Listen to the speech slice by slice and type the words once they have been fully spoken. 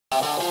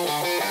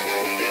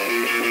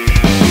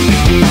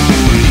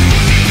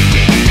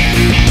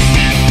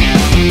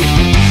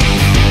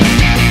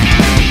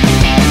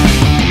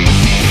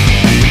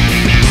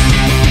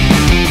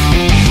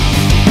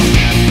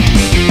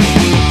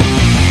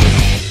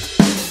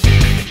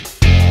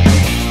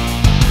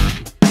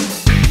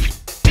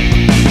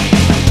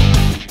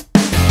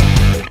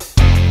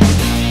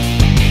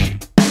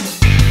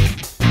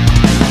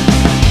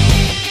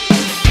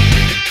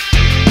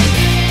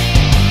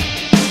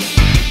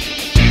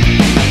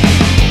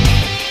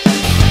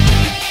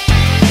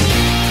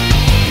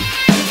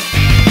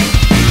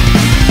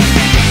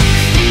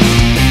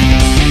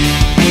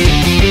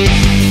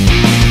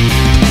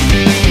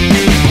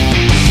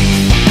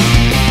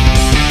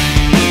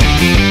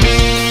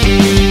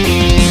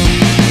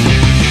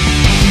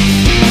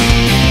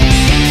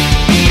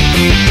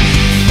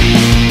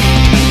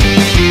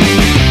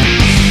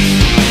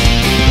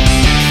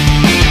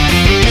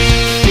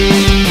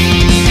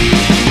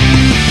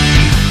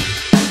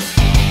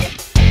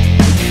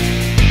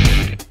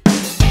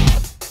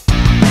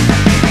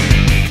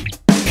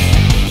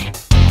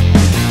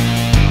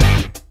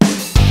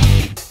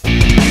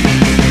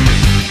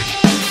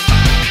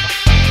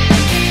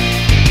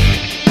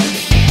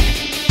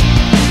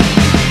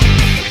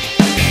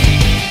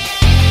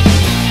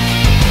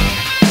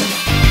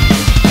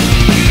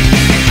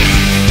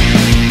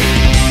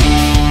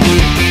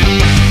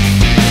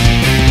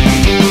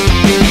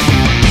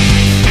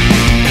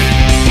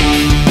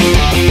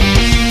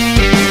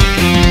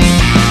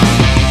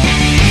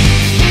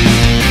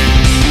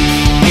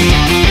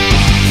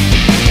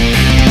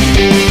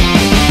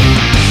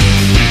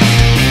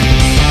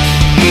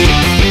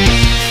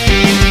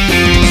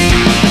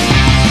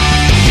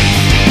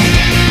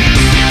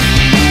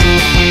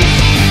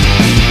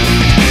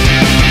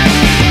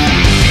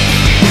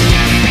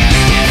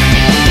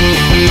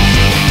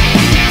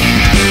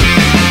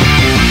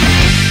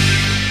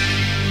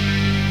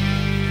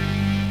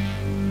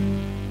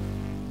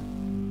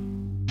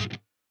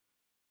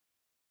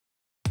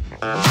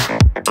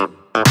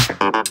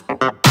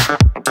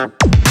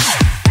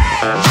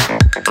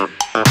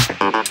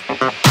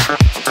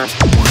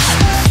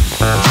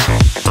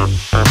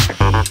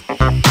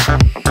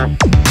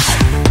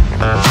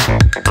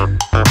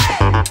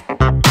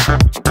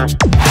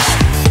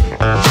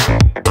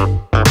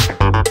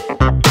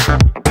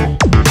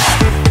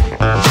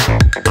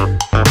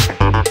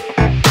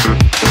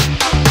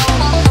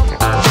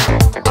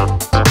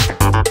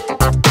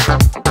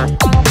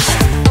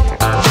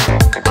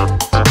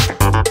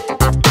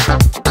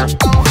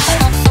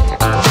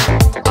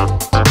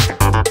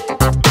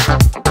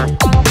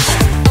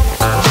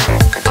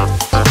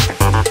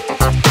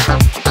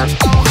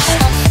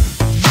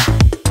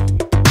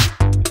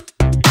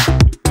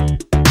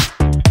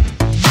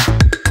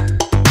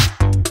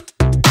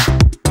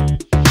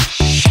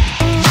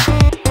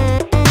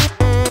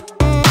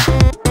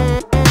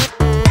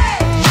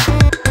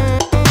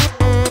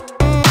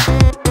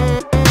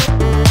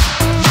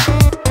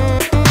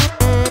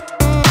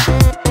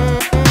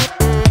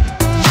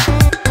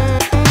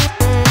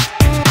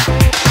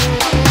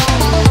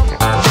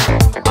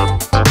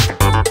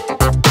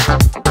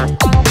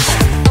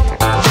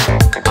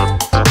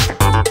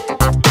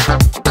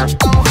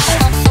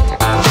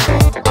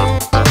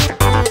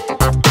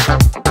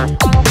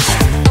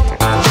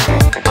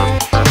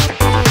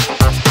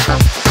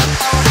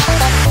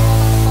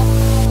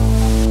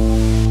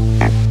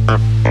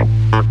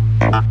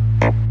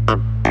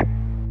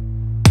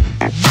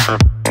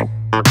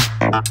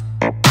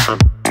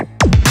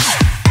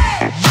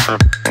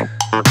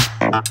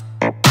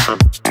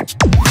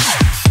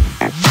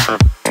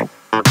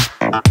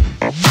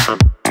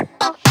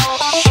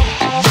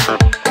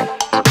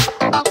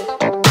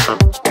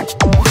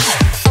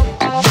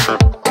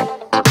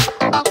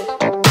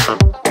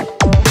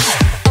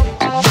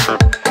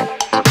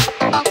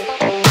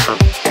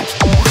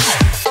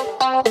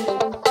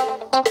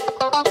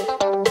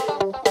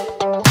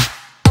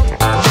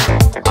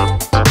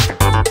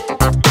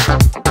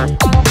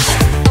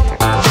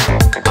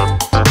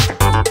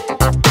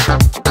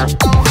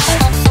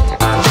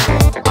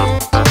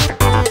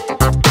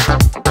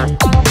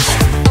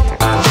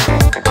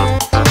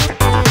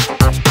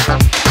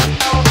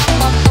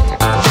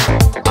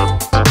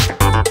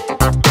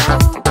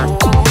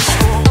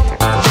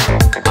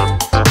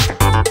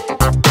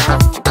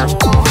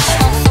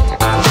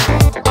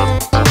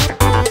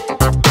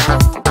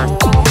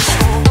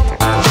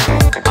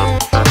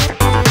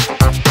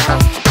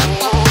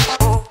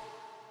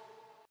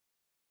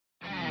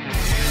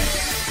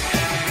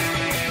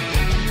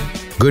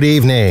Good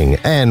evening,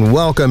 and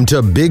welcome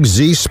to Big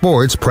Z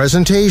Sports'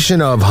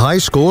 presentation of high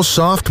school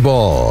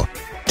softball.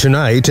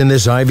 Tonight in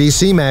this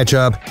IVC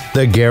matchup,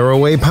 the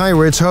Garaway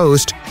Pirates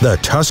host the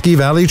Tusky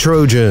Valley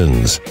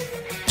Trojans.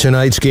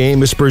 Tonight's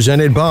game is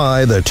presented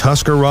by the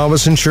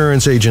Tuscarawas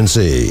Insurance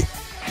Agency.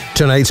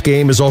 Tonight's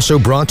game is also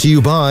brought to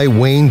you by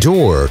Wayne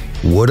Door,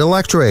 Wood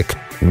Electric,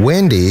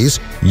 Wendy's,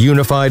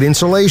 Unified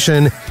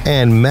Insulation,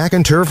 and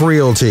McInturf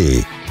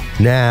Realty.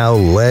 Now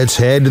let's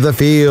head to the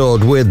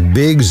field with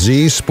Big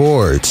Z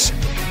Sports.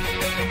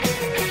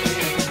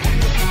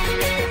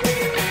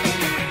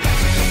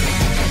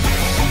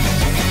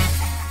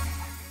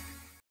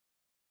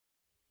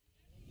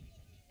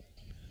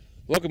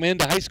 Welcome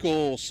into high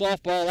school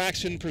softball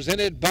action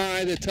presented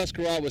by the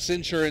Tuscarawas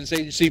Insurance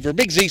Agency for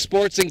Big Z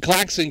Sports and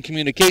Claxon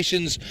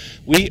Communications.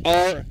 We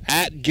are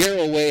at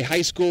Garaway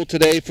High School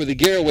today for the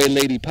Garaway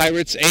Lady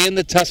Pirates and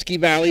the Tusky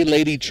Valley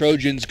Lady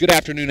Trojans. Good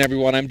afternoon,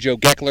 everyone. I'm Joe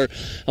Geckler,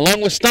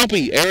 along with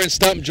Stumpy. Aaron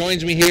Stump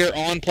joins me here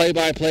on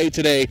play-by-play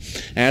today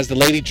as the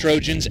Lady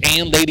Trojans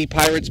and Lady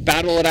Pirates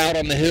battle it out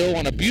on the hill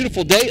on a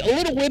beautiful day. A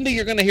little windy.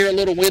 You're going to hear a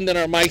little wind in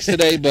our mics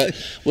today, but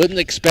wouldn't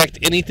expect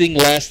anything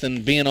less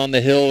than being on the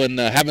hill and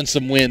having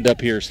some wind up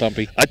here,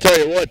 Stumpy. I tell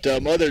you what,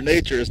 Mother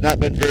Nature has not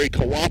been very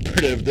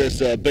cooperative this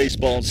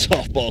baseball and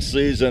softball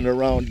season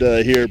around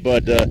here,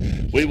 but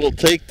we will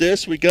take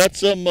this. We got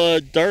some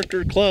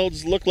darker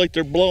clouds, look like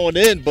they're blowing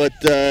in, but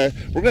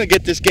we're going to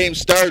get this game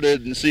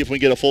started and see if we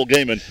can get a full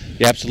game in.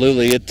 Yeah,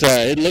 absolutely.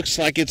 It looks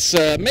like it's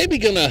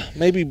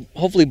maybe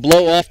hopefully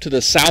blow off to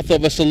the south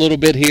of us a little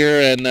bit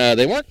here, and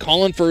they weren't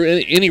calling for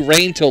any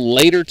rain till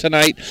later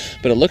tonight,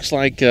 but it looks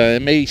like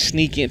it may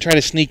try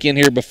to sneak in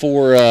here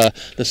before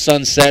the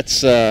sun sets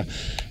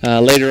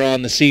later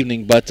on this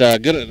evening. But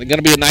going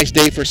to be a nice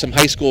day for some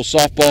high school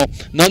softball.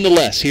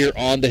 Nonetheless, here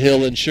on the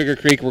hill in Sugar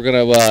Creek, we're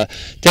going to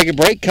take a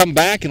break, come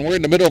back, and we're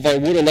in the middle of our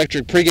Wood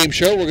Electric pregame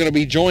show. We're going to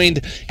be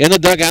joined in the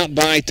dugout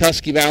by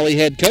Tusky Valley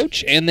head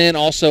coach, and then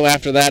also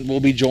after that, we'll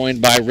be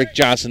joined by Rick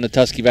Johnson, the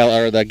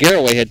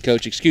Garaway head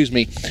coach,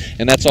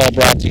 and that's all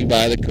brought to you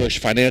by the Cush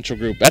Financial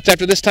Group. That's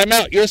after this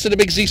timeout. You're listening to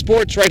Big Z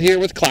Sports right here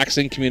with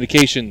Claxon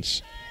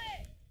Communications.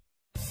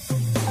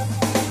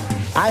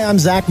 Hi, I'm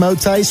Zach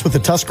Motice with the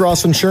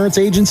Tuscarawas Insurance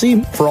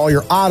Agency. For all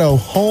your auto,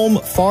 home,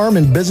 farm,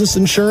 and business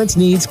insurance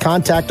needs,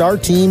 contact our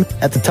team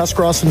at the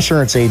Tuscarawas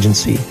Insurance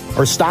Agency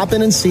or stop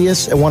in and see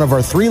us at one of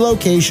our 3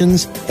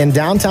 locations in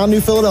downtown New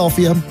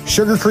Philadelphia,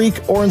 Sugar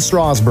Creek, or in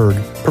Strasburg,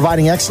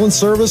 providing excellent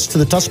service to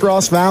the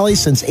Tuscarawas Valley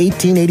since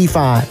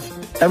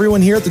 1885.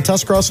 Everyone here at the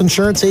Tuscross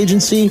Insurance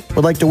Agency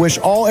would like to wish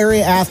all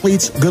area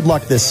athletes good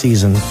luck this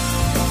season.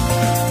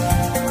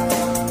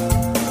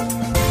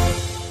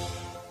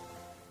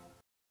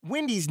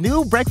 Wendy's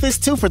new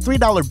breakfast 2 for $3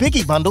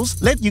 Biggie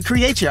Bundles let you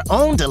create your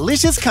own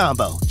delicious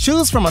combo.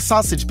 Choose from a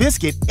sausage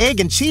biscuit, egg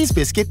and cheese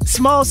biscuit,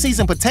 small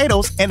seasoned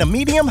potatoes, and a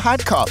medium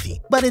hot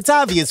coffee. But it's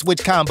obvious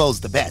which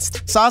combo's the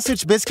best.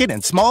 Sausage biscuit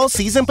and small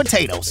seasoned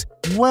potatoes.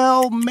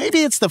 Well, maybe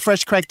it's the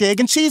fresh cracked egg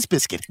and cheese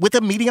biscuit with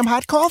a medium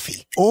hot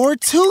coffee. Or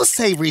 2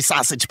 savory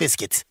sausage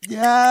biscuits.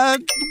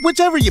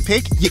 Whichever you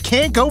pick, you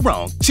can't go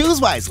wrong.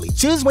 Choose wisely.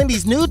 Choose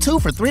Wendy's new 2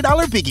 for $3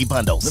 Biggie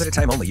Bundles. Limited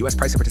time only. U.S.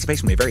 price and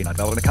participation may vary. Not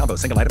valid in a combo.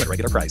 Single item at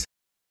regular price.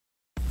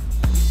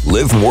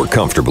 Live more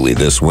comfortably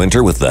this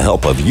winter with the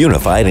help of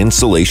Unified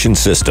Insulation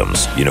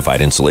Systems.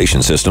 Unified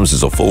Insulation Systems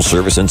is a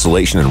full-service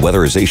insulation and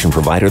weatherization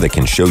provider that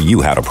can show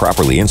you how to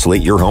properly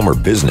insulate your home or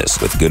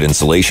business. With good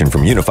insulation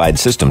from Unified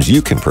Systems,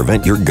 you can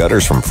prevent your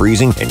gutters from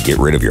freezing and get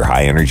rid of your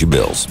high-energy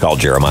bills. Call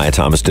Jeremiah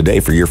Thomas today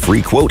for your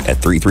free quote at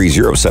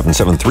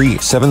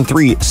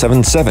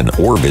 330-773-7377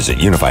 or visit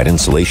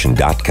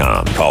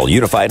unifiedinsulation.com. Call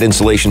Unified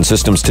Insulation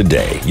Systems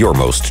today, your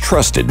most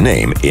trusted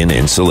name in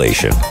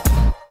insulation.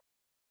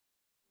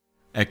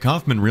 At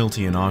Kaufman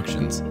Realty and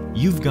Auctions,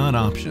 you've got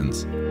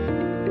options.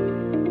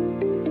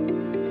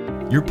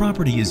 Your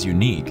property is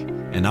unique,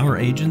 and our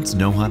agents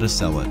know how to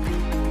sell it.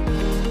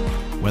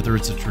 Whether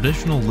it's a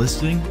traditional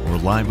listing or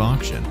live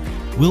auction,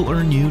 we'll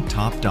earn you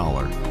top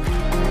dollar.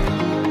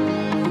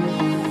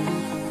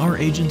 Our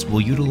agents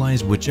will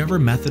utilize whichever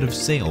method of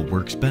sale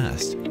works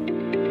best.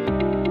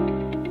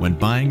 When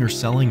buying or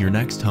selling your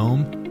next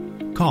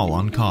home, call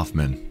on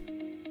Kaufman.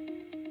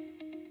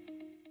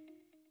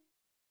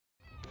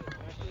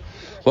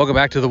 Welcome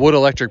back to the Wood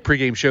Electric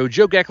pregame show.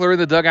 Joe Geckler in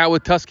the dugout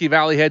with Tusky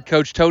Valley head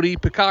coach Tony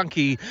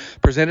Piconke,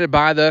 presented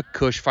by the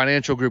Cush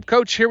Financial Group.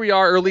 Coach, here we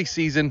are, early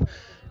season.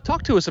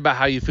 Talk to us about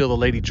how you feel the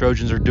Lady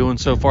Trojans are doing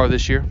so far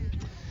this year.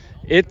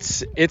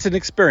 It's an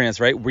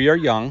experience, right? We are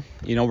young.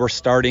 You know, we're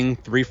starting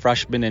 3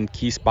 freshmen in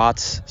key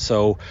spots,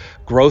 so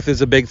growth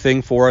is a big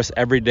thing for us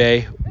every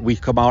day. We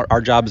come out, our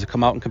job is to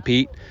come out and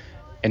compete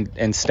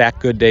and stack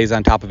good days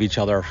on top of each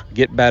other,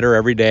 get better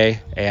every day,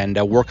 and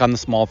work on the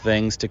small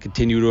things to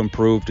continue to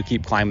improve, to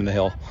keep climbing the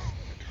hill.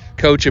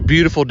 Coach, a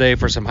beautiful day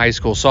for some high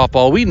school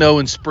softball. We know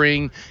in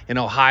spring in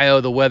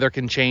Ohio the weather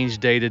can change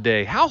day to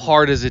day. How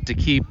hard is it to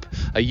keep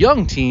a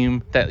young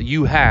team that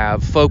you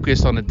have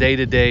focused on a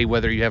day-to-day,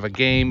 whether you have a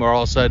game or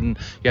all of a sudden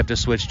you have to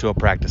switch to a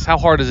practice? How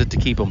hard is it to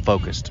keep them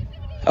focused?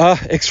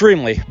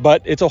 Extremely,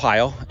 but it's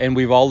Ohio, and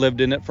we've all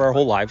lived in it for our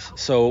whole lives,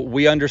 so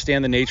we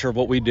understand the nature of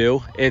what we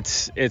do.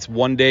 It's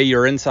one day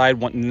you're inside,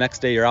 the next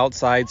day you're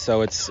outside,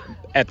 so and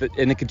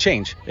it could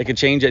change. It could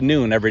change at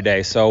noon every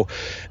day. So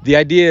the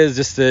idea is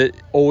just to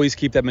always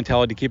keep that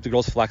mentality, keep the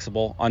girls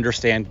flexible,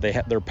 understand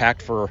they're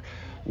packed for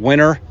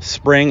winter,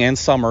 spring, and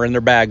summer in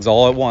their bags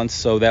all at once,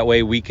 so that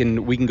way we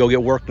can go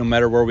get work no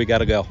matter where we got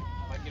to go.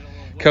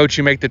 Coach,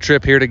 you make the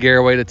trip here to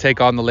Garaway to take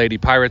on the Lady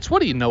Pirates.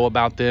 What do you know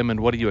about them,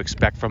 and what do you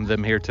expect from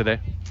them here today?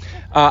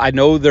 I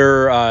know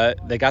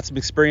they got some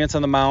experience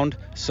on the mound,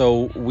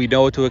 so we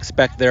know what to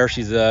expect there.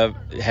 She's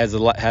had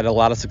a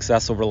lot of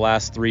success over the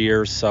last 3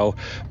 years, so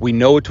we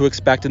know what to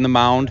expect in the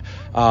mound.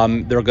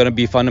 They're going to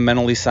be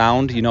fundamentally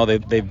sound. You know,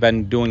 they've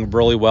been doing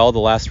really well the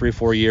last 3 or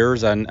 4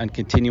 years and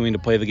continuing to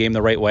play the game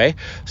the right way.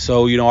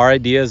 So, you know, our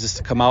idea is just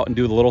to come out and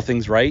do the little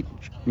things right,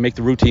 make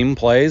the routine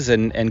plays,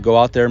 and go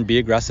out there and be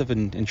aggressive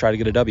and try to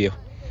get a W.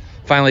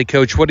 Finally,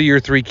 Coach, what are your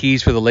 3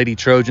 keys for the Lady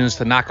Trojans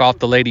to knock off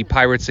the Lady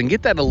Pirates and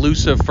get that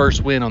elusive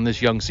first win on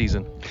this young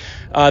season?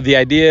 The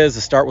idea is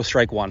to start with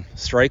strike one.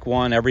 Strike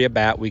one every at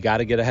bat. We got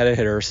to get ahead of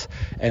hitters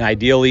and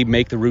ideally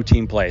make the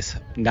routine plays.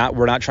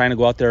 We're not trying to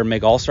go out there and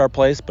make all-star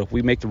plays, but if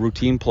we make the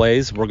routine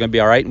plays, we're going to be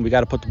all right, and we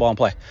got to put the ball in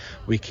play.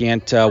 We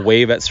can't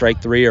wave at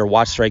strike 3 or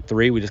watch strike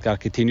 3. We just got to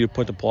continue to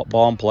put the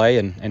ball in play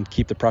and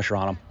keep the pressure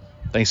on them.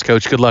 Thanks,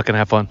 Coach. Good luck and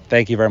have fun.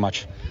 Thank you very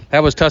much.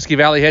 That was Tusky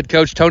Valley head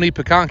coach Tony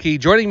Piconke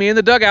joining me in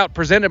the dugout,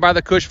 presented by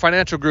the Cush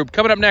Financial Group.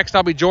 Coming up next,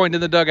 I'll be joined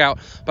in the dugout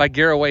by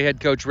Garaway head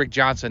coach Rick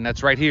Johnson.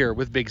 That's right here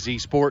with Big Z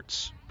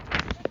Sports.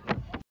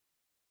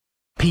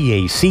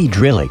 PAC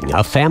Drilling,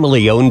 a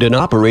family-owned and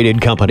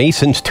operated company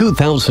since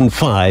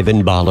 2005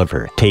 in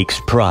Bolivar, takes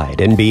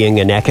pride in being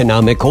an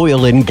economic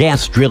oil and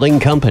gas drilling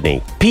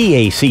company.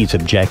 PAC's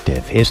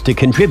objective is to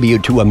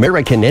contribute to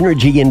American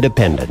energy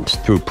independence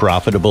through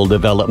profitable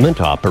development,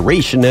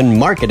 operation, and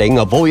marketing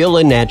of oil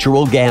and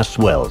natural gas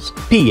wells.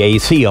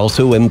 PAC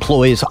also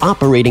employs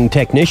operating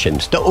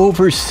technicians to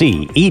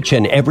oversee each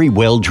and every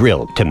well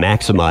drilled to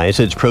maximize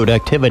its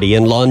productivity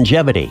and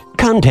longevity.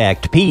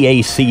 Contact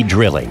PAC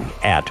Drilling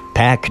at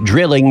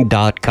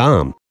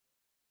pacdrilling.com.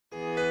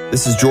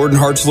 This is Jordan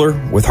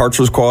Hartzler with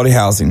Hartzler's Quality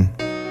Housing.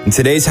 In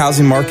today's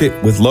housing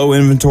market, with low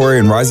inventory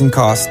and rising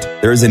cost,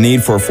 there is a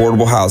need for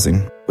affordable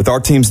housing. With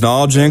our team's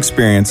knowledge and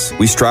experience,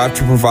 we strive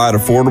to provide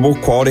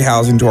affordable, quality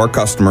housing to our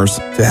customers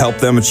to help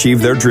them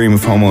achieve their dream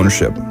of home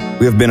ownership.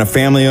 We have been a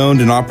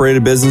family-owned and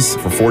operated business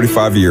for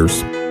 45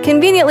 years.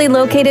 Conveniently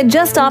located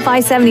just off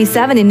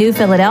I-77 in New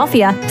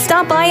Philadelphia,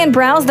 stop by and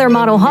browse their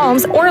model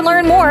homes or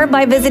learn more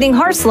by visiting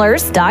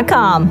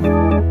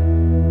Hartzlers.com.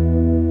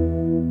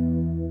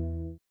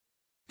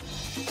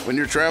 When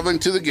you're traveling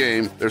to the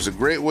game, there's a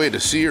great way to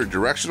see your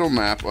directional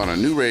map on a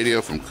new radio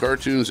from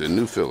Cartoons in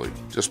New Philly.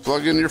 Just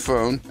plug in your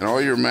phone, and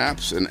all your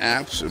maps and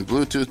apps and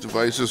Bluetooth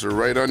devices are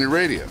right on your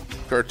radio.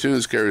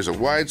 Cartoons carries a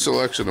wide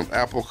selection of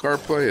Apple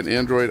CarPlay and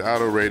Android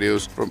Auto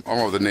radios from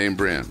all of the name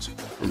brands.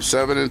 From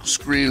 7-inch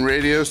screen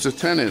radios to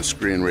 10-inch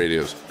screen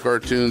radios,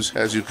 Cartoons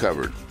has you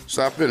covered.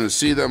 Stop in and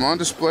see them on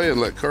display and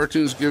let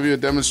Cartoons give you a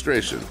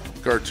demonstration.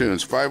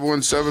 Cartoons,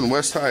 517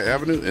 West High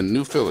Avenue in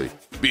New Philly.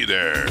 Be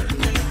there.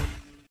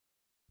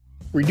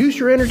 Reduce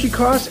your energy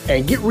costs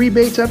and get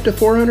rebates up to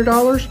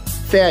 $400?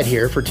 Thad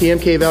here for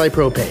TMK Valley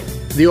Propane.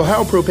 The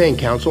Ohio Propane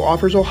Council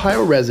offers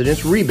Ohio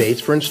residents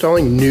rebates for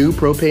installing new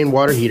propane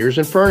water heaters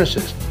and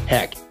furnaces.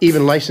 Heck,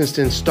 even licensed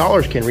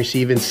installers can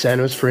receive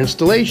incentives for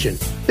installation.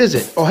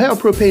 Visit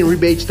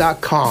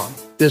OhioPropaneRebates.com.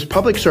 This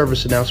public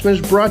service announcement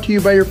is brought to you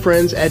by your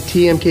friends at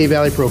TMK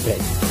Valley Propane.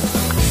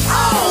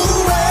 All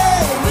the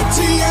way to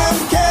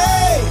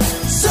TMK,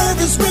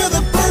 service with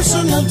a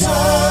personal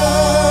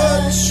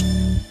touch.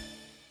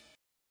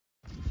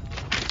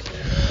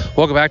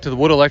 Welcome back to the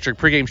Wood Electric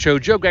pregame show.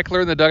 Joe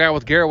Geckler in the dugout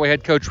with Garaway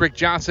head coach Rick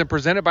Johnson,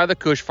 presented by the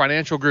Cush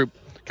Financial Group.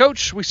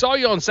 Coach, we saw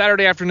you on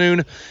Saturday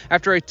afternoon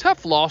after a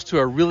tough loss to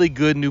a really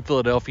good New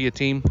Philadelphia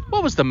team.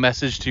 What was the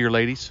message to your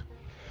ladies?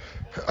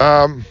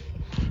 Come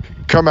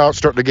out,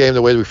 start the game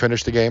the way we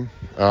finished the game.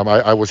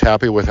 I was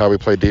happy with how we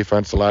played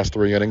defense the last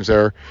 3 innings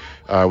there.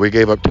 We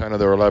gave up 10 of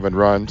their 11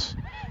 runs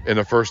in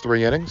the first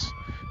 3 innings.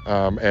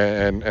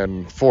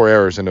 And 4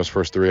 errors in those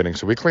first 3 innings.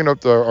 So we cleaned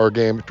up our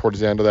game towards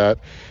the end of that.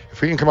 If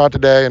we can come out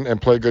today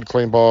and play good,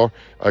 clean ball,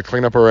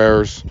 clean up our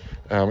errors,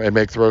 and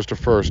make throws to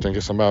first and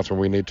get some outs when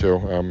we need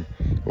to,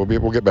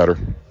 we'll get better.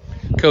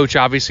 Coach,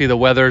 obviously the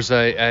weather's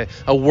a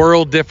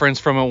world difference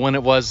from when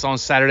it was on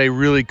Saturday,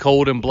 really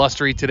cold and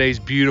blustery. Today's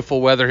beautiful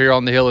weather here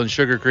on the hill in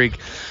Sugar Creek.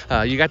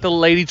 You got the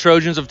Lady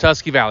Trojans of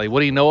Tusky Valley.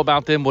 What do you know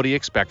about them? What do you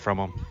expect from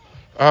them?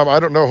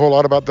 I don't know a whole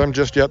lot about them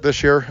just yet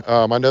this year.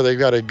 I know they've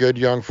got a good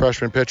young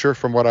freshman pitcher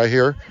from what I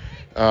hear,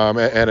 and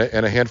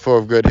a handful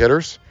of good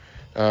hitters.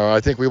 I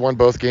think we won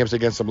both games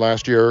against them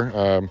last year.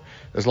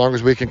 As long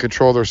as we can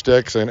control their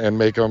sticks and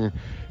make them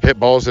hit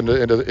balls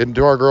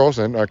into our girls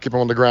and keep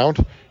them on the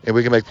ground, and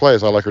we can make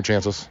plays, I like our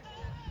chances.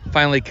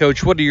 Finally,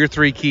 Coach, what are your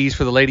 3 keys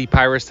for the Lady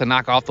Pirates to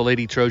knock off the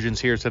Lady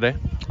Trojans here today?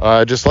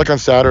 Just like on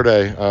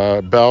Saturday,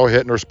 Bell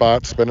hitting her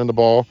spot, spinning the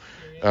ball,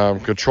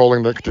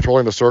 controlling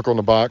the circle in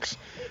the box.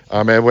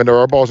 And when there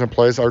are balls in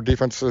place, our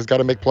defense has got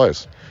to make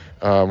plays.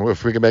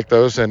 If we can make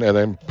those and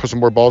then put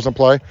some more balls in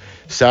play.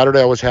 Saturday,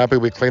 I was happy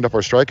we cleaned up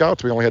our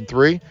strikeouts. We only had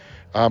 3,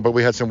 but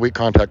we had some weak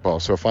contact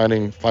balls. So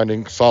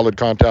finding solid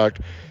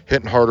contact,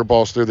 hitting harder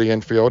balls through the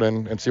infield,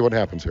 and see what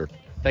happens here.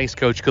 Thanks,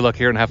 Coach. Good luck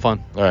here and have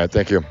fun. All right,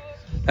 thank you.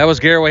 That was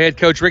Garaway head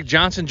coach Rick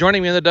Johnson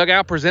joining me in the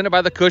dugout, presented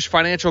by the Cush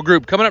Financial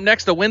Group. Coming up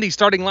next, the Wendy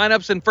starting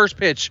lineups and first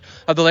pitch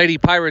of the Lady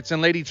Pirates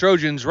and Lady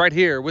Trojans right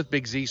here with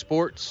Big Z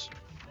Sports.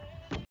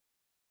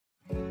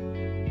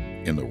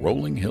 In the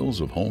rolling hills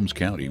of Holmes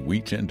County,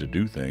 we tend to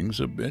do things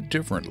a bit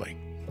differently.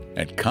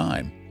 At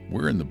Kime,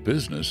 we're in the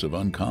business of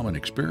uncommon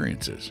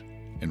experiences,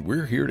 and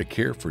we're here to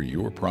care for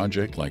your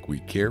project like we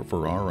care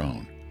for our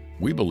own.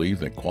 We believe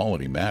that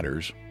quality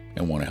matters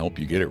and want to help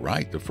you get it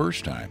right the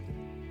first time,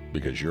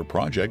 because your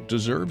project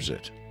deserves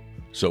it.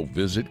 So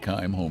visit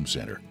Kime Home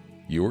Center,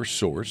 your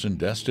source and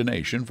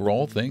destination for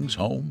all things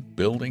home,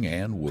 building,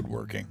 and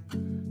woodworking.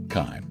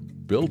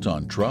 Kime, built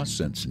on trust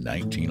since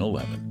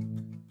 1911.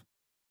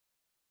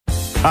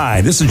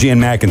 Hi, this is Jan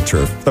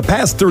McInturf. For the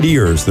past 30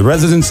 years, the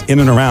residents in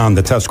and around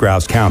the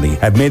Tuscarawas County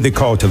have made the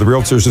call to the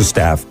realtors and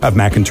staff of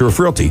McInturf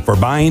Realty for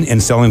buying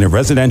and selling their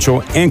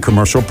residential and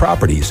commercial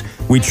properties.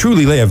 We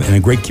truly live in a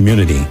great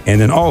community,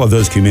 and in all of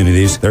those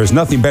communities, there is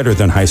nothing better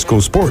than high school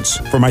sports.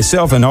 For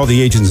myself and all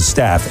the agents and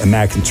staff at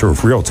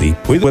McInturf Realty,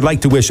 we would like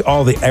to wish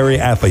all the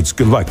area athletes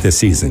good luck this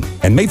season.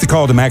 And make the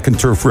call to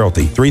McInturf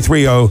Realty,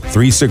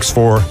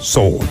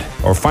 330-364-SOLD,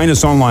 or find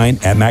us online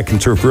at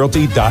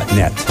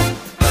McInturfRealty.net.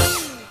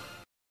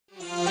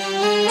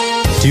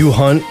 Do you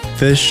hunt,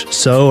 fish,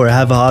 sew, or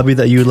have a hobby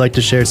that you would like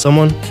to share with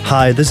someone?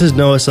 Hi, this is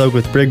Noah Sugg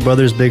with Big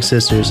Brothers Big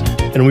Sisters,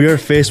 and we are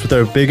faced with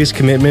our biggest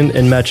commitment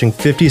in matching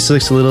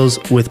 56 littles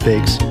with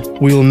bigs.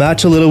 We will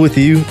match a little with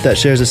you that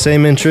shares the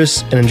same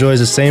interests and enjoys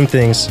the same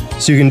things,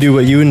 so you can do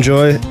what you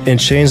enjoy and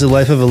change the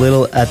life of a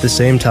little at the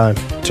same time.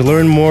 To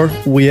learn more,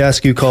 we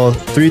ask you call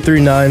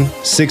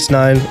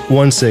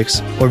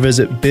 339-6916 or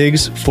visit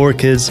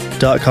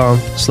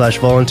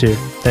bigs4kids.com/volunteer.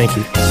 Thank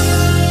you.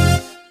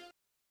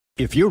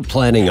 If you're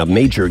planning a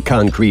major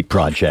concrete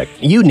project,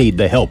 you need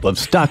the help of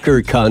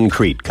Stocker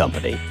Concrete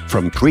Company.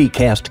 From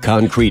precast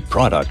concrete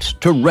products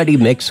to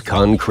ready-mix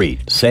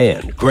concrete,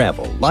 sand,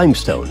 gravel,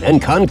 limestone,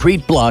 and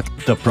concrete block,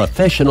 the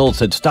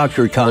professionals at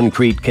Stocker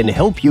Concrete can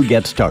help you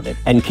get started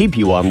and keep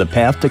you on the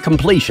path to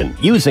completion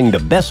using the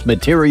best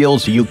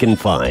materials you can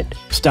find.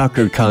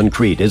 Stocker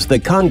Concrete is the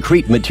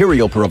concrete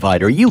material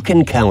provider you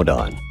can count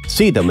on.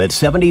 See them at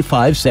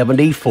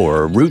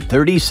 7574 Route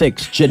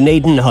 36,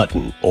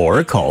 Janaden-Hutton,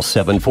 or call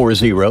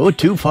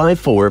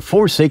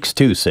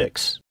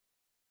 740-254-4626.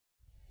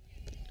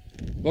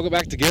 Welcome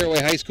back to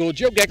Garaway High School.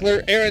 Joe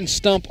Geckler, Aaron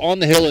Stump on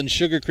the hill in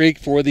Sugar Creek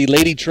for the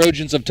Lady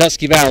Trojans of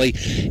Tusky Valley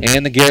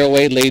and the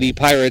Garaway Lady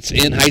Pirates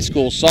in high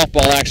school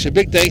softball action.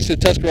 Big thanks to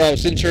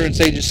Tuscarawas Insurance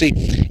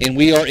Agency, and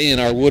we are in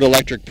our Wood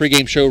Electric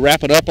pregame show.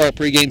 Wrapping up our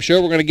pregame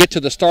show, we're going to get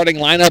to the starting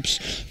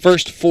lineups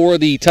first for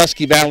the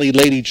Tusky Valley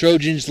Lady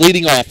Trojans.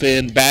 Leading off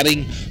in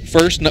batting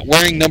first,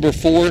 wearing number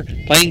 4,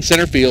 playing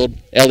center field,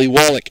 Ellie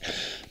Wallach.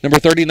 Number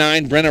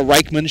 39, Brenna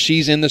Reichman,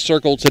 she's in the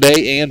circle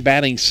today and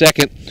batting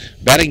second.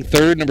 Batting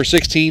third, number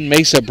 16,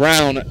 Mesa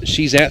Brown,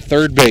 she's at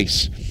third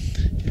base.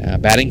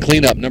 Batting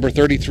cleanup, number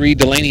 33,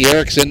 Delaney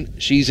Erickson,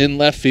 she's in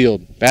left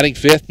field. Batting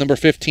fifth, number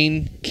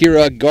 15,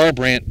 Kira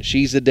Garbrandt,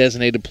 she's the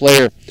designated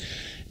player.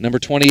 Number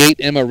 28,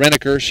 Emma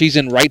Renneker, she's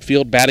in right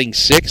field, batting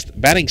sixth.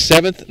 Batting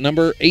seventh,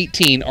 number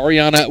 18,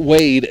 Ariana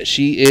Wade,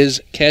 she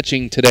is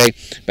catching today.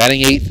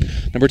 Batting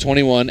eighth, number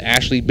 21,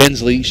 Ashley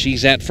Bensley,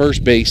 she's at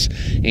first base.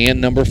 And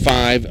number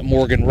 5,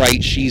 Morgan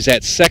Wright, she's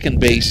at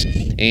second base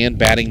and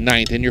batting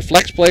ninth. And your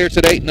flex player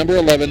today, number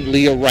 11,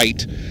 Leah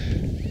Wright.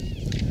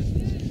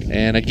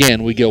 And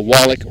again, we go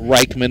Wallach,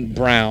 Reichman,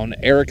 Brown,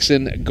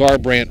 Erickson,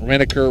 Garbrandt,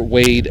 Renneker,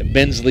 Wade,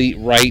 Bensley,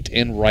 Wright,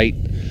 and Wright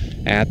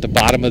at the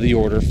bottom of the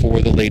order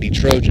for the Lady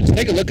Trojans.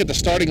 Take a look at the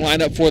starting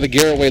lineup for the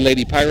Garaway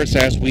Lady Pirates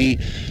as we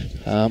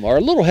are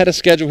a little ahead of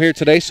schedule here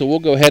today, so we'll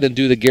go ahead and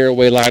do the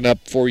Garaway lineup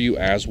for you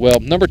as well.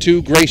 Number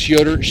 2, Grace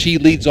Yoder, she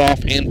leads off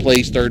and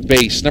plays third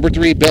base. Number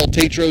 3, Belle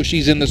Tatro,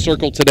 she's in the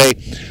circle today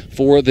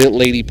for the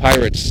Lady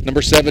Pirates.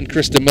 Number 7,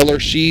 Krista Miller,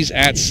 she's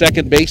at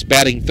second base,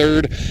 batting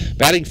third.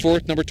 Batting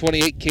fourth, number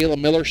 28, Kayla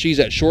Miller, she's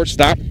at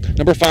shortstop.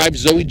 Number 5,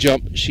 Zoe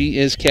Jump, she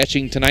is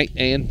catching tonight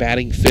and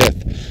batting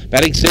fifth.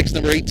 Batting sixth,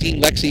 number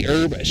 18, Lexi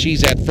Erb,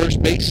 she's at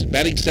first base.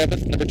 Batting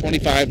seventh, number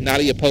 25,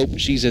 Nadia Pope,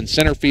 she's in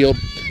center field.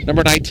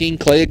 Number 19,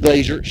 Clea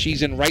Glazier,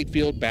 she's in right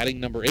field,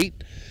 batting number 8.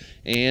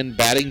 And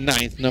batting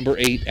ninth, number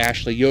 8,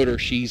 Ashley Yoder,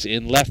 she's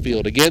in left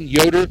field. Again,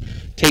 Yoder,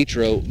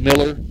 Tatro,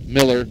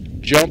 Miller,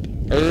 Jump,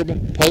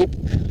 Erb, Pope,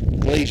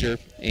 Glazier,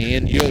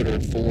 and Yoder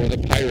for the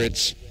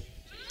Pirates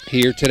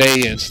here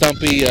today. And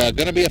Stumpy,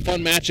 going to be a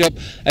fun matchup.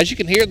 As you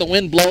can hear, the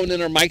wind blowing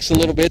in our mics a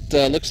little bit.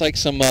 Looks like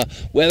some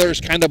weather's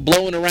kind of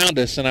blowing around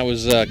us. And I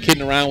was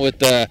kidding around with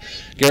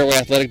Garaway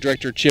Athletic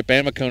Director Chip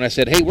Amico, and I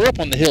said, hey, we're up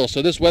on the hill,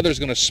 so this weather's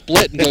going to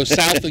split and go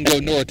south and go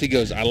north. He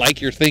goes, I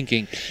like your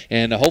thinking.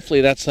 And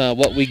hopefully that's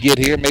what we get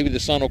here. Maybe the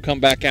sun will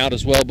come back out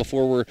as well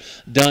before we're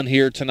done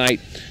here tonight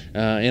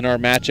in our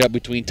matchup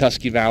between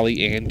Tusky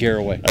Valley and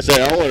Garaway. I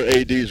say all our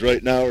ADs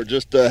right now are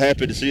just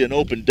happy to see an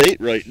open date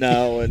right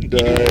now, and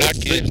it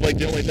seems like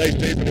the only nice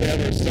days we have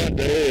are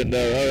Sunday, and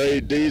our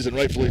ADs, and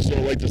rightfully so,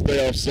 like to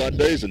stay off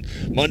Sundays. And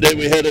Monday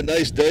we had a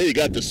nice day. You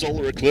got the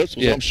solar eclipse,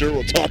 which I'm sure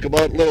we'll talk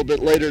about a little bit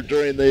later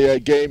during the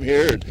game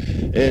here.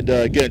 And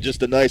again, just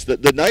the nice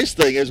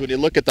thing is when you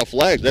look at the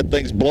flags, that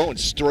thing's blowing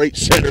straight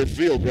center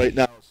field right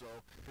now. So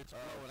it's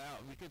blowing out.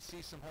 We could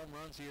see some home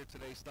runs here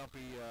today, Stumpy.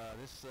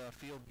 This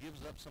field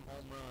gives up some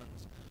home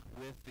runs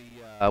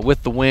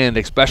with the wind,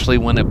 especially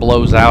when it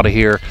blows out of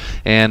here.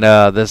 And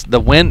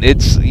the wind,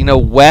 it's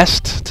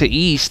west to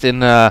east,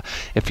 and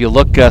if you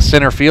look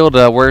center field,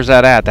 where's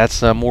that at?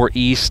 That's more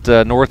east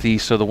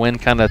northeast, so the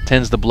wind kind of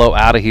tends to blow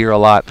out of here a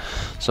lot.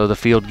 So the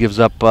field gives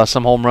up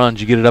some home runs.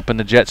 You get it up in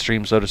the jet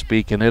stream, so to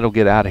speak, and it'll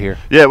get out of here.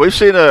 Yeah, we've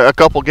seen a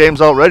couple games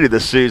already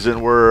this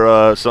season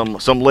where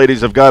some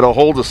ladies have got a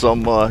hold of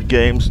some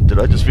games. Did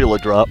I just feel a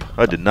drop?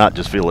 I did not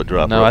just feel a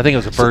drop. No, I think it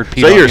was a bird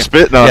peed on you. Say you're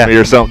spitting on me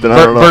or something.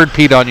 I don't know. Bird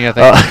peed on you, I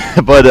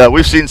think. But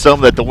we've seen some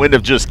that the wind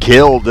have just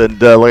killed,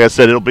 and like I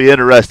said, it'll be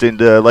interesting,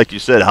 like you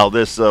said, how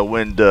this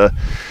wind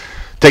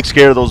takes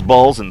care of those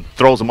balls and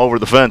throws them over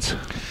the fence.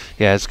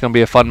 Yeah, it's going to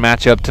be a fun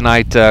matchup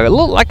tonight.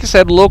 Like I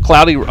said, a little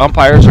cloudy.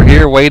 Umpires are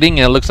here waiting,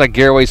 and it looks like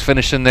Garaway's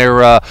finishing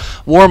their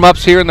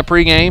warm-ups here in the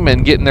pregame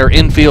and getting their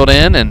infield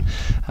in. And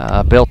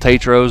Belle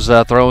Tatro's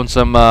throwing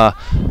some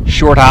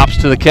short hops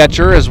to the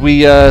catcher as we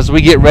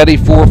get ready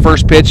for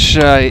first pitch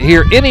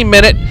here any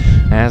minute.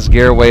 As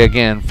Garaway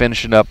again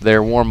finishing up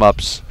their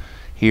warm-ups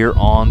here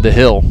on the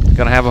hill.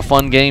 Going to have a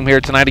fun game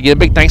here tonight. Again,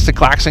 big thanks to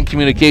Claxon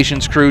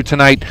Communications crew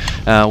tonight.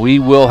 We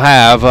will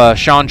have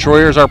Shawn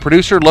Troyer as our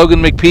producer,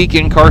 Logan McPeek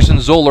and Carson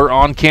Zoller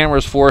on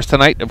cameras for us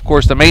tonight. Of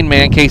course, the main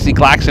man, Casey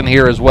Claxon,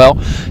 here as well.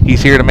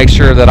 He's here to make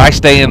sure that I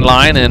stay in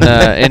line and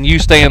and you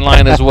stay in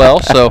line as well.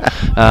 So,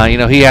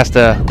 he has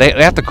to. They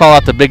have to call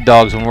out the big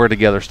dogs when we're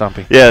together,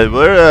 Stumpy. Yeah,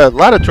 we're a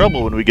lot of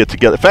trouble when we get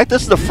together. In fact,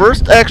 this is the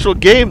first actual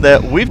game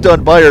that we've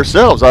done by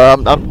ourselves.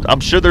 I'm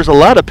sure there's a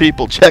lot of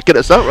people checking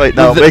us out right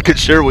now, making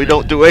sure sure we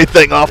don't do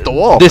anything off the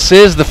wall. This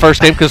is the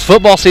first game because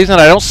football season.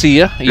 I don't see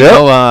you.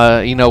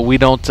 You know, we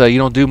don't. You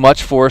don't do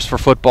much for us for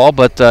football,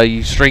 but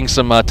you string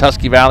some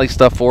Tusky Valley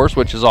stuff for us,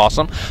 which is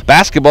awesome.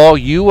 Basketball,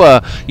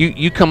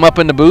 you come up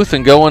in the booth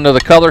and go into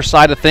the color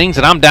side of things,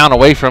 and I'm down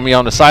away from you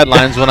on the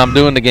sidelines when I'm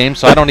doing the game,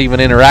 so I don't even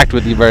interact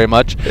with you very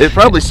much. It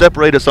probably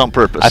separate us on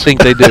purpose. I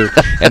think they do,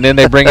 and then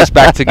they bring us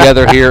back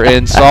together here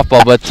in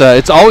softball. But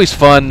it's always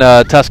fun,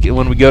 Tusky.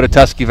 When we go to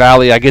Tusky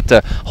Valley, I get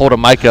to hold a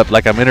mic up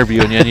like I'm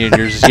interviewing you, and you're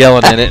just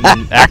yelling in it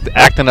and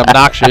acting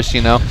obnoxious,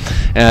 you know,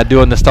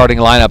 doing the starting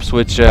lineups,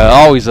 which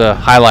always a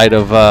highlight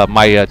of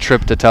my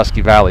trip to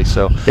Tusky Valley.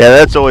 So yeah,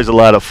 that's always a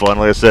lot of fun.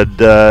 Like I said,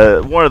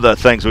 one of the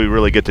things we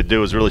really get to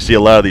do is really see a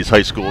lot of these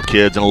high school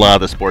kids and a lot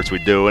of the sports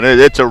we do, and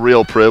it's a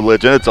real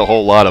privilege, and it's a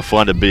whole lot of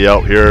fun to be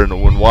out here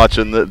and when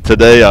watching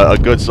today a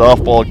good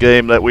softball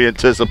game that we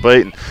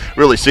anticipate, and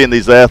really seeing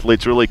these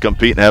athletes really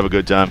compete and have a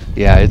good time.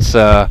 Yeah, it's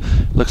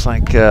looks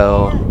like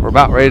we're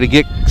about ready to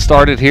get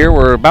started here.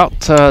 We're about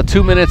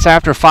 2 minutes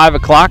after 5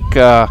 o'clock.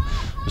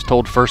 Was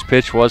told first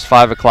pitch was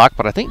 5 o'clock,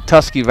 but I think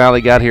Tusky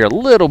Valley got here a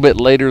little bit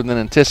later than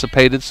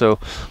anticipated, so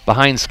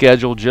behind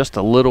schedule just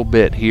a little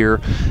bit here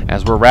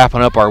as we're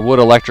wrapping up our Wood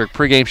Electric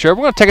pregame show.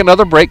 We're going to take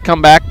another break,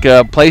 come back,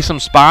 play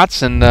some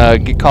spots, and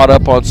get caught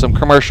up on some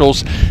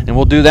commercials, and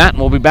we'll do that, and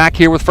we'll be back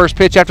here with first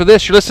pitch after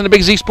this. You're listening to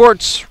Big Z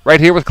Sports right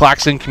here with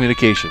Claxon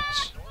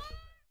Communications.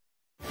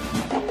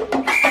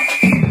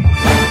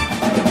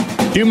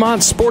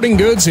 Dumont Sporting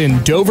Goods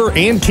in Dover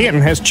and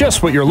Canton has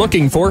just what you're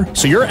looking for,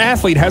 so your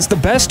athlete has the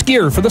best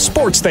gear for the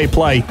sports they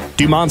play.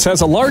 Dumont's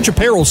has a large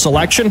apparel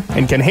selection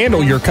and can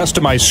handle your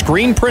customized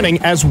screen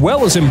printing as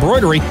well as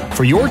embroidery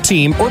for your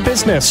team or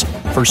business.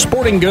 For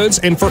sporting goods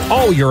and for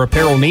all your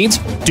apparel needs,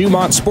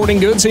 Dumont Sporting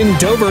Goods in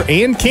Dover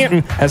and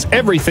Canton has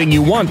everything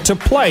you want to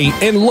play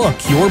and look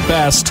your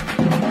best.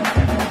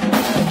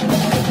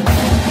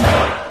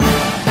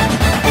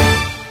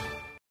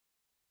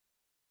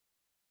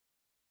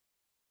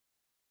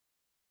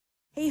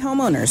 Hey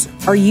homeowners,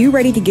 are you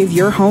ready to give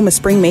your home a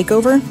spring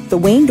makeover? The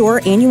Wayne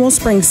Door Annual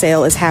Spring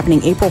Sale is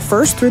happening April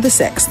 1st through the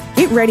 6th.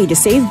 Get ready to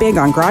save big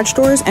on garage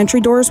doors,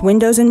 entry doors,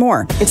 windows, and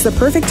more. It's the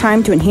perfect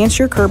time to enhance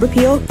your curb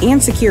appeal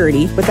and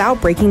security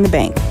without breaking the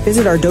bank.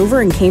 Visit our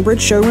Dover and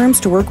Cambridge showrooms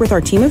to work with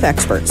our team of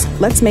experts.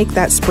 Let's make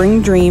that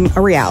spring dream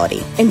a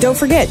reality. And don't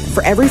forget,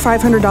 for every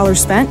 $500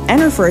 spent,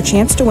 enter for a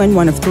chance to win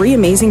one of 3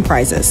 amazing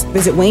prizes.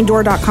 Visit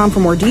WayneDoor.com for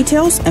more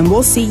details, and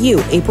we'll see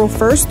you April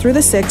 1st through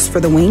the 6th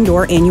for the Wayne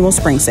Door Annual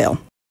Spring Sale.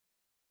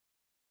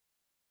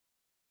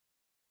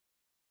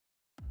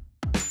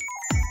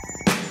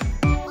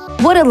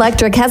 Wood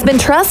Electric has been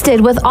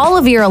trusted with all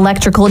of your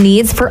electrical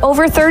needs for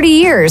over 30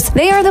 years.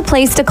 They are the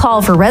place to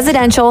call for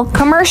residential,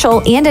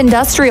 commercial, and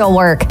industrial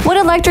work. Wood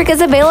Electric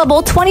is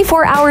available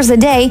 24 hours a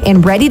day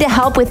and ready to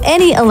help with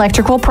any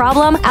electrical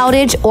problem,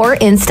 outage, or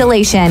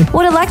installation.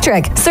 Wood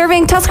Electric,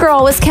 serving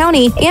Tuscarawas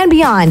County and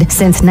beyond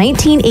since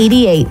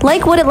 1988.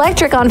 Like Wood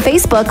Electric on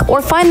Facebook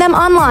or find them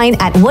online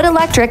at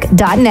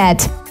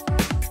woodelectric.net.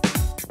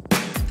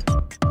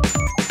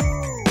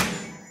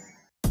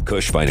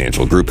 Cush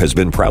Financial Group has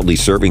been proudly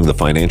serving the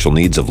financial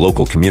needs of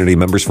local community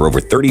members for over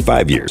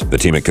 35 years. The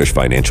team at Cush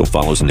Financial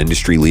follows an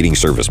industry-leading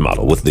service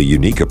model with the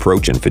unique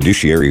approach and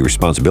fiduciary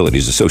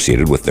responsibilities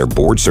associated with their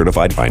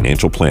board-certified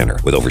financial planner.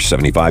 With over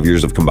 75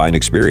 years of combined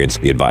experience,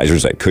 the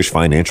advisors at Cush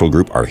Financial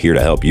Group are here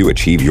to help you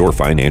achieve your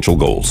financial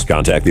goals.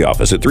 Contact the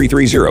office at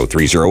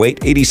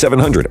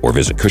 330-308-8700 or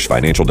visit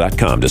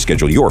cushfinancial.com to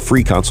schedule your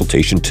free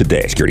consultation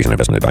today. Securities and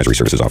investment advisory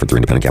services offered through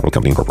Independent Capital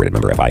Company Incorporated,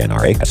 member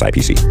FINRA,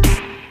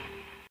 SIPC.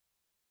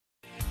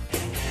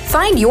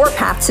 Find your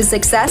path to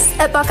success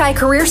at Buckeye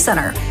Career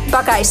Center.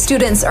 Buckeye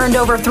students earned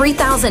over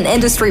 3,000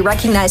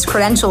 industry-recognized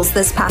credentials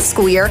this past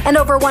school year, and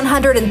over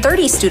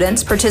 130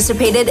 students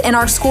participated in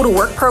our School to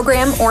Work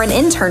program or an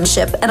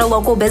internship at a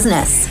local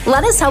business.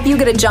 Let us help you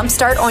get a jump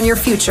start on your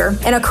future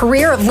in a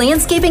career of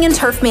landscaping and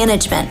turf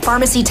management,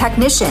 pharmacy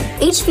technician,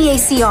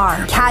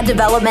 HVACR, CAD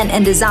development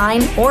and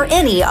design, or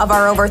any of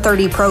our over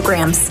 30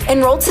 programs.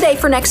 Enroll today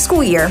for next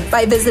school year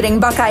by visiting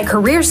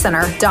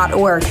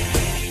BuckeyeCareerCenter.org.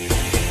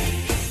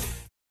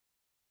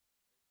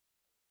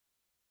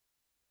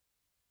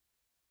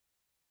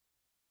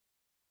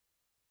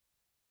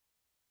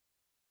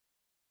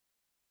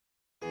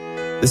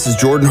 This is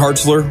Jordan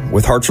Hartzler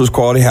with Hartzler's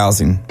Quality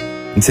Housing.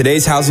 In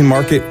today's housing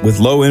market, with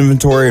low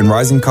inventory and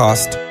rising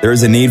cost, there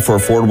is a need for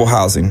affordable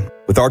housing.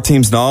 With our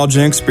team's knowledge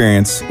and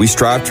experience, we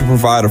strive to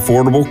provide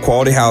affordable,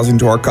 quality housing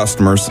to our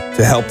customers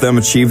to help them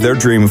achieve their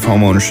dream of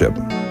homeownership.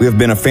 We have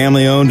been a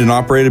family-owned and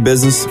operated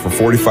business for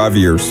 45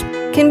 years.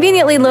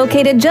 Conveniently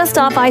located just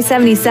off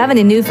I-77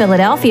 in New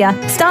Philadelphia,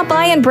 stop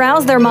by and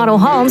browse their model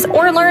homes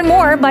or learn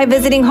more by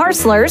visiting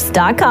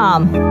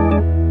Hartzlers.com.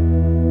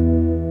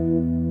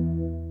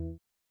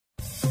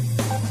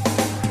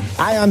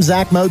 Hi, I'm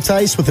Zach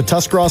Motice with the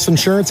Tuscarawas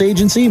Insurance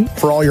Agency.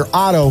 For all your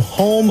auto,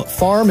 home,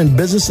 farm, and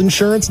business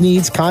insurance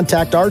needs,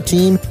 contact our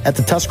team at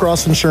the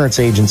Tuscarawas Insurance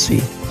Agency.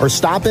 Or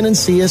stop in and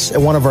see us at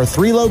one of our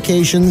 3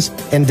 locations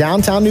in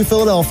downtown New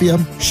Philadelphia,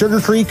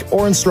 Sugar Creek,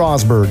 or in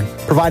Strasburg,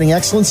 providing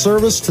excellent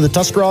service to the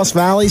Tuscarawas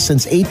Valley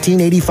since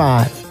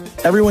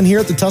 1885. Everyone here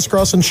at the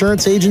Tuscarawas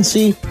Insurance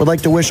Agency would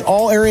like to wish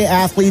all area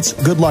athletes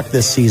good luck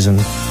this season.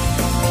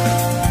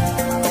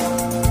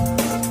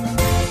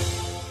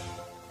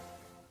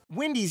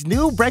 Wendy's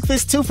new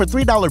breakfast 2 for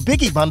 $3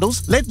 Biggie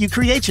Bundles let you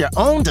create your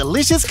own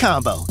delicious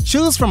combo.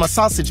 Choose from a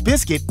sausage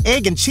biscuit,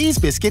 egg and cheese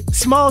biscuit,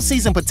 small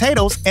seasoned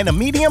potatoes, and a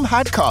medium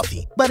hot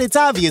coffee. But it's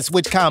obvious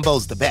which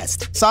combo's the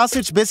best.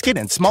 Sausage biscuit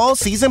and small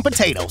seasoned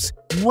potatoes.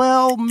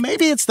 Well,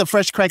 maybe it's the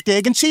fresh cracked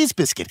egg and cheese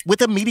biscuit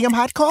with a medium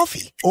hot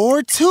coffee.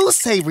 Or 2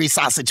 savory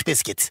sausage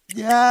biscuits.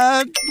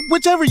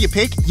 Whichever you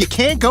pick, you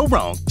can't go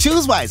wrong.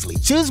 Choose wisely.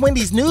 Choose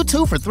Wendy's new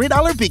 2 for $3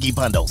 Biggie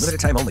Bundles. Limited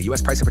time only.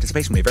 U.S. price and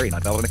participation may vary.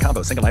 Not valid in a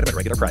combo. Single item at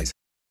regular price.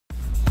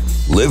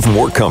 Live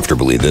more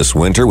comfortably this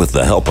winter with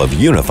the help of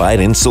Unified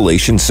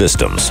Insulation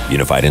Systems.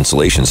 Unified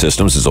Insulation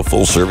Systems is a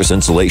full-service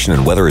insulation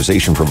and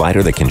weatherization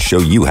provider that can show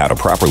you how to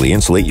properly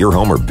insulate your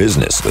home or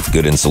business. With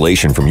good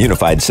insulation from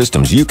Unified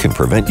Systems, you can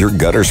prevent your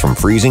gutters from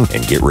freezing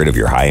and get rid of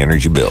your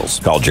high-energy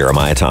bills. Call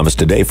Jeremiah Thomas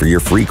today for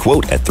your free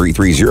quote at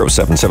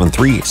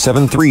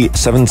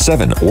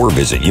 330-773-7377 or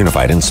visit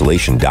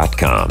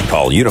unifiedinsulation.com.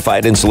 Call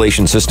Unified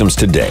Insulation Systems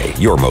today,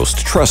 your most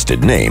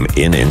trusted name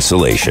in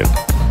insulation.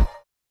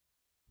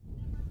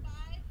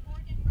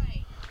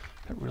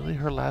 Really,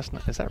 her last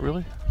night? Is that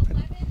really?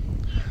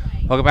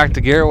 Welcome back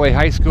to Garaway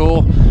High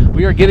School.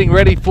 We are getting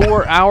ready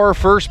for our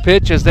first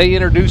pitch as they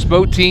introduce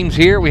both teams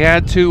here. We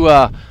had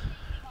to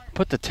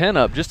put the 10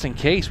 up just in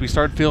case. We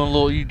started feeling a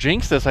little, you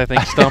jinxed us, I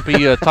think,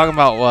 Stumpy, talking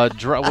about,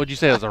 what'd you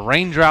say, it was a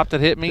raindrop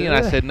that hit me, and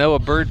I said, no, a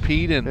bird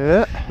peed, and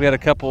we had a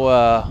couple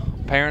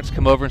parents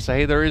come over and say,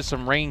 hey, there is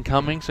some rain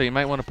coming, so you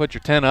might want to put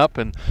your tent up,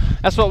 and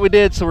that's what we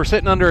did. So we're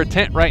sitting under a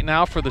tent right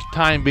now for the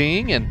time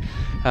being, and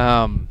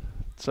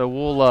so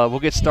we'll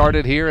get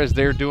started here as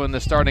they're doing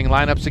the starting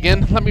lineups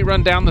again. Let me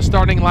run down the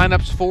starting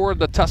lineups for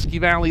the Tusky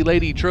Valley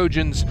Lady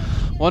Trojans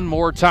one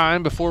more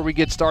time before we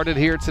get started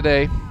here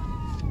today.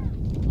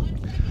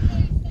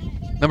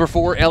 Number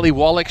 4, Ellie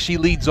Wallach, she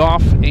leads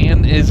off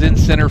and is in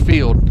center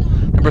field.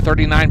 Number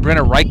 39,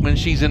 Brenna Reichman,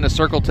 she's in the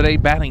circle today,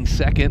 batting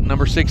second.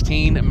 Number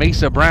 16,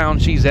 Mesa Brown,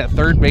 she's at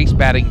third base,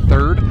 batting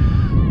third.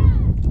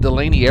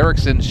 Delaney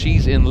Erickson,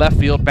 she's in left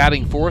field,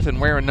 batting fourth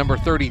and wearing number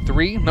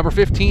 33. Number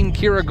 15,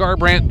 Kira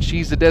Garbrandt,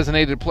 she's the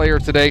designated player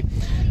today.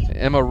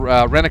 Emma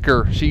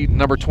Renneker, she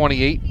number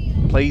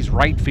 28, plays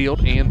right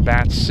field and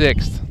bats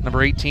sixth.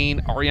 Number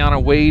 18,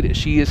 Ariana Wade,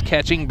 she is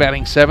catching,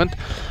 batting seventh.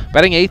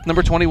 Batting eighth,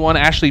 number 21,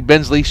 Ashley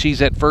Bensley,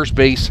 she's at first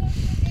base.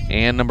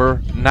 And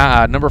number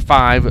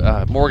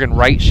 5, Morgan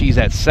Wright, she's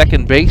at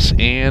second base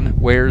and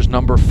wears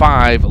number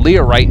 5.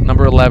 Leah Wright,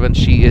 number 11,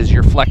 she is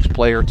your flex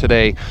player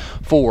today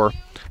for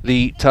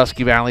the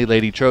Tusky Valley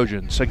Lady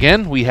Trojans.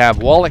 Again, we have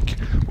Wallach,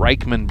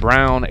 Reichman,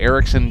 Brown,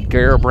 Erickson,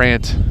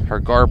 Garbrandt,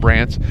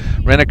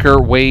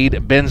 Renneker,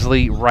 Wade,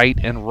 Bensley, Wright,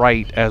 and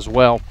Wright as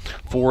well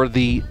for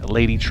the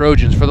Lady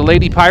Trojans. For the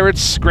Lady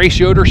Pirates, Grace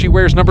Yoder, she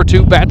wears number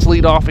 2, bats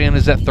lead off and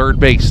is at third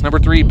base. Number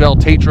 3, Belle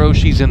Tatro,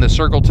 she's in the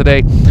circle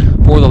today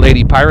for the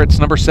Lady Pirates.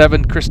 Number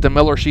 7, Krista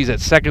Miller, she's at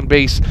second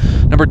base.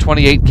 Number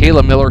 28,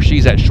 Kayla Miller,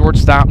 she's at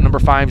shortstop. Number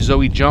 5,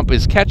 Zoe Jump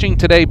is catching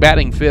today,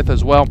 batting fifth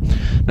as well.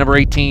 Number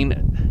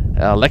 18,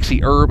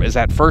 Lexi Erb is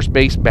at first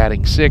base,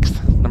 batting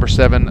sixth. Number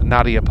 7,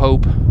 Nadia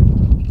Pope,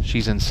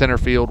 she's in center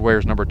field,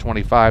 wears number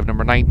 25.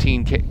 Number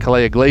 19,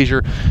 Kalea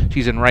Glazier,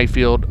 she's in right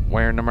field,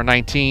 wearing number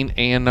 19.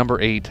 And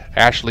number 8,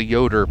 Ashley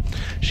Yoder,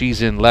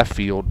 she's in left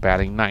field,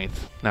 batting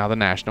ninth. Now the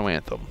national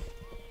anthem.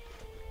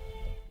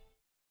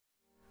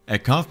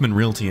 At Kaufman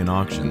Realty and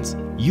Auctions,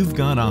 you've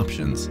got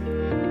options.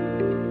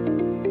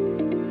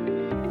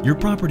 Your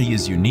property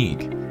is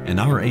unique, and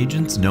our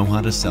agents know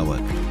how to sell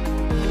it.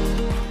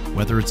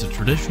 Whether it's a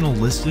traditional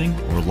listing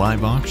or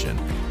live auction,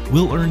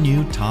 we'll earn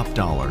you top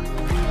dollar.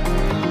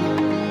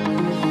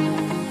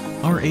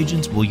 Our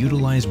agents will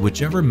utilize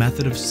whichever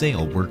method of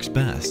sale works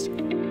best.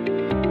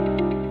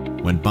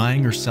 When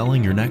buying or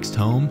selling your next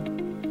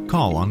home,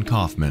 call on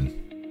Kaufman.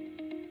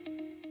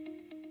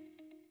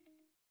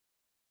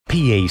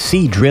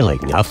 PAC Drilling,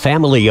 a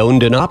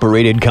family-owned and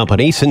operated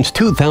company since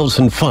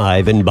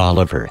 2005 in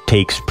Bolivar,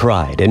 takes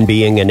pride in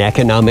being an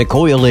economic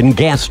oil and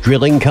gas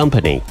drilling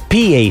company.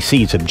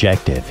 PAC's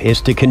objective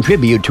is to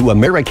contribute to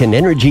American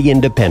energy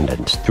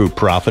independence through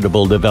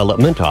profitable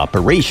development,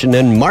 operation,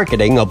 and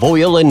marketing of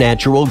oil and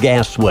natural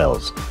gas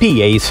wells.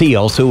 PAC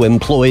also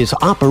employs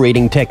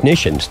operating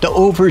technicians to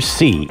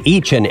oversee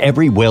each and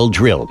every well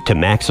drilled to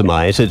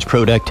maximize its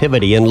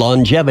productivity and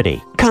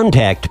longevity.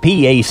 Contact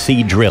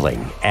PAC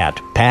Drilling at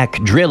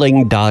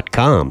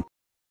pacdrilling.com.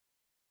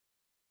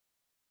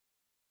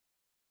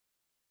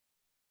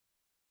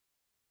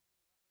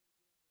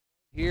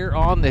 Here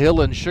on the hill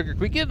in Sugar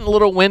Creek, getting a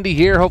little windy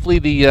here. Hopefully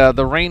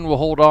the rain will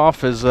hold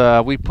off as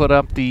we put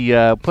up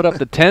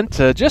the tent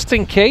just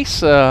in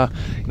case. We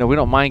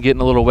don't mind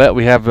getting a little wet.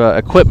 We have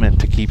equipment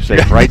to keep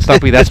safe, right,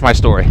 Stumpy? That's my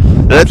story.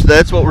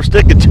 That's what we're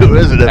sticking to,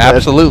 isn't it?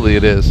 Absolutely,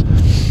 it is.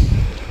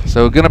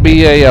 So going to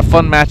be a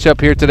fun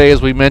matchup here today,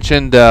 as we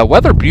mentioned.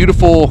 Weather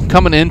beautiful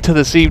coming into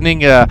this evening.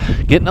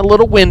 Getting a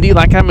little windy,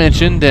 like I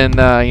mentioned. And,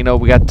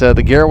 we got the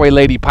Garaway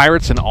Lady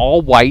Pirates in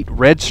all white,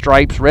 red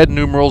stripes, red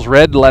numerals,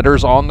 red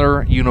letters on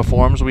their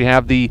uniforms. We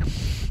have the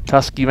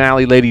Tusky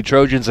Valley Lady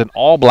Trojans in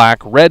all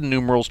black, red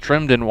numerals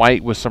trimmed in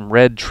white with some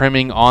red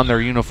trimming on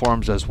their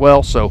uniforms as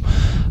well. So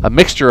a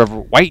mixture of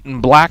white and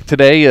black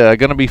today,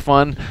 going to be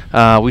fun.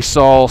 We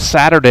saw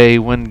Saturday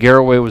when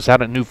Garaway was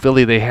out at New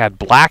Philly, they had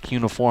black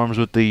uniforms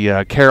with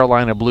the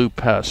Carolina blue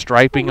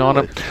striping on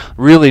them.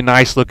 Really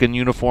nice looking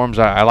uniforms.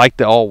 I like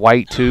the all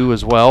white too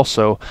as well.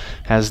 So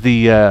has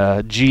the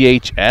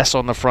GHS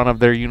on the front of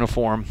their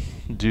uniform.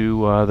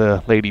 Do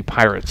the Lady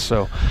Pirates.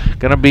 So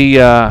gonna be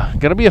a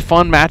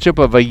fun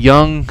matchup of a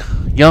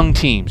young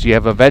teams. You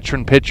have a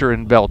veteran pitcher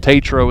in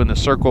Beltatro in the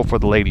circle for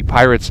the Lady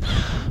Pirates,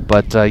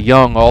 but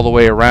young all the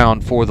way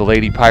around for the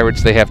Lady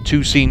Pirates. They have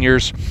 2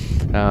 seniors.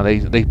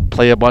 They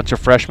play a bunch of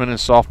freshmen and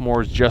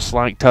sophomores just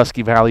like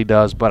Tusky Valley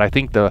does, but I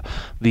think the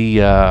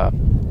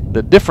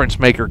difference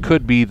maker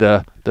could be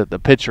the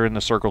pitcher in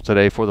the circle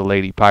today for the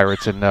Lady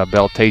Pirates in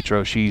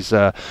Beltatro. She's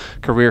a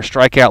career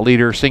strikeout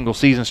leader, single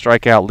season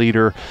strikeout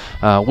leader,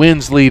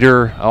 wins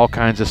leader, all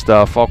kinds of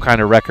stuff, all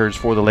kind of records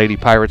for the Lady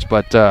Pirates.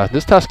 But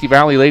this Tusky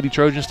Valley Lady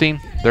Trojans team,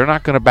 they're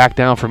not going to back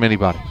down from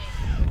anybody.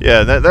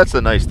 Yeah, that's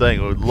the nice thing.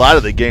 A lot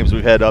of the games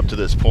we've had up to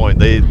this point,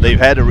 they've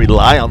had to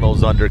rely on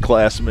those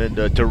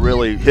underclassmen to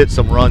really hit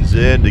some runs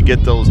in, to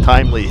get those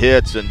timely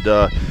hits, and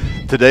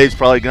today's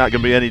probably not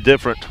going to be any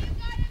different.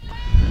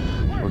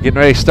 We're getting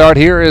ready to start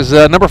here as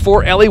number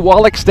 4, Ellie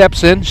Wallach,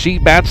 steps in. She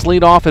bats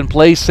leadoff and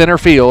plays center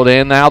field,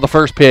 and now the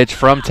first pitch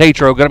from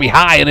Tatro going to be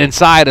high and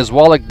inside as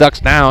Wallach ducks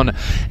down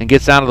and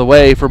gets out of the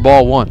way for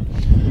ball 1.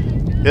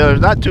 Yeah,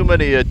 there's not too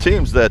many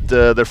teams that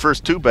their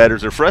first 2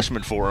 batters are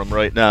freshmen for them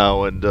right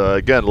now. And,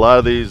 again, a lot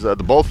of these,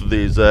 both of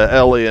these,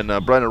 Ellie and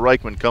Brennan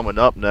Reichman coming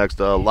up next.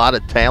 A lot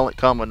of talent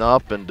coming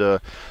up, and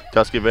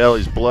Tusky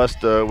Valley's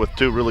blessed with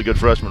 2 really good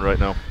freshmen right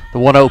now. The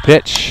 1-0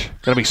 pitch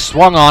going to be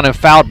swung on and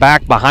fouled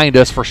back behind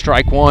us for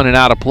strike 1 and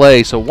out of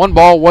play. So 1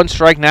 ball, 1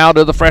 strike now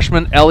to the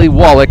freshman Ellie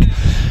Wallach.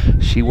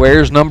 She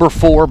wears number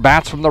 4,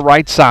 bats from the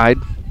right side.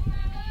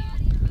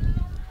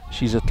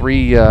 She's a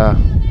three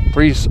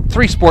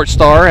sports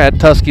star at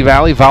Tusky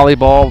Valley: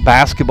 volleyball,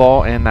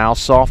 basketball, and now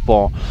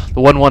softball.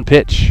 The 1-1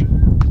 pitch,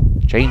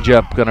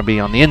 changeup, going to be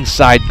on the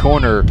inside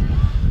corner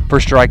for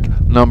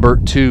strike number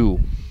 2.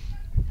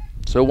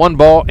 So 1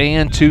 ball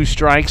and 2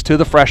 strikes to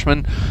the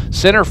freshman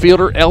center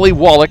fielder Ellie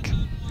Wallach.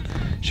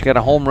 She got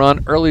a home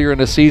run earlier in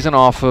the season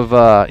off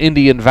of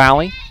Indian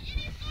Valley.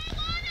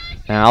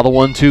 Now the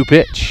 1-2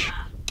 pitch.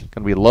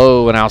 Going to be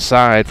low and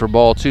outside for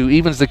ball 2.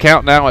 Evens the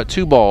count now at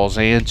 2 balls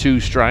and 2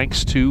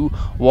 strikes to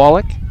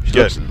Wallach. She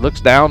looks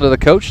down to the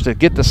coach to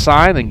get the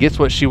sign and gets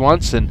what she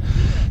wants and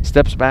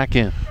steps back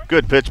in.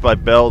 Good pitch by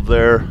Bell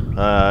there.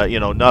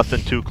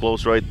 Nothing too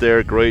close right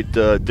there. Great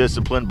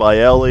discipline by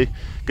Ellie.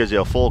 Gives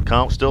you a full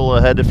count still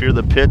ahead if you're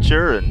the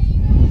pitcher,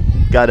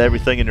 and got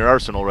everything in your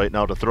arsenal right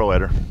now to throw at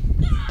her.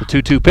 The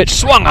 2-2 pitch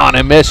swung on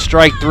and missed.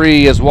 Strike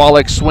 3 as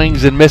Wallach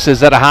swings and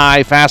misses at a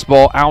high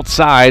fastball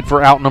outside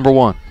for out number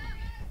 1.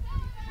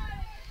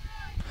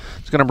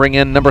 Going to bring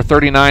in number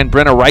 39,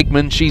 Brenna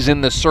Reichman. She's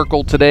in the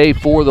circle today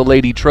for the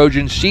Lady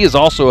Trojans. She is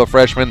also a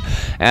freshman,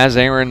 as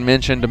Aaron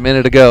mentioned a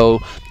minute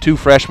ago. 2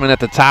 freshmen at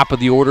the top of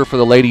the order for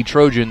the Lady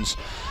Trojans.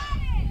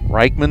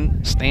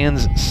 Reichman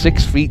stands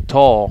 6 feet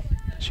tall.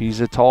 She's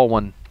a tall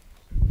one.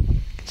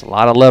 It's a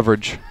lot of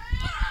leverage.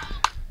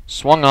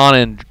 Swung on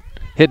and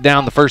hit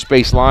down the first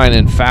base line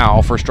and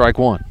foul for strike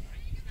 1.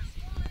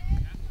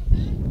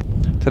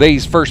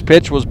 Today's first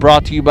pitch was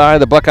brought to you by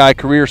the Buckeye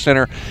Career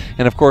Center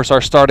and, of course,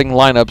 our starting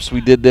lineups.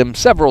 We did them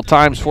several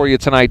times for you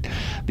tonight,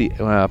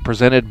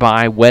 presented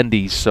by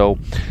Wendy's. So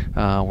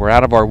we're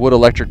out of our Wood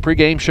Electric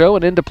pregame show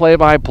and into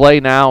play-by-play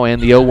now,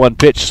 and the 0-1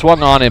 pitch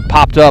swung on and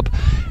popped up.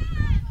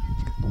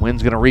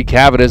 Wind's going to wreak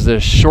havoc as the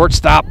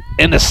shortstop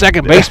and the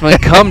second baseman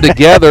come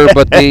together,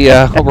 but they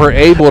were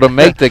able to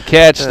make the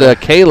catch.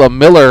 Kayla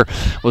Miller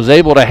was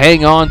able to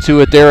hang on to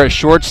it there at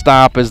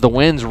shortstop as the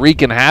wind's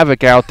wreaking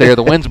havoc out there.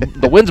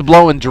 The wind's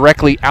blowing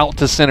directly out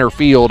to center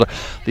field.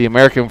 The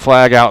American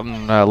flag out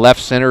in left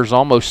center is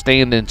almost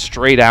standing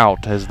straight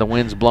out as the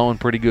wind's blowing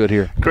pretty good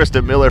here.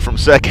 Kristen Miller from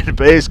second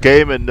base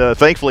came and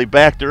thankfully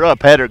backed her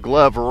up, had her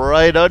glove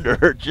right under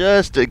her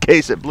just in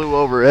case it blew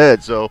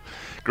overhead. So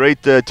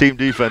great team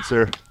defense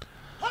there.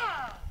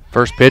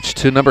 First pitch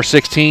to number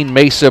 16,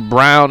 Mesa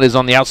Brown, is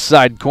on the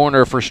outside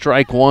corner for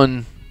strike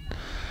 1.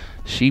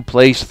 She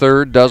plays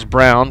third, does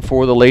Brown,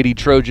 for the Lady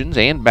Trojans,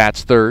 and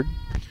bats third.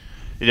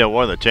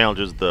 One of the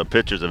challenges the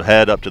pitchers have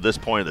had up to this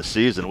point of the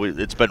season,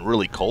 it's been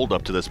really cold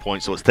up to this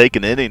point, so it's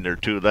taken an inning or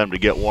 2 of them to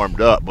get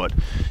warmed up. But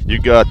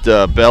you got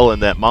Bell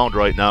in that mound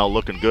right now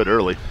looking good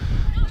early.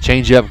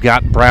 Changeup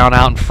got Brown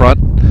out in front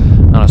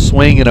on a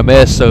swing and a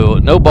miss, so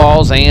no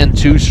balls and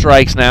 2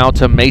 strikes now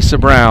to Mesa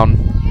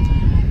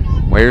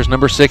Brown. Wears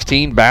number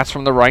 16, bats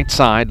from the right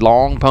side,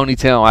 long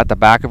ponytail at the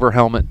back of her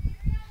helmet.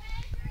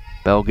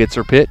 Bell gets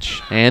her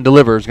pitch and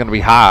delivers, going to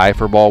be high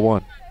for ball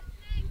 1.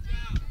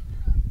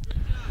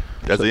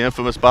 As the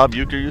infamous Bob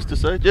Uecker used to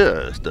say,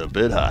 just a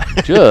bit high.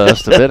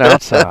 Just a bit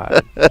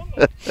outside.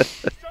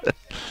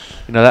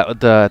 You know,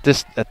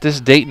 that at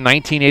this date in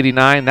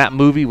 1989, that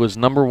movie was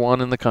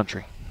 #1 in the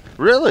country.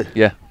 Really?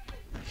 Yeah.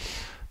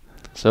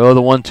 So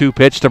the 1-2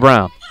 pitch to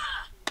Brown.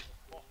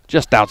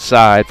 Just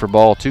outside for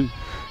ball 2.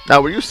 Now,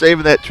 were you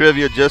saving that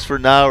trivia just for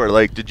now, or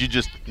like did you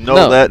just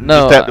know that and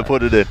just have to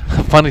put it in?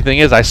 Funny thing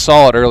is, I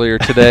saw it earlier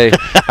today.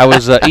 I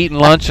was eating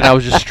lunch and I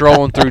was just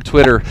strolling through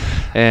Twitter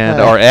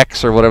or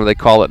X or whatever they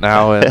call it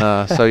now,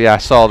 and so yeah, I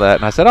saw that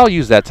and I said I'll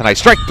use that tonight.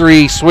 Strike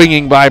 3,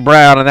 swinging by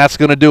Brown, and that's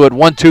going to do it.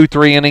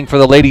 1-2-3 inning for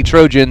the Lady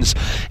Trojans,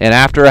 and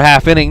after a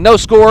half inning, no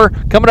score.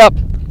 Coming up,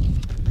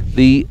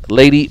 the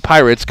Lady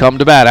Pirates come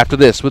to bat after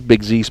this with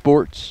Big Z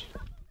Sports.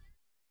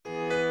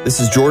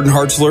 This is Jordan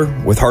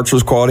Hartzler with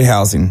Hartzler's Quality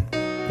Housing.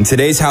 In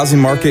today's housing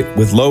market,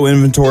 with low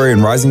inventory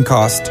and rising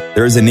cost,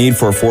 there is a need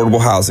for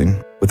affordable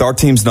housing. With our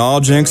team's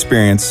knowledge and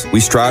experience,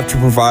 we strive to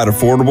provide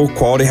affordable,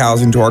 quality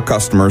housing to our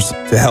customers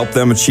to help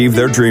them achieve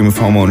their dream of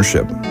home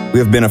ownership. We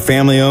have been a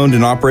family-owned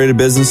and operated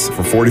business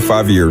for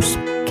 45 years.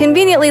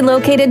 Conveniently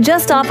located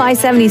just off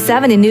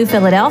I-77 in New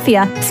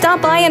Philadelphia,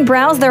 stop by and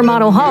browse their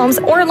model homes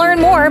or learn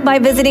more by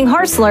visiting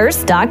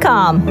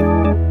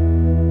Hartzlers.com.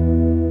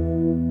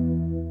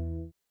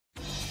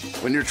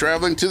 When you're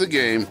traveling to the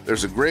game,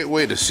 there's a great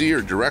way to see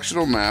your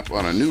directional map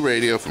on a new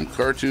radio from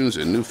Cartoons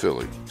in New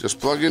Philly. Just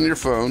plug in your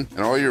phone,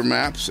 and all your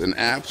maps and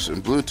apps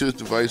and Bluetooth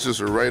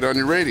devices are right on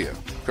your radio.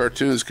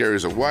 Cartoons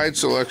carries a wide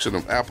selection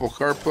of Apple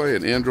CarPlay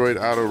and Android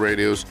Auto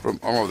radios from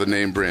all of the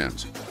name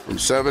brands. From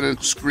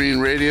 7-inch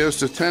screen radios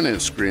to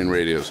 10-inch screen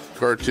radios,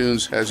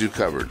 Cartoons has you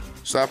covered.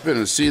 Stop in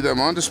and see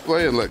them on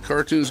display and let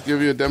Cartoons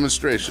give you a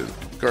demonstration.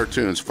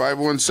 Cartoons,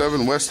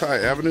 517 West High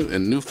Avenue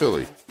in New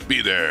Philly.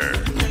 Be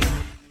there.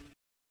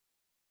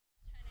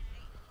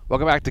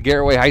 Welcome back to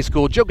Garaway High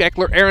School. Joe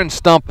Geckler, Aaron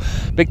Stump.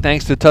 Big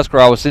thanks to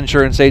Tuscarawas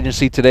Insurance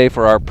Agency today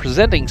for our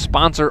presenting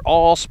sponsor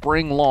all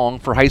spring long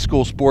for high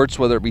school sports,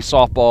 whether it be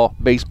softball,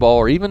 baseball,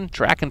 or even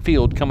track and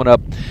field coming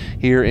up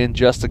here in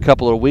just a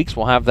couple of weeks.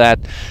 We'll have that,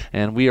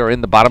 and we are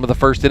in the bottom of the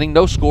first inning.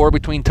 No score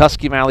between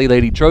Tusky Valley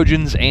Lady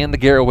Trojans and the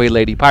Garaway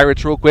Lady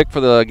Pirates. Real quick for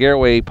the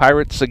Garaway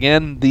Pirates,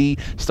 again, the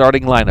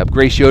starting lineup.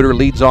 Grace Yoder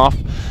leads off.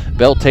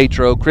 Belle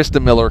Tatro,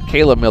 Krista Miller,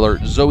 Kayla Miller,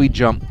 Zoe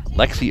Jump,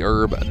 Lexi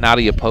Erb,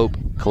 Nadia Pope,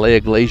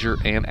 Kalea Glazier,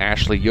 and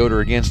Ashley Yoder.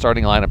 Again,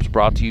 starting lineups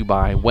brought to you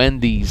by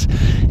Wendy's.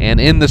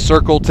 And in the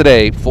circle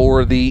today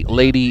for the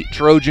Lady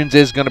Trojans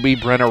is going to be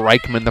Brenna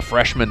Reichman, the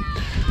freshman.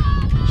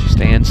 She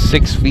stands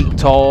 6 feet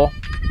tall.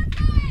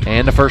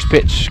 And the first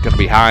pitch going to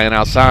be high and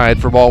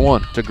outside for ball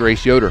 1 to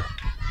Grace Yoder.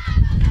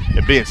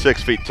 And being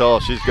 6 feet tall,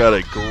 she's got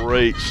a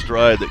great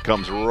stride that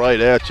comes right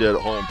at you at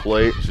home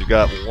plate. She's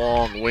got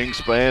long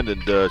wingspan,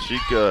 and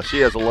she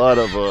has a lot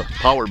of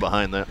power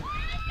behind that.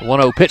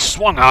 1-0 pitch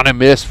swung on and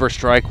missed for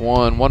strike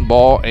 1. 1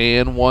 ball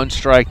and 1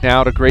 strike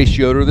now to Grace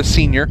Yoder, the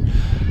senior.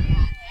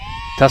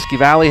 Tusky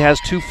Valley has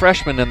 2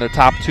 freshmen in their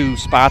top 2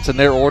 spots in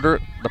their order.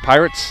 The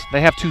Pirates,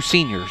 they have 2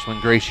 seniors when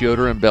Grace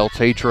Yoder and Belle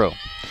Tatro.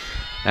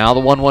 Now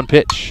the 1-1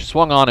 pitch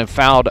swung on and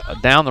fouled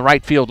down the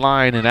right field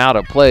line and out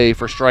of play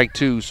for strike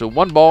 2. So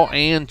 1 ball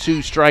and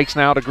 2 strikes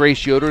now to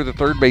Grace Yoder, the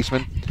third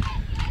baseman.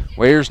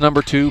 Wears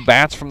number 2,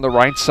 bats from the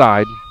right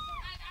side.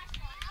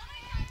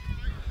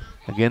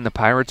 Again, the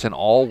Pirates in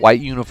all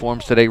white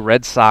uniforms today.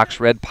 Red socks,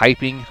 red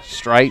piping,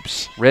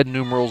 stripes, red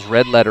numerals,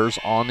 red letters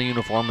on the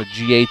uniform with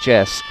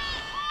GHS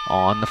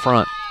on the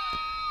front.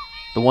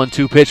 The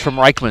 1-2 pitch from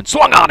Reichman.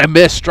 Swung on and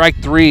missed.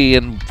 Strike 3,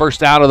 and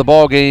first out of the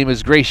ball game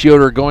is Grace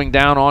Yoder going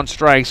down on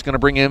strikes. Going to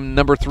bring in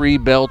number 3,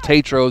 Belle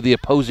Tatro, the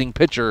opposing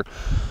pitcher,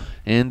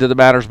 into the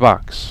batter's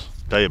box.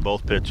 Tell you,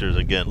 both pitchers,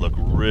 again, look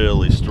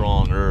really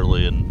strong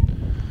early,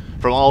 and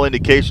from all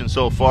indications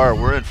so far,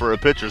 we're in for a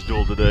pitcher's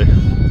duel today.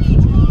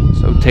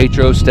 So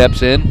Tatro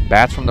steps in,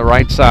 bats from the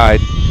right side.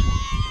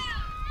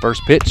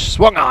 First pitch,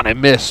 swung on and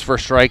missed for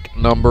strike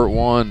number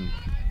 1.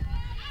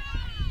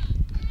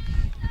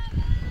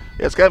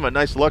 Yeah, it's kind of a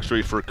nice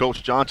luxury for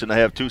Coach Johnson to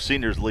have 2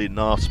 seniors leading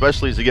off,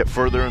 especially as you get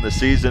further in the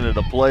season and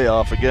a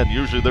playoff. Again,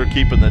 usually they're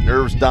keeping the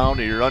nerves down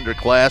to your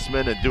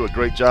underclassmen and do a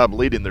great job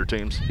leading their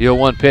teams. The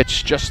 0-1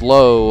 pitch just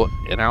low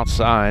and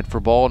outside for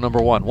ball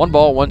number 1. 1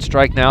 ball, 1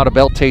 strike now to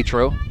Belle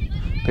Tatro.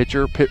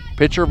 Pitcher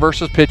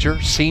versus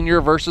pitcher, senior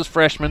versus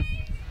freshman.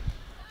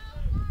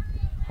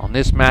 On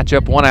this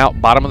matchup, 1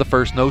 out, bottom of the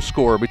first, no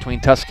score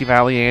between Tusky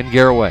Valley and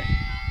Garaway.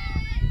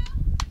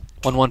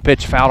 1-1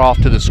 pitch fouled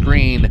off to the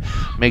screen,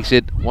 makes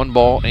it 1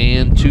 ball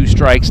and 2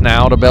 strikes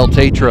now to Belle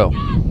Tatro.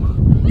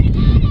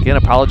 Again,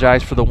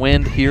 apologize for the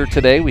wind here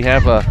today. We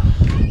have a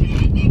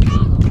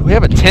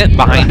tent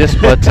behind us,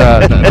 but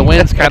the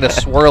wind's kind of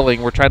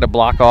swirling. We're trying to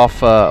block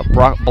off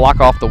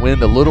the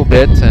wind a little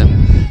bit,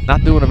 and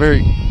not doing a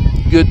very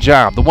good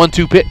job. The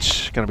 1-2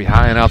 pitch going to be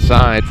high and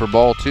outside for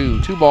ball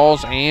 2. 2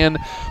 balls and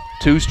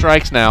 2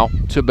 strikes now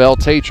to Bell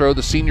Tatro,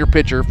 the senior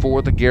pitcher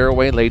for the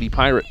Garaway Lady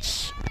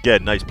Pirates.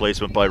 Again, nice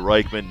placement by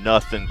Reichman,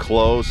 nothing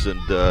close,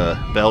 and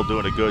Bell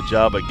doing a good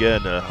job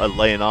again,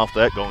 laying off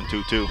that, going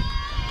 2-2.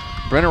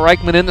 Brenna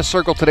Reichman in the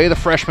circle today, the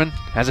freshman,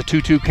 has a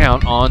 2-2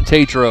 count on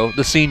Tatro,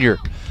 the senior.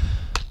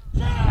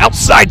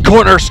 Outside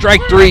corner,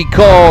 strike 3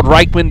 called.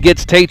 Reichman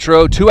gets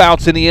Tatro, 2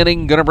 outs in the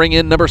inning, going to bring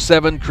in number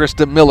 7,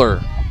 Krista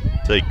Miller.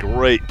 It's a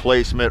great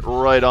placement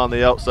right on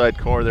the outside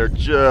corner there,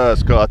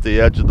 just caught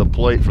the edge of the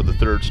plate for the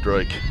 3rd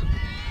strike.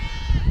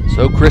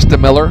 So Krista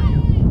Miller,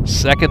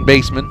 second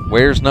baseman,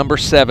 wears number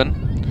 7,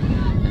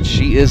 and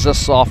she is a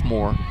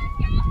sophomore.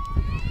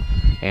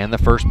 And the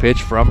first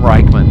pitch from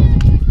Reichman.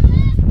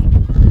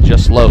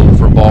 Just low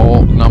for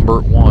ball number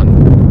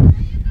 1.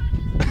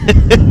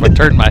 If I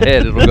turn my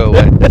head, it'll go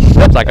away.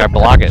 It's like I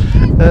block it.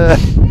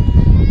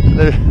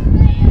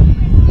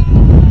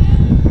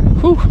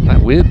 Whew,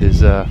 that wind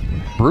is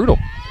brutal.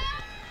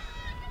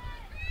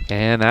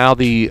 And now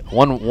the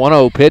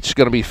 1-0 pitch is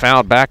going to be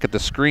fouled back at the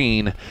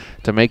screen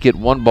to make it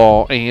 1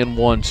 ball and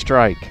 1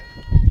 strike.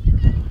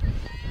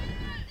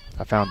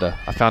 I found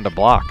a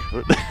block.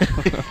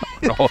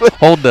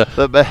 Hold the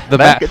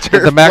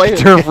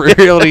McAturf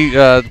Realty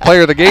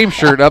player of the game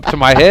shirt up to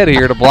my head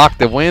here to block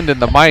the wind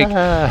and the mic,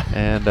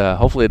 and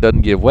hopefully it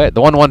doesn't get wet.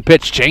 The 1-1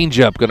 pitch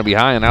changeup going to be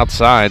high and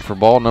outside for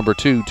ball number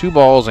 2. 2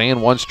 balls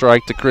and 1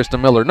 strike to Krista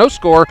Miller. No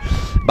score.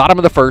 Bottom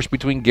of the first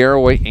between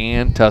Garaway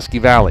and Tusky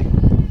Valley.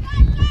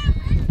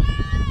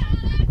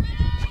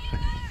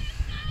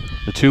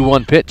 The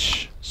 2-1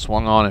 pitch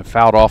swung on and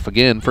fouled off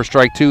again for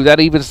strike 2.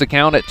 That evens the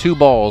count at 2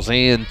 balls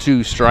and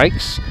 2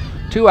 strikes.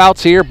 2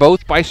 outs here,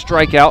 both by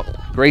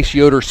strikeout. Grace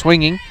Yoder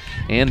swinging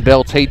and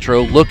Bell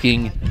Tatro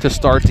looking to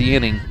start the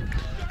inning.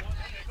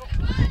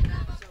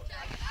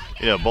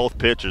 Yeah, both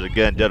pitchers,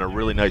 again, done a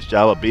really nice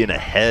job of being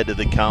ahead of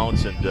the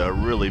counts and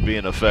really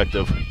being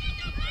effective.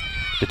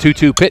 The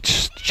 2-2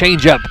 pitch,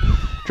 changeup,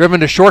 driven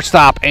to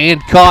shortstop and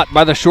caught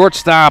by the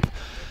shortstop.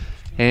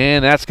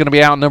 And that's going to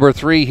be out number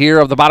 3 here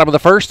of the bottom of the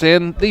first,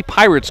 and the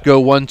Pirates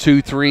go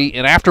 1-2-3.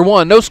 And after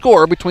 1, no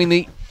score between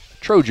the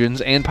Trojans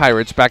and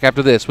Pirates. Back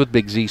after this with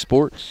Big Z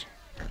Sports.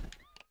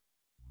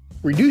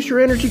 Reduce your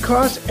energy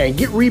costs and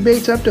get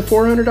rebates up to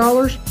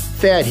 $400?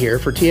 Thad here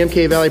for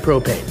TMK Valley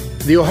Propane.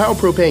 The Ohio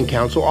Propane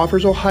Council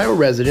offers Ohio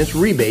residents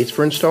rebates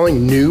for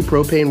installing new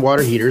propane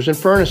water heaters and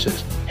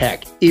furnaces.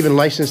 Heck, even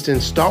licensed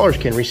installers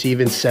can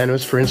receive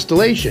incentives for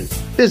installation.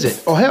 Visit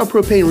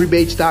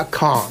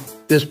OhioPropaneRebates.com.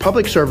 This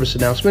public service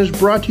announcement is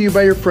brought to you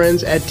by your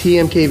friends at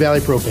TMK Valley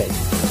Propane.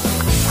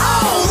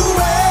 All the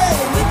way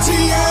to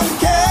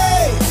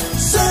TMK,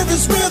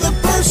 service with a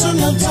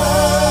personal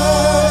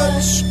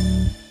touch.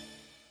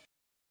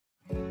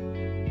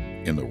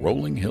 In the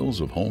rolling hills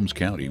of Holmes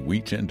County,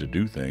 we tend to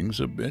do things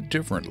a bit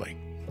differently.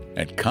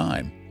 At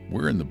Kime,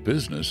 we're in the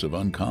business of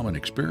uncommon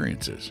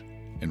experiences,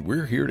 and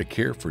we're here to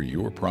care for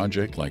your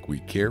project like we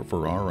care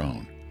for our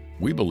own.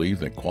 We believe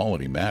that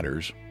quality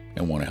matters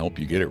and want to help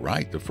you get it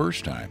right the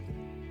first time,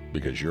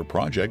 because your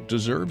project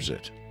deserves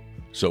it.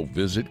 So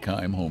visit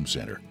Kime Home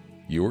Center,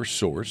 your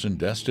source and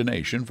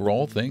destination for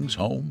all things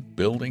home,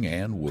 building,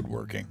 and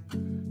woodworking.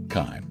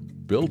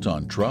 Kime, built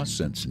on trust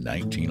since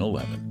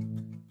 1911.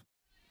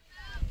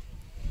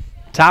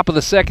 Top of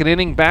the second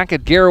inning back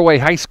at Garaway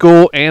High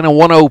School, and a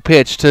 1-0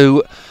 pitch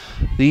to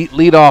the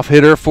leadoff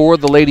hitter for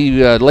the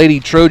Lady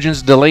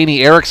Trojans,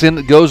 Delaney Erickson.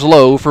 That goes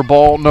low for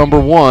ball number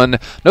 1.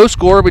 No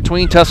score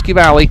between Tusky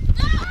Valley,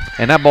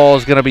 and that ball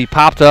is going to be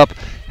popped up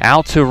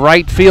out to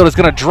right field. It's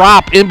going to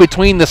drop in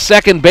between the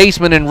second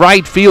baseman and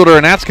right fielder,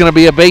 and that's going to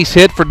be a base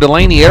hit for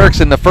Delaney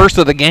Erickson, the first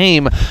of the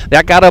game.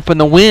 That got up in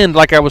the wind,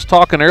 like I was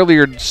talking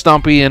earlier,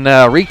 Stumpy, and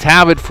wreaked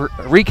havoc for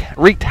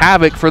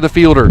the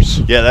fielders.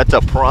 Yeah, that's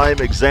a prime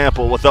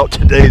example. Without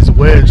today's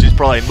wind, she's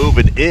probably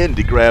moving in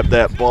to grab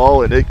that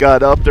ball, and it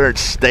got up there and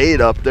stayed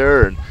up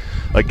there, and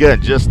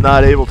again, just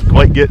not able to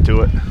quite get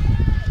to it.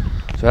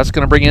 So that's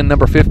going to bring in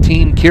number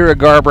 15, Kira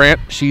Garbrandt.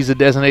 She's a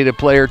designated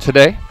player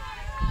today.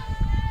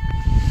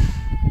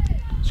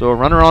 So a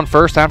runner on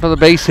first after the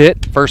base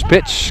hit. First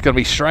pitch going to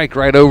be strike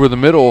right over the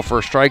middle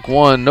for strike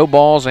 1. No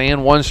balls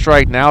and 1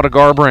 strike now to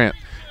Garbrandt.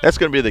 That's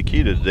going to be the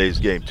key to today's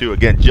game, too.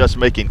 Again, just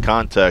making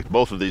contact.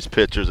 Both of these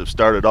pitchers have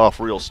started off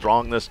real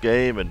strong this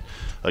game. And,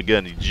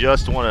 again, you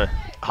just want to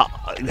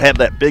have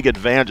that big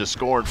advantage of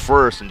scoring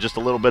first, and just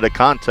a little bit of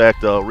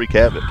contact wreak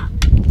havoc.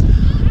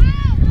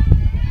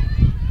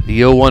 The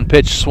 0-1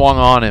 pitch swung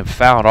on and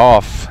fouled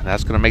off.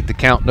 That's going to make the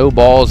count no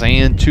balls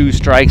and 2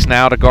 strikes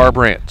now to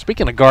Garbrandt.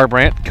 Speaking of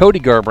Garbrandt, Cody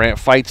Garbrandt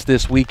fights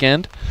this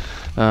weekend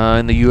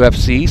in the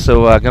UFC,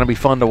 so going to be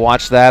fun to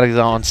watch that. He's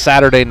on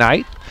Saturday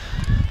night.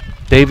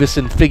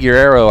 Davison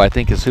Figueroa, I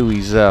think, is who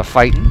he's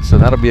fighting, so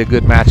that'll be a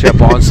good matchup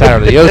on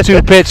Saturday. The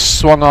 0-2 pitch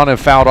swung on and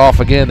fouled off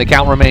again. The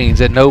count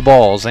remains at no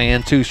balls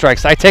and 2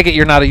 strikes. I take it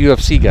you're not a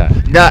UFC guy.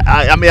 No,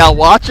 I mean, I'll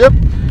watch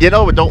him.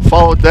 don't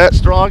follow it that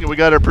strong. And we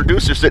got our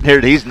producer sitting here,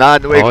 and he's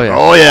nodding away. Oh, yeah.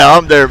 Oh, yeah,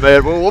 I'm there,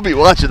 man. We'll be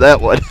watching that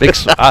one.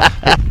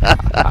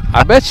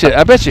 I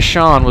bet you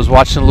Shawn was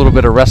watching a little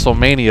bit of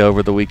WrestleMania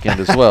over the weekend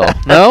as well.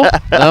 No?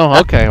 No?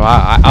 Okay. Well,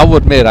 I will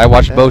admit, I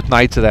watched both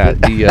nights of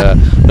that. The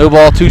no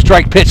ball,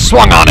 2-strike pitch,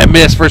 swung on and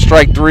missed for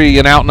strike 3,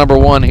 and out number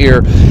 1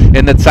 here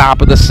in the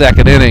top of the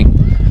 2nd inning.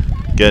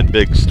 Again,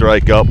 big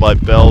strikeout by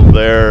Bell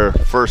there.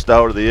 First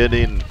out of the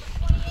inning.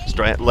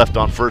 Left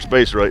on first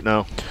base right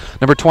now.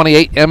 Number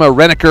 28, Emma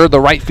Renneker,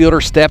 the right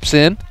fielder, steps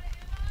in.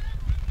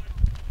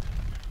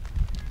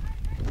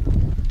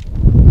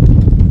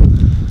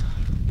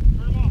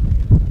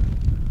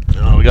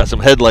 Oh, we got some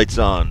headlights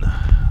on.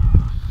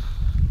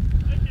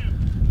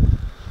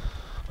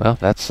 Well,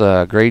 that's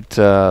great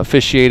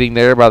officiating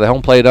there by the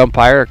home plate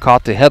umpire.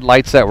 Caught the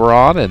headlights that were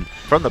on, and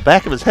from the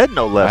back of his head,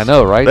 no less. I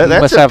know, right? He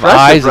That's must have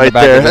eyes right in the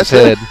back there. of his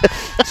head.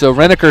 So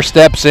Renneker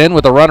steps in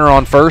with a runner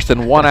on first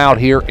and 1 out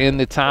here in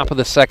the top of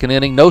the 2nd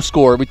inning. No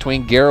score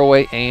between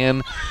Garaway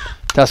and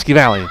Tusky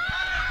Valley.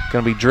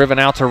 Going to be driven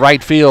out to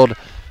right field,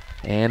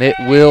 and it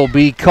will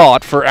be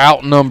caught for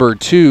out number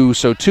 2.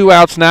 So 2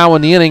 outs now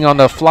in the inning on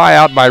the fly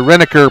out by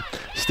Renneker.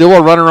 Still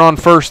a runner on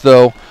first,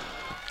 though.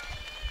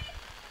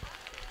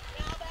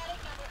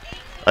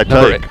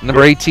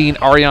 Number 18,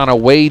 Ariana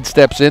Wade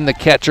steps in, the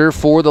catcher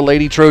for the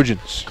Lady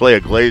Trojans.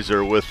 Clea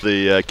Glazer with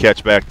the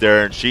catch back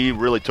there, and she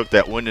really took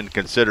that wind into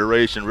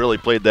consideration, really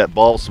played that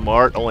ball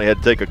smart, only had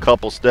to take a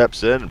couple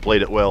steps in and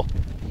played it well.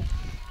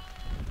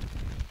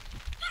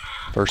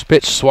 First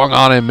pitch swung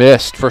on and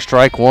missed for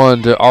strike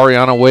 1 to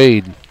Ariana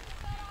Wade.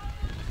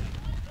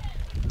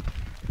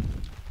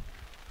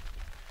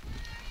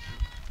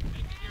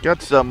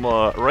 Got some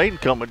rain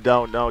coming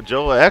down now,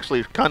 Joe.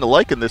 Actually, kind of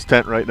liking this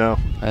tent right now.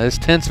 This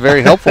tent's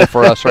very helpful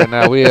for us right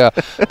now. We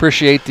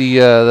appreciate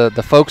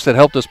the folks that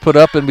helped us put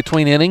up in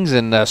between innings.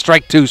 And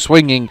strike 2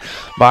 swinging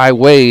by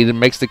Wade. It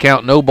makes the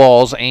count no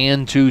balls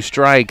and 2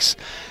 strikes.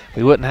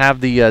 We wouldn't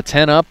have the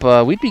tent up.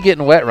 We'd be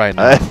getting wet right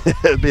now.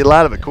 It'd be a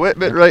lot of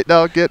equipment right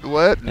now getting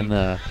wet. And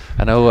I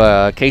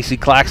know Casey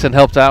Claxon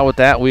helped out with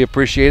that. We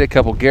appreciate it. A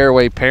couple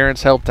Garaway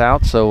parents helped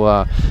out.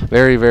 So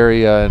very,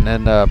 very, and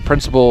then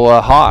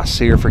Principal Haas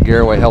here for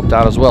Garaway helped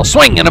out as well.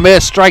 Swing and a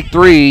miss, strike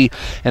 3.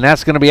 And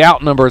that's going to be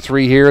out number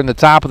 3 here in the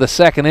top of the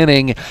 2nd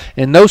inning.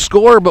 And no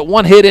score, but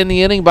 1 hit in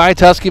the inning by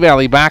Tusky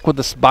Valley. Back with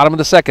the bottom of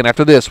the 2nd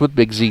after this with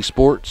Big Z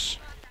Sports.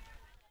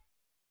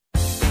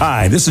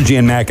 Hi, this is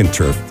Jan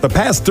McInturf. The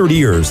past 30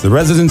 years, the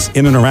residents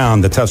in and around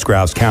the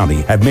Tuscarawas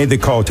County have made the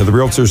call to the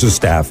realtors and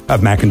staff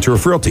of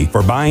McInturf Realty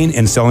for buying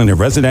and selling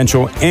of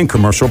residential and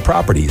commercial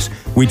properties.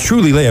 We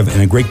truly live in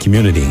a great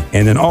community,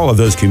 and in all of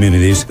those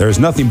communities, there is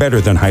nothing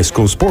better than high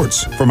school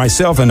sports. For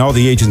myself and all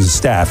the agents and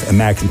staff at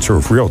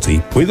McInturf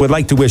Realty, we would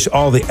like to wish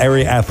all the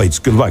area athletes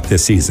good luck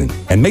this season.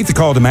 And make the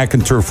call to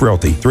McInturf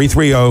Realty,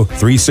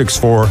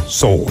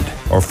 330-364-SOLD,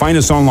 or find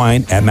us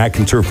online at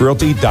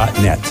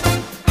McInturfRealty.net.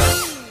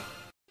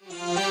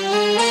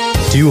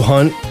 Do you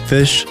hunt,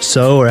 fish,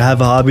 sew, or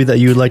have a hobby that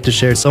you would like to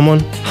share with someone?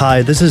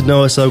 Hi, this is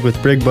Noah Sugg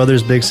with Big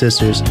Brothers Big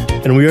Sisters,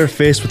 and we are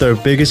faced with our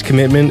biggest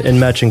commitment in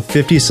matching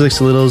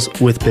 56 littles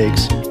with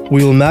bigs.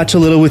 We will match a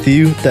little with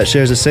you that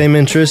shares the same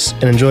interests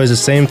and enjoys the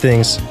same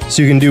things,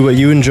 so you can do what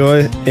you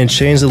enjoy and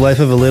change the life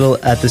of a little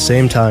at the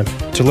same time.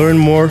 To learn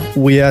more,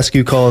 we ask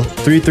you call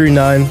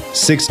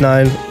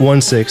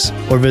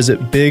 339-6916 or visit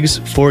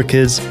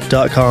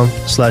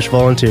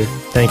bigs4kids.com/volunteer.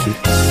 Thank you.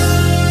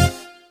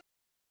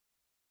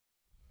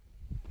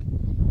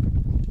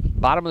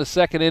 Bottom of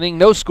the 2nd inning,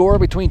 no score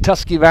between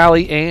Tusky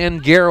Valley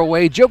and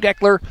Garaway. Joe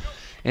Geckler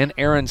and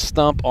Aaron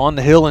Stump on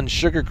the hill in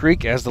Sugar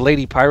Creek as the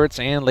Lady Pirates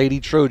and Lady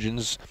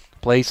Trojans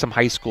play some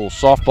high school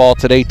softball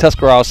today.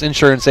 Tuscarawas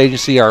Insurance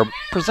Agency, our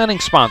presenting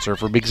sponsor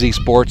for Big Z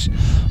Sports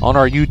on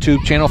our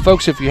YouTube channel.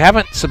 Folks, if you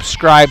haven't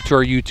subscribed to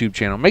our YouTube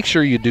channel, make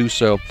sure you do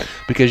so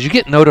because you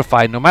get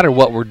notified no matter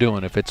what we're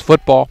doing. If it's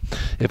football,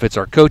 if it's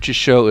our coaches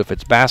show, if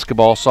it's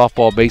basketball,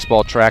 softball,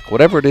 baseball, track,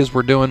 whatever it is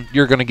we're doing,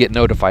 you're going to get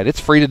notified. It's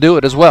free to do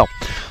it as well.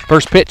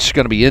 First pitch is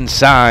going to be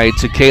inside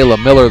to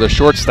Kayla Miller, the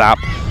shortstop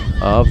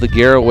of the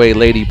Garaway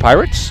Lady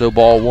Pirates. So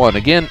ball 1.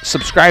 Again,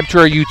 subscribe to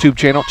our YouTube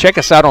channel. Check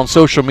us out on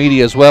social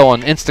media as well,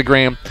 on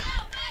Instagram,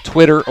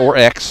 Twitter, or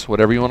X,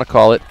 whatever you want to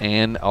call it,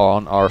 and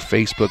on our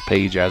Facebook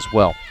page as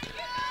well.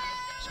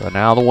 So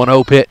now the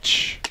 1-0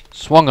 pitch.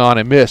 Swung on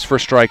and missed for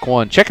strike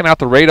 1. Checking out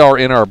the radar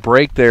in our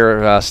break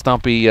there,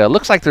 Stumpy.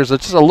 Looks like there's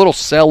just a little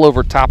cell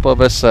over top of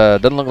us.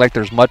 Doesn't look like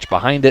there's much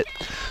behind it,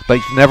 but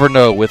you never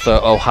know with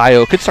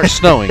Ohio. It could start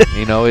snowing.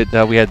 You know,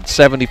 we had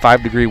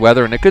 75-degree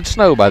weather, and it could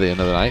snow by the end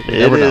of the night.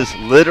 It is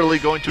literally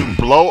going to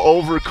blow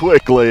over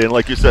quickly, and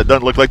like you said,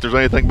 doesn't look like there's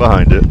anything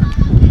behind it.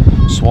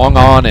 Swung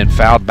on and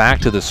fouled back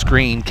to the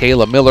screen.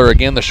 Kayla Miller,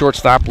 again, the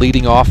shortstop,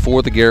 leading off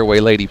for the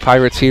Garaway Lady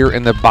Pirates here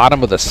in the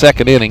bottom of the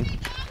 2nd inning.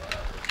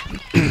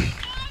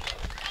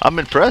 I'm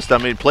impressed. I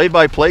mean,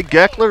 play-by-play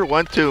Geckler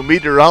went to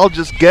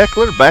meteorologist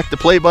Geckler, back to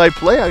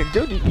play-by-play. I mean,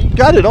 dude, you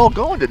got it all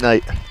going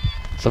tonight.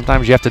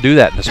 Sometimes you have to do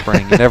that in the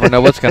spring. You never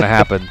know what's going to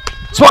happen.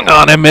 Swung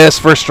on and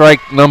missed for strike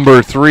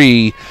number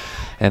 3,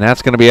 and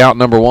that's going to be out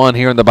number 1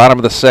 here in the bottom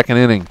of the 2nd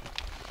inning.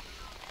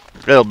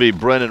 That'll be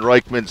Brennan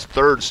Reichman's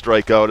third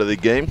strikeout of the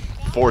game.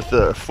 Fourth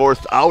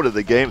out of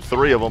the game.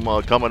 3 of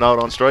them coming out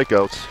on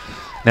strikeouts.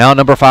 Now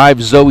number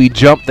 5, Zoe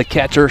Jump, the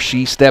catcher.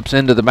 She steps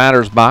into the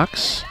batter's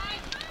box.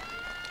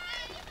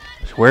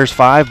 She wears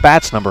 5,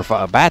 bats number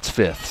 5, bats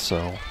 5th.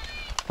 So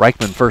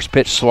Reichman first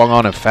pitch swung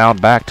on and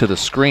fouled back to the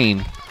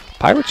screen.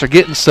 Pirates are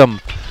getting some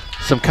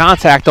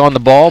contact on the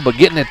ball, but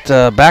getting it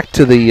back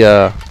to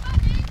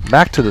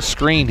the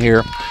screen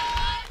here.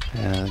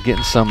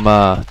 Getting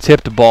some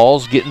tipped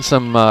balls, getting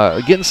some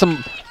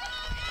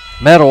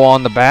metal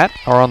on the bat,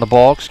 or on the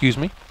ball, excuse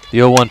me. The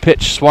 0-1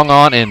 pitch swung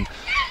on and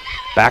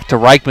back to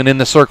Reichman in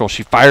the circle.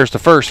 She fires to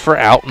first for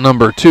out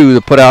number 2.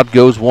 The putout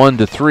goes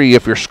 1-3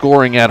 if you're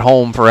scoring at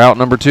home for out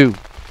number 2.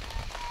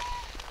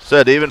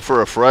 Said even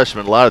for a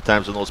freshman, a lot of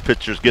times when those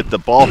pitchers get the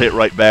ball hit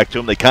right back to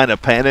them, they kind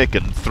of panic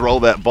and throw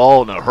that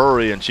ball in a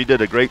hurry, and she did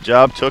a great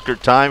job, took her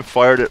time,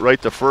 fired it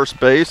right to first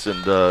base,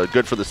 and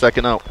good for the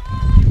second out.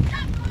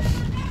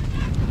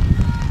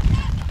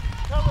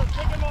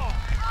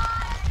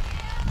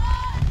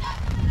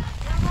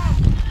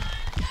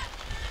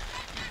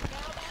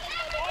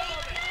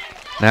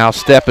 Now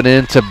stepping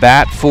in to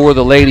bat for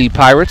the Lady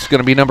Pirates, going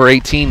to be number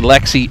 18,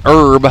 Lexi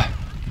Erb.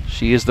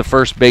 She is the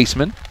first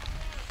baseman.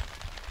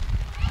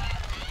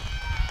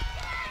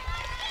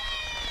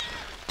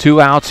 2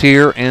 outs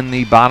here in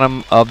the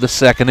bottom of the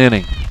second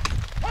inning.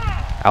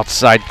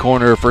 Outside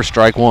corner for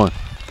strike 1.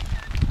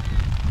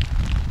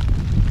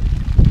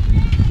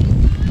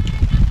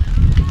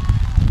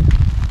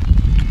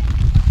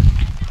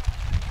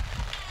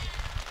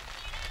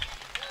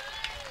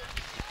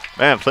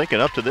 Man, I'm thinking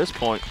up to this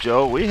point,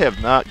 Joe, we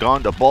have not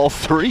gone to ball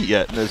 3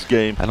 yet in this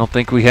game. I don't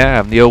think we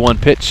have. The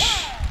 0-1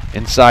 pitch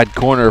inside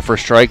corner for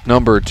strike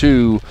number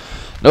 2.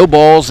 No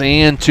balls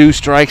and 2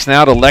 strikes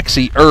now to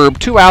Lexi Erb.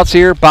 2 outs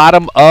here,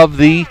 bottom of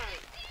the.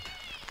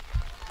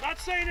 Not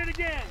saying it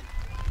again.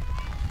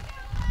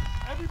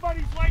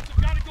 Everybody's lights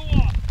have got to go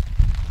off.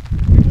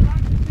 We will not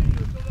continue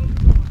until those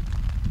are gone.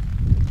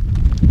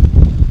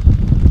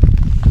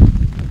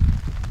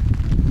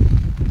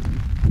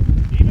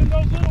 Even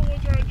those little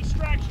ones are a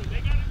distraction. They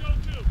got to go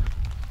too.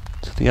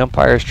 So the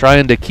umpire's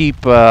trying to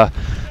keep the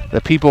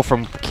people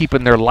from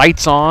keeping their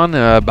lights on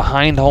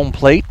behind home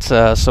plate.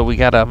 So we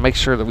got to make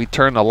sure that we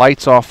turn the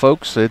lights off,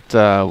 folks. It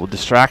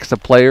distracts the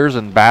players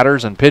and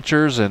batters and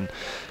pitchers and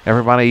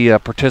everybody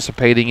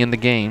participating in the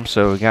game.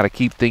 So we got to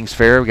keep things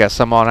fair. We got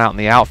some on out in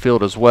the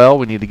outfield as well.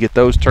 We need to get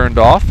those turned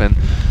off, and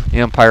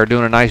the umpire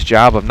doing a nice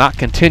job of not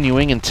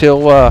continuing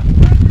until.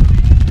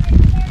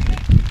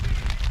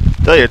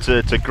 Tell you,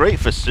 it's a great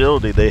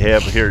facility they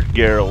have here at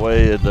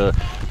Garaway, and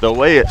the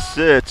way it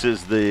sits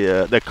is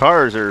the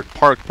cars are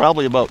parked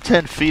probably about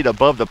 10 feet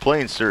above the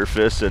playing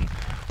surface, and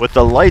with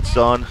the lights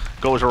on,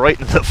 goes right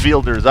into the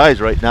fielder's eyes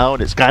right now,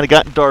 and it's kind of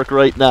gotten dark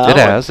right now. It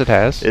has.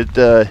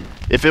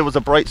 If it was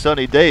a bright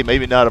sunny day,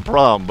 maybe not a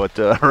problem, but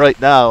right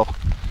now,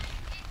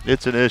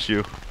 it's an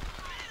issue.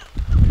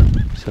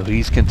 So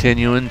he's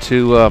continuing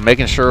to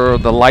making sure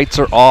the lights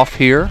are off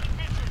here.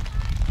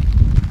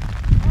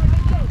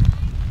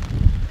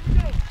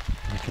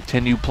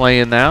 Continue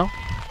playing now.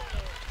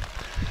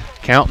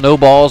 Count, no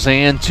balls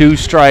and 2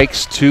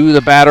 strikes to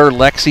the batter,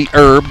 Lexi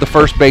Erb, the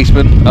first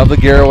baseman of the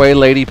Garaway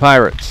Lady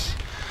Pirates.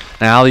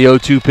 Now the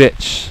 0-2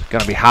 pitch.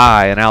 Going to be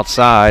high and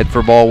outside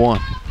for ball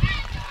 1.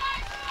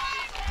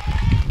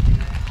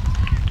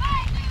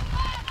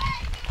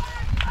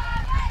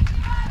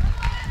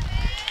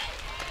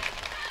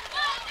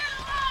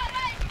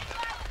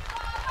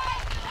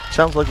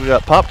 Sounds like we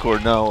got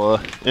popcorn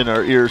now in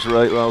our ears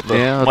right now.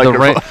 Yeah,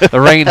 the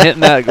rain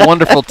hitting that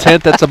wonderful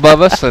tent that's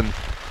above us, and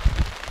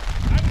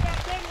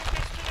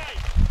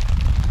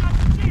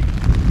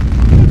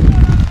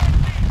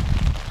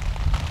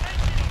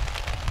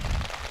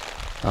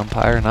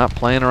umpire not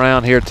playing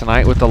around here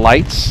tonight with the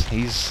lights.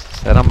 He's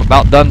said, I'm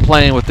about done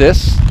playing with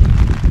this.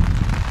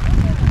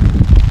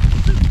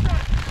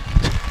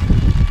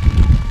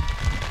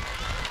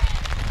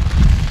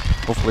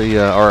 Hopefully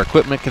our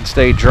equipment can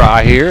stay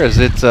dry here as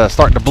it's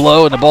starting to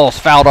blow and the ball's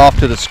fouled off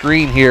to the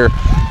screen here.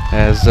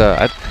 As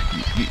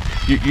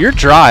you're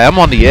dry. I'm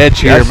on the edge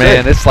here,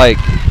 man. It's like,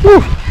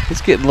 whew, it's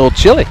getting a little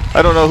chilly.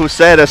 I don't know who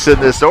sat us in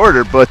this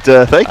order, but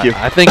thank you.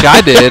 I think I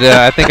did.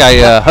 I think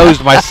I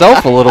hosed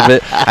myself a little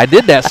bit. I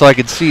did that so I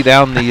could see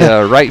down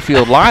the right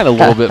field line a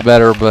little bit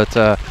better, but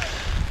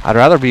I'd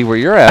rather be where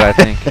you're at, I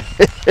think.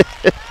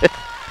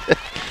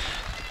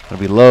 It'll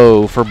be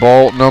low for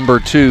ball number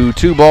 2.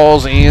 2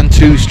 balls and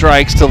 2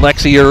 strikes to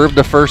Lexi Erb,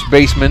 the first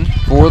baseman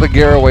for the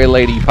Garaway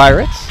Lady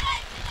Pirates.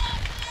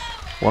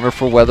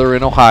 Wonderful weather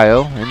in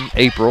Ohio in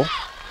April.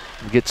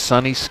 You get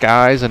sunny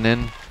skies and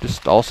then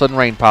just all of a sudden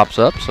rain pops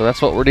up. So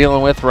that's what we're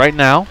dealing with right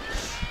now.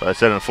 I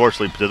said,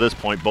 unfortunately, to this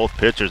point, both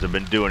pitchers have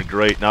been doing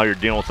great. Now you're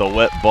dealing with a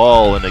wet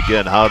ball, and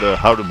again, how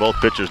do both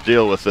pitchers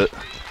deal with it?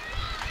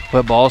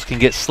 Wet balls can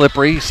get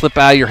slippery, slip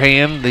out of your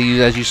hand.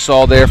 As you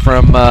saw there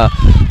from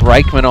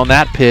Reichman on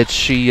that pitch,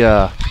 she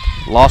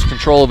lost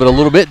control of it a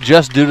little bit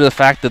just due to the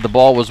fact that the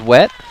ball was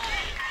wet.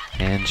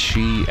 And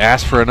she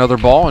asked for another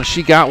ball, and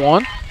she got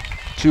one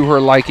to her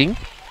liking.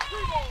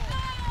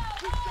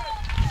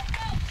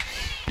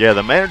 Yeah,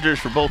 the managers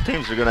for both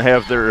teams are going to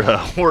have their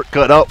work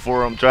cut out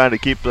for them, trying to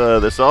keep the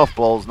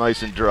softballs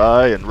nice and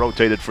dry and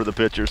rotated for the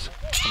pitchers.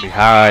 Be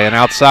high and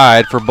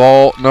outside for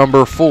ball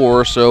number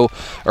 4. So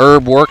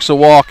Herb works a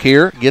walk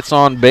here, gets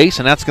on base,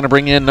 and that's going to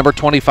bring in number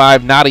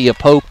 25, Nadia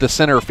Pope, the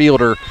center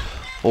fielder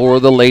for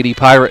the Lady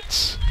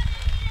Pirates.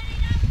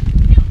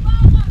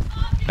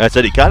 I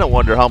said he kind of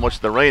wondered how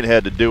much the rain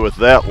had to do with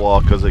that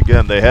walk, because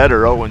again they had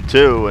her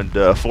 0-2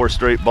 and 4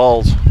 straight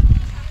balls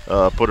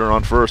put her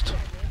on first.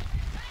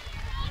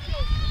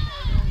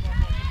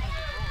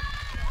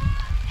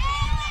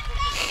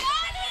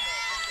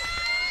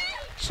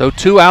 So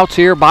 2 outs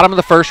here, bottom of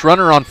the first,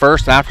 runner on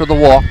first after the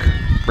walk.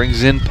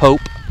 Brings in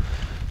Pope.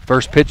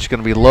 First pitch is going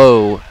to be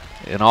low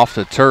and off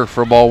the turf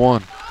for ball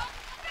 1.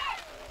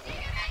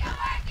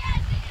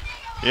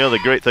 You know, the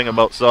great thing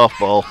about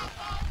softball,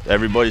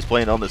 everybody's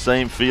playing on the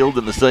same field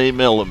and the same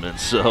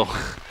elements, so.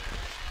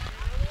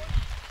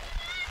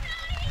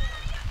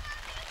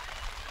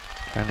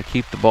 Trying to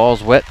keep the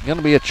balls wet. Going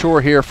to be a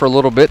chore here for a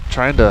little bit,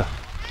 trying to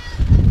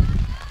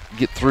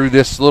get through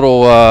this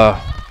little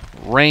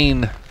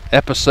rain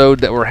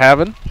episode that we're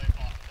having.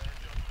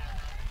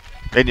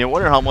 And you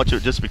wonder how much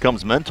it just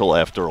becomes mental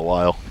after a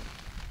while.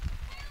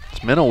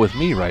 It's mental with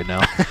me right now.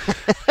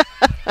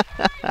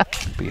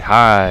 Be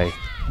high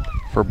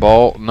for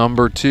ball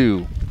number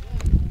 2.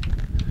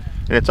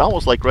 And it's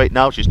almost like right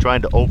now she's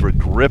trying to over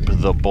grip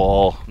the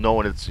ball,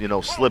 knowing it's, you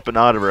know, slipping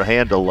out of her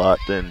hand a lot,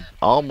 and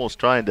almost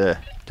trying to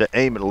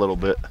aim it a little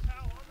bit.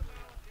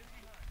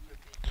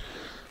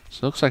 So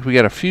it looks like we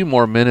got a few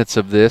more minutes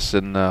of this,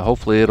 and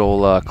hopefully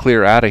it'll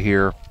clear out of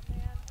here.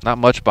 Not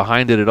much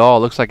behind it at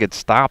all. Looks like it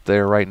stopped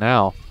there right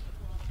now.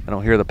 I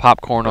don't hear the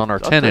popcorn on our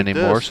 10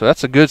 anymore, so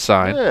that's a good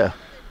sign. Yeah.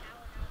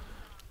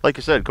 Like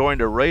I said, according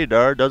to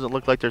radar, doesn't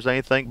look like there's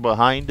anything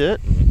behind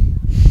it.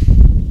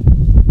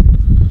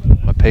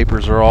 My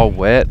papers are all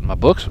wet. My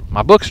book's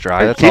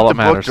dry. That's all that matters. Keep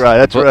the book dry.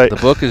 That's right. The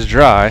book is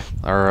dry.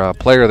 Our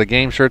player of the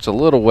game shirt's a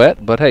little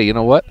wet, but hey, you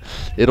know what?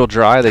 It'll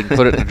dry. They can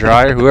put it in the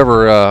dryer.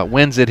 Whoever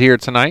wins it here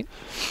tonight.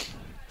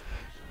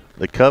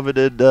 The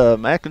coveted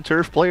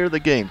McInturf player of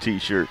the game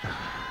T-shirt.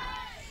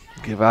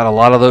 Give out a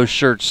lot of those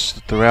shirts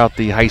throughout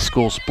the high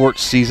school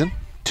sports season.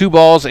 2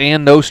 balls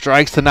and no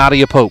strikes to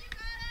Nadia Pope.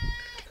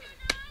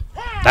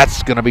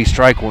 That's going to be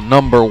strike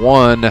number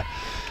 1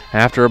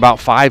 after about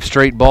 5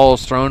 straight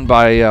balls thrown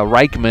by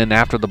Reichman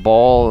after the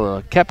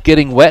ball kept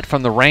getting wet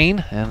from the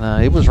rain.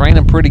 And it was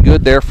raining pretty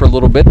good there for a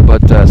little bit,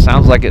 but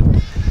sounds like it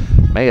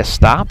may have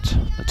stopped.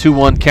 The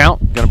 2-1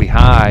 count going to be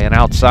high and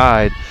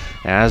outside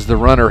as the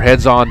runner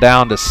heads on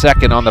down to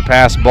second on the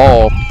pass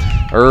ball.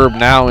 Herb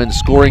now in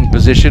scoring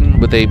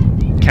position with a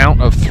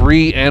count of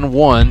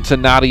 3-1 to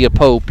Nadia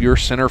Pope, your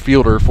center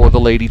fielder for the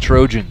Lady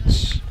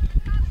Trojans.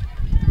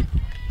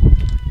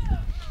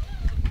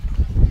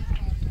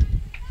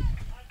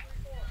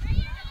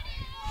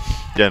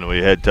 Again,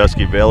 we had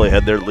Tusky Valley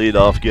had their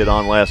leadoff get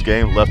on last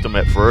game, left them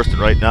at first, and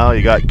right now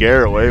you got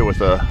Garaway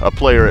with a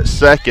player at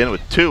second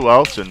with 2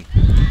 outs, and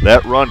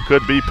that run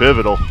could be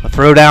pivotal. A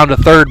throw down to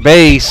third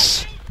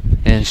base.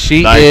 And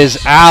she is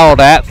out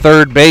at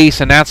third base,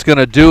 and that's going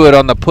to do it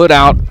on the put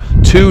out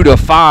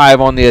 2-5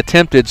 on the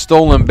attempted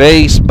stolen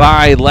base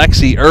by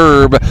Lexi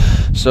Herb.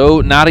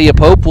 So Nadia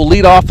Pope will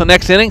lead off the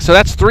next inning. So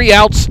that's 3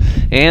 outs,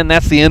 and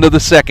that's the end of the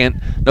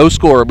second. No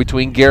score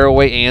between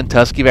Garaway and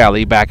Tusky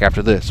Valley. Back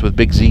after this with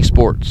Big Z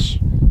Sports.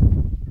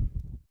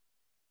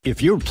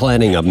 If you're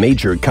planning a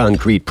major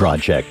concrete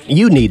project,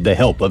 you need the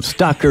help of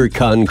Stocker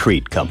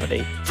Concrete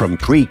Company. From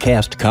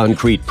precast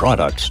concrete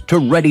products to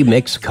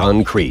ready-mix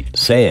concrete,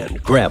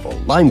 sand, gravel,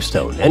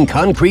 limestone, and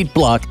concrete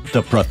block,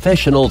 the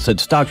professionals at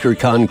Stocker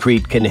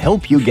Concrete can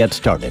help you get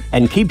started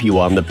and keep you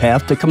on the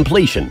path to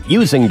completion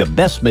using the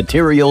best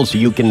materials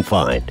you can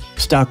find.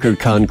 Stocker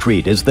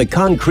Concrete is the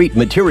concrete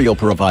material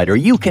provider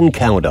you can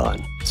count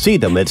on. See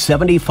them at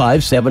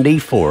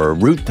 7574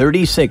 Route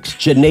 36,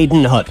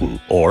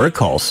 Janaden-Hutton, or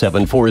call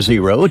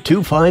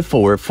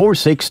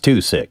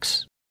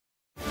 740-254-4626.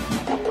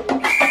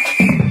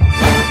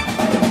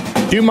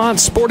 Dumont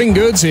Sporting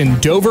Goods in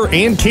Dover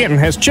and Canton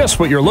has just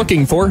what you're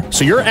looking for,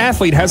 so your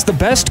athlete has the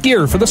best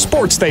gear for the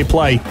sports they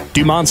play.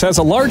 Dumont's has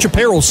a large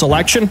apparel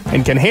selection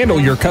and can handle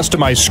your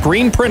customized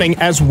screen printing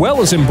as well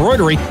as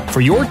embroidery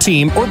for your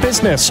team or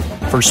business.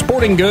 For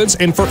sporting goods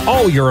and for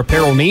all your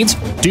apparel needs,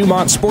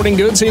 Dumont Sporting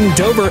Goods in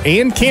Dover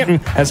and Canton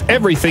has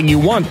everything you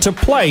want to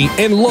play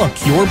and look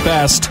your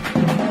best.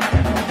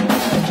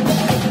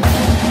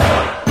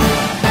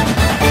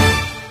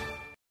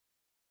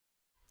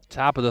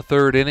 Top of the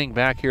third inning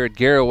back here at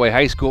Garaway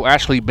High School.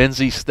 Ashley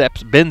Bensley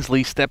steps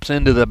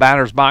into the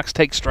batter's box,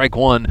 takes strike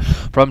 1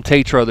 from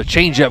Tatro. The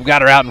changeup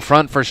got her out in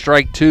front for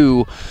strike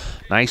 2.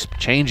 Nice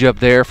changeup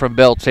there from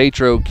Bell.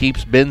 Tatro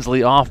keeps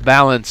Bensley off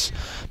balance.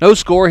 No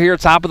score here,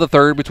 top of the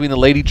third between the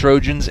Lady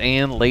Trojans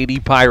and Lady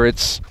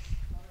Pirates,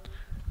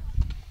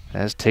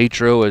 as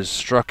Tatro has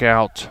struck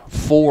out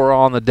 4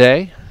 on the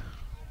day.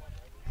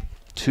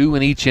 2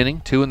 in each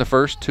inning, 2 in the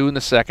first, 2 in the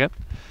second.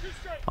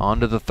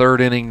 On to the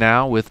third inning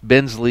now with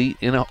Bensley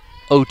in a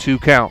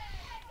 0-2 count.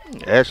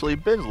 Ashley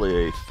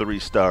Bensley, a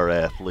 3-star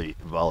athlete,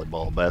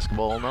 volleyball,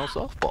 basketball, and now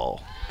softball.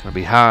 Going to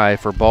be high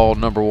for ball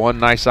number 1.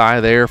 Nice eye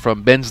there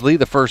from Bensley,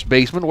 the first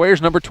baseman.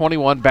 Wears number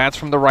 21, bats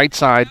from the right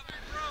side.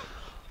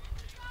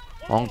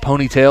 Long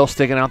ponytail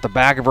sticking out the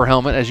back of her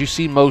helmet. As you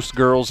see, most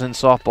girls in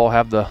softball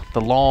have the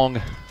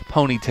long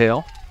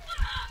ponytail.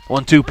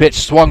 1-2 pitch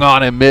swung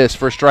on and missed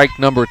for strike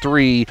number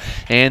 3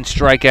 and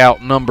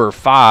strikeout number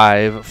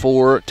 5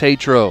 for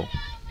Tatro.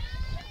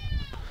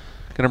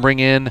 Going to bring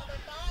in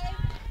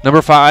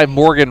number 5,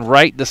 Morgan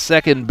Wright, the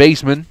second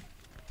baseman.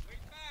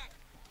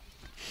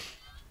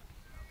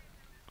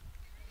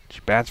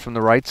 She bats from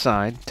the right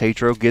side.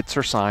 Tatro gets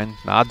her sign,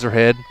 nods her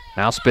head,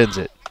 now spins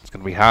it. It's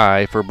going to be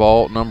high for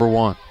ball number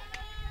 1.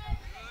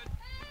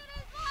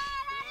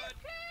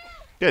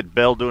 Good.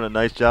 Bell doing a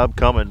nice job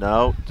coming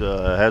out.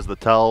 Has the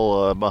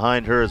towel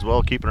behind her as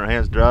well, keeping her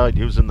hands dry,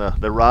 using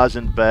the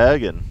rosin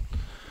bag, and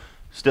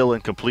still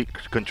in complete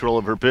control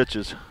of her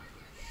pitches.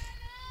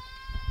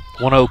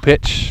 1-0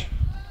 pitch.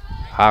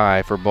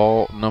 High for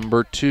ball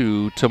number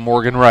 2 to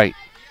Morgan Wright.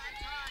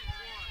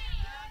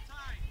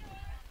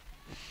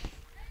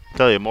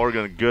 Tell you,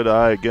 Morgan, a good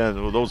eye again.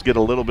 Those get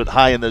a little bit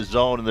high in the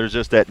zone, and there's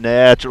just that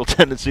natural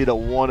tendency to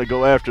want to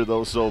go after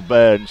those so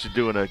bad. And she's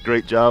doing a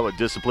great job with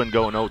discipline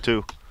going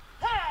 0-2.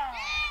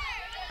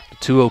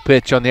 2-0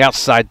 pitch on the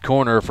outside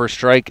corner for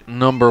strike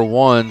number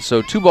 1.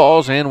 So 2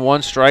 balls and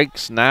 1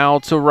 strikes now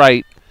to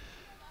Wright.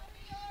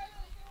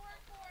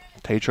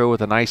 Tatro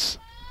with a nice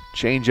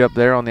change up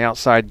there on the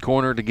outside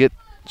corner to get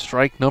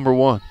strike number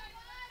 1.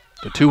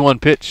 The 2-1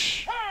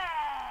 pitch.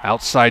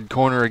 Outside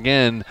corner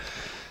again,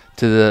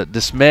 to the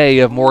dismay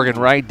of Morgan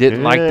Wright.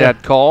 Didn't like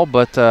that call,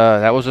 but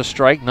that was a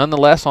strike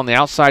nonetheless on the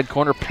outside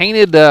corner.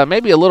 Painted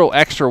maybe a little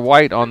extra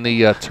white on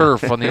the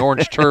turf, on the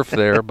orange turf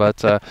there,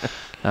 but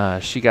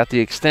she got the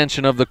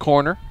extension of the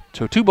corner.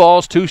 So 2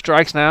 balls, 2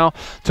 strikes now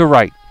to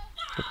Wright.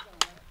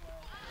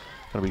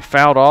 Going to be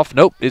fouled off.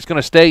 Nope, it's going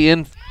to stay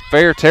in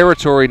fair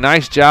territory.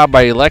 Nice job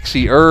by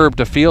Lexi Erb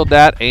to field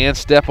that and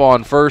step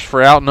on first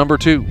for out number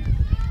 2.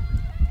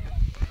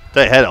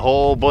 They had a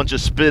whole bunch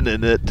of spin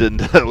in it,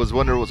 and I was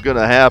wondering what was going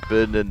to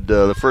happen. And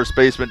the first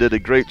baseman did a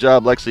great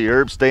job, Lexi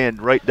Erb, staying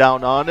right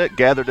down on it,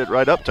 gathered it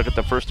right up, took it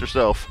to first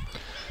herself.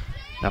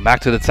 Now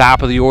back to the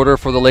top of the order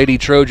for the Lady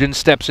Trojans.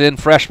 Steps in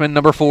freshman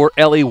number 4,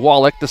 Ellie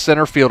Wallach, the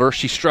center fielder.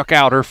 She struck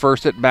out her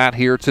first at bat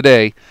here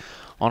today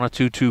on a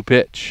 2-2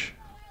 pitch.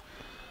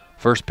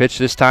 First pitch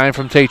this time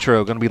from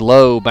Tatro. Going to be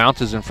low,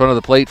 bounces in front of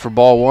the plate for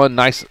ball 1.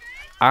 Nice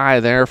eye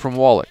there from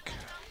Wallach.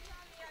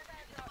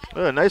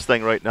 Well, a nice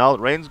thing right now, the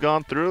rain's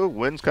gone through,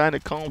 wind's kind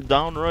of calmed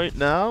down right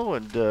now,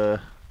 and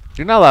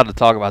you're not allowed to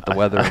talk about the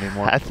weather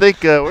anymore. I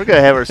think we're going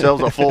to have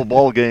ourselves a full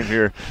ball game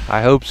here.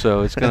 I hope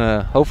so. It's going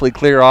to hopefully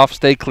clear off,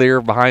 stay clear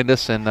behind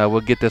us, and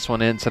we'll get this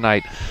one in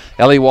tonight.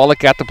 Ellie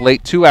Wallach at the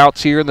plate, 2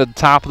 outs here in the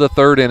top of the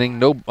 3rd inning.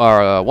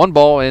 1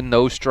 ball and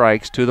no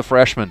strikes to the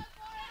freshman.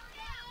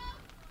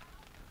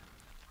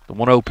 The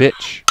 1-0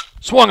 pitch.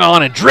 Swung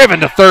on and driven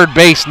to third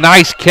base.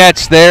 Nice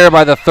catch there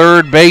by the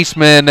third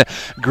baseman,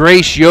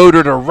 Grace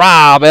Yoder, to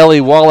rob Ellie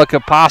Wallach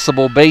of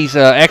possible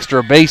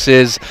extra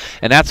bases.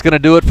 And that's going to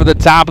do it for the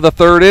top of the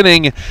 3rd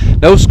inning.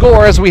 No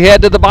score as we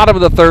head to the bottom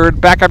of the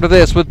 3rd. Back after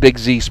this with Big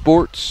Z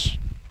Sports.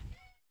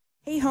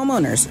 Hey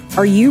homeowners,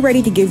 are you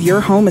ready to give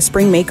your home a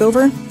spring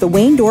makeover? The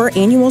Wayne Door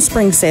Annual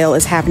Spring Sale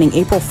is happening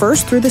April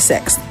 1st through the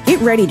 6th. Get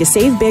ready to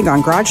save big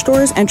on garage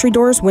doors, entry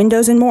doors,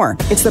 windows, and more.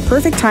 It's the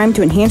perfect time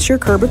to enhance your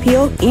curb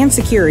appeal and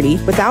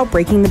security without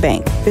breaking the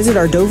bank. Visit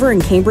our Dover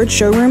and Cambridge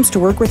showrooms to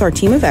work with our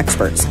team of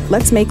experts.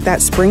 Let's make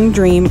that spring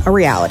dream a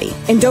reality.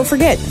 And don't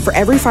forget, for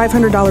every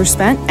 $500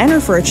 spent,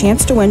 enter for a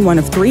chance to win one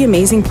of 3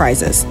 amazing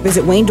prizes.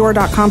 Visit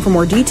WayneDoor.com for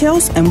more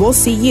details, and we'll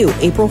see you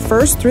April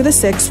 1st through the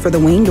 6th for the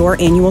Wayne Door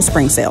Annual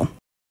Spring Sale.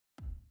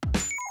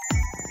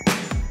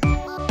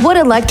 Wood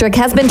Electric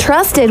has been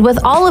trusted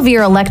with all of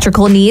your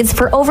electrical needs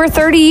for over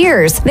 30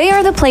 years. They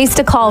are the place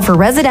to call for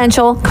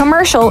residential,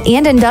 commercial,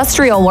 and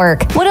industrial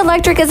work. Wood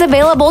Electric is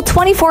available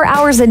 24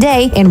 hours a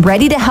day and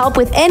ready to help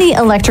with any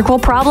electrical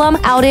problem,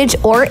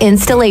 outage, or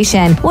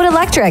installation. Wood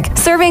Electric,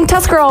 serving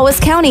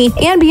Tuscarawas County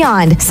and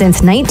beyond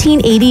since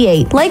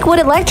 1988. Like Wood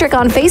Electric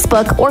on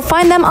Facebook or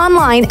find them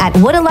online at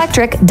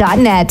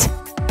woodelectric.net.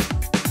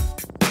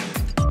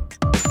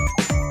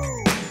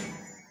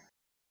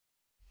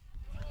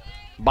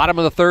 Bottom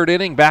of the 3rd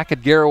inning, back at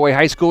Garaway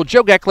High School.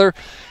 Joe Geckler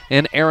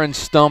and Aaron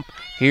Stump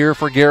here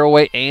for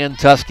Garaway and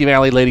Tusky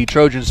Valley Lady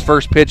Trojans.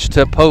 First pitch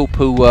to Pope,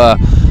 who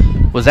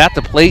was at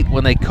the plate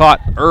when they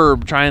caught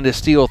Erb trying to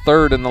steal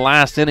 3rd in the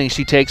last inning.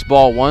 She takes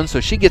ball 1,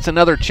 so she gets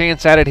another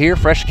chance at it here.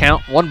 Fresh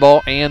count, 1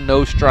 ball and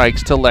no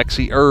strikes to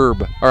Lexi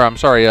Erb. Or I'm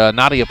sorry,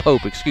 Nadia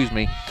Pope, excuse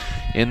me,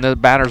 in the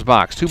batter's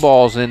box. 2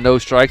 balls and no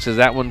strikes as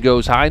that one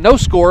goes high. No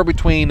score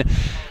between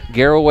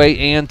Garaway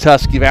and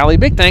Tusky Valley.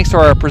 Big thanks to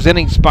our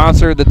presenting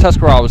sponsor, the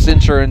Tuscarawas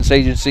Insurance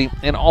Agency,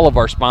 and all of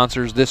our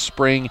sponsors this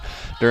spring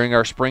during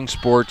our spring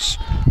sports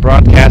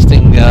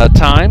broadcasting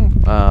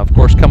time. Of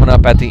course, coming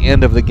up at the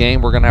end of the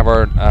game, we're going to have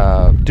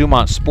our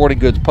Dumont Sporting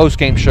Goods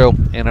postgame show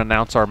and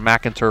announce our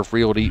McInturf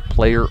Realty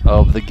Player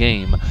of the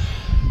Game.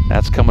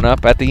 That's coming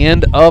up at the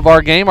end of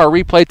our game. Our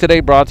replay today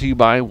brought to you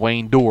by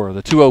Wayne Dorr.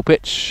 The 2-0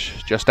 pitch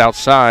just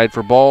outside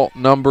for ball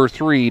number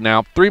 3.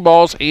 Now 3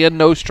 balls and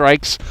no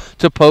strikes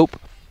to Pope.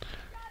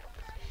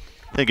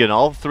 Again,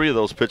 all 3 of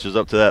those pitches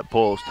up to that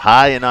post,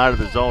 high and out of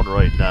the zone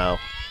right now.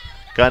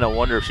 Kind of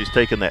wonder if she's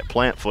taking that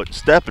plant foot and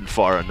stepping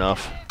far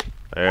enough.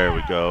 There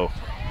we go.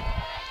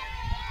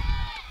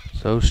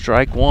 So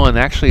strike 1.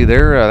 Actually,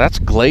 that's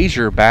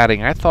Glazier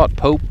batting. I thought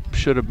Pope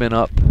should have been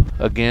up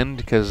again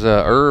because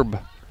Herb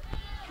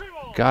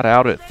got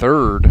out at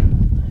third.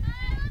 And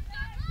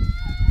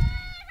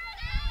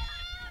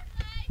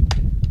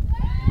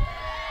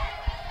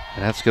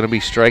that's going to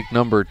be strike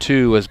number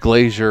 2 as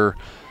Glazier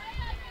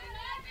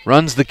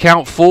runs the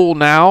count full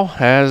now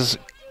as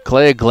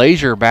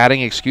Glazier batting.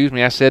 Excuse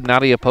me, I said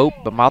Nadia Pope,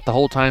 but not the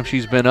whole time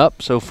she's been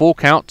up. So full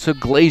count to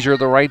Glazier,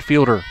 the right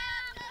fielder.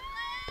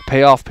 The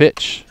payoff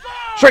pitch.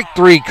 Strike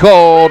 3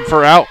 called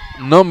for out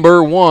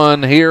number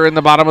 1 here in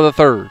the bottom of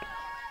the 3rd.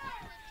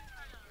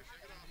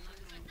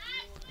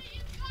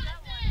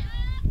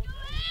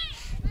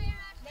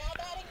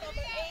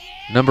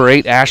 Number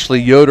 8, Ashley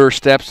Yoder,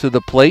 steps to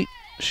the plate.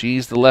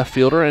 She's the left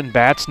fielder and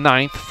bats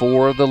 9th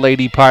for the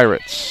Lady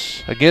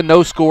Pirates. Again,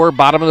 no score,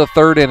 bottom of the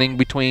 3rd inning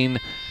between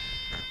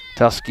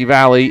Tusky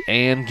Valley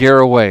and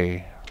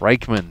Garaway.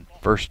 Reichman,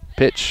 first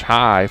pitch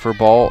high for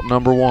ball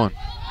number 1.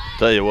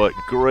 Tell you what,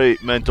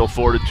 great mental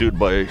fortitude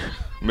by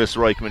Miss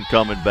Reichman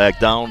coming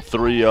back down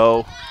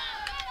 3-0.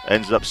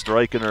 Ends up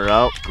striking her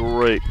out.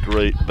 Great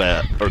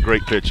bat, or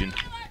great pitching.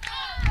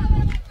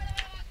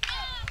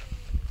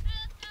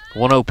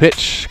 1-0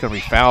 pitch, going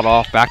to be fouled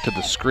off back to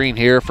the screen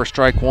here for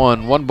strike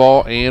 1. 1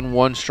 ball and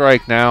 1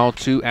 strike now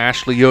to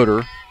Ashley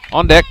Yoder.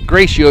 On deck,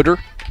 Grace Yoder.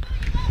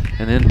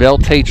 And then Belle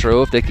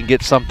Tatro if they can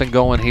get something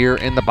going here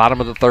in the bottom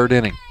of the 3rd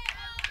inning.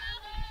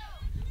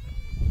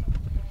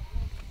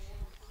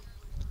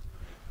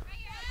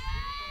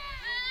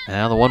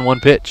 Now the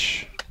 1-1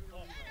 pitch.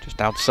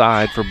 Just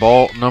outside for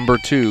ball number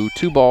 2.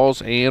 2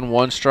 balls and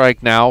 1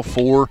 strike now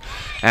for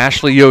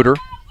Ashley Yoder,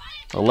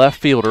 the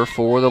left fielder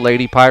for the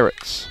Lady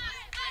Pirates.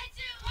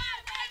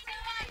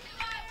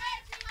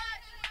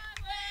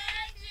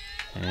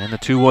 And the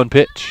 2-1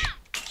 pitch.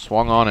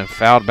 Swung on and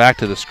fouled back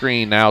to the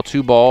screen. Now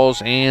 2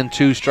 balls and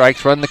 2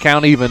 strikes. Run the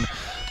count even.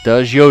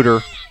 Does Yoder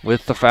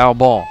with the foul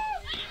ball.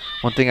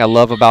 One thing I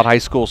love about high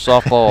school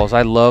softball is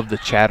I love the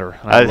chatter.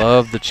 I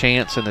love the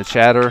chants and the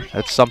chatter.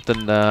 That's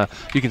something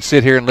you can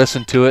sit here and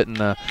listen to it, and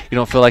you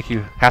don't feel like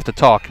you have to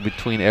talk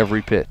between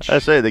every pitch. I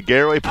say the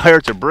Garaway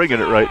Pirates are bringing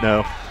it right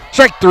now.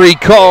 Strike 3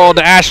 called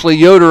to Ashley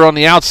Yoder on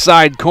the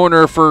outside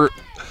corner for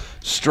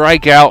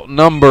strikeout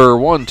number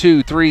 1,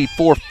 2, 3,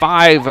 4,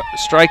 5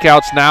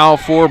 strikeouts now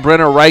for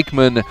Brenna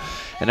Reichman.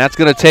 And that's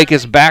going to take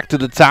us back to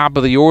the top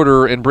of the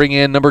order and bring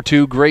in number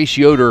 2, Grace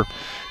Yoder.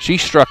 She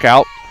struck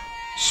out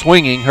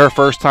swinging her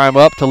first time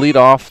up to lead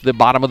off the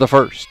bottom of the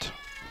 1st.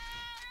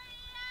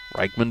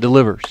 Reichman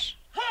delivers.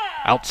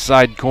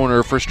 Outside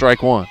corner for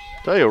strike 1.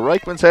 Tell you,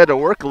 Reichman's had to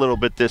work a little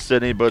bit this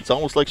inning, but it's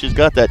almost like she's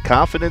got that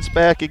confidence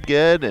back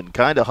again and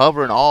kind of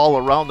hovering all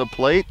around the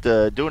plate,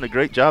 doing a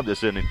great job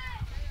this inning.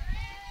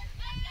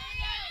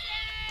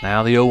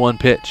 Now the 0-1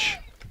 pitch.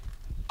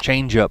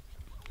 Changeup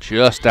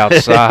just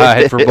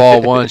outside for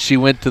ball 1. She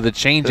went to the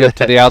changeup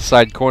to the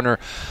outside corner.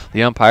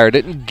 The umpire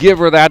didn't give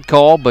her that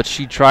call, but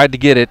she tried to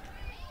get it.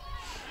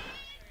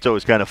 It's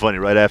always kind of funny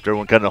right after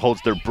everyone kind of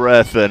holds their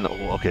breath and,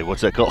 okay,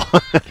 what's that call?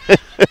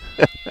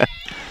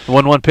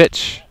 1-1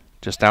 pitch.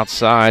 Just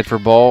outside for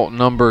ball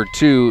number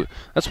 2.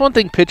 That's one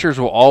thing pitchers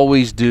will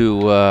always do.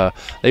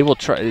 They will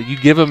try. You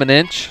give them an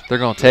inch, they're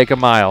going to take a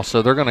mile.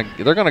 So they're going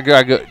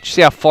to go.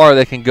 See how far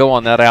they can go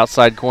on that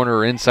outside corner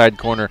or inside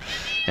corner,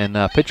 and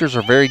pitchers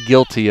are very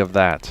guilty of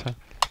that.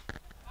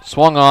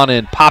 Swung on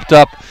and popped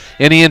up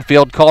in the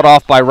infield, called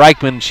off by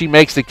Reichman. She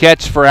makes the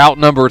catch for out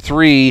number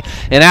 3.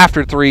 And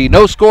after 3,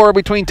 no score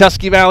between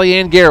Tusky Valley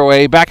and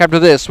Garaway. Back after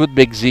this with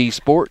Big Z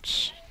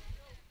Sports.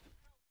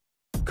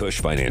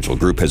 Cush Financial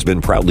Group has been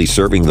proudly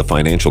serving the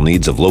financial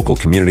needs of local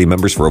community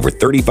members for over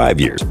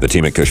 35 years. The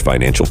team at Cush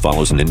Financial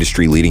follows an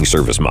industry-leading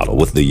service model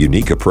with the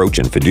unique approach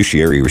and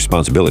fiduciary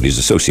responsibilities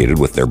associated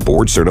with their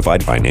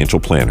board-certified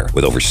financial planner.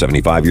 With over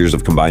 75 years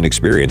of combined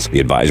experience, the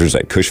advisors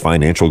at Cush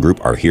Financial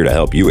Group are here to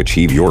help you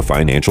achieve your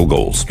financial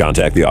goals.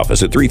 Contact the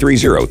office at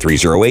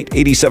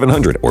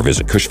 330-308-8700 or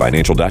visit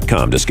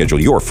cushfinancial.com to schedule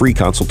your free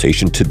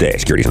consultation today.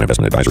 Securities and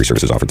investment advisory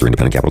services offered through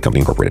Independent Capital Company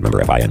Incorporated, member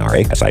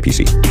FINRA,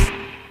 SIPC.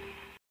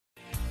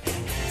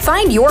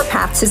 Find your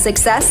path to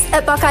success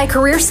at Buckeye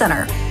Career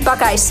Center.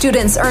 Buckeye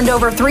students earned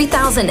over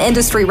 3,000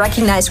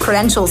 industry-recognized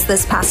credentials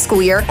this past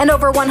school year, and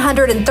over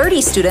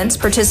 130 students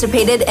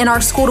participated in our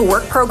School to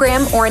Work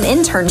program or an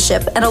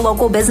internship at a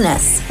local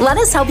business. Let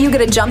us help you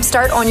get a jump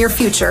start on your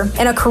future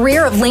in a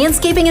career of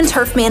landscaping and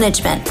turf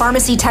management,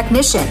 pharmacy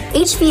technician,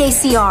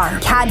 HVACR,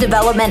 CAD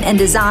development and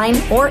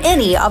design, or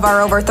any of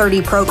our over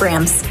 30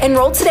 programs.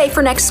 Enroll today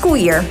for next school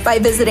year by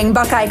visiting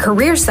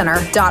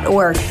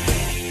BuckeyeCareerCenter.org.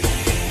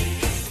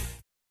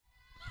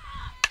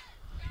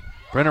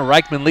 Brenner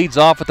Reichman leads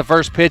off with the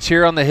first pitch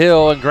here on the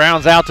hill and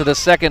grounds out to the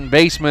second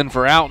baseman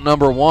for out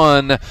number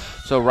 1.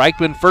 So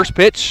Reichman, first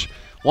pitch,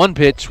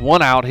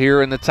 one out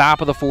here in the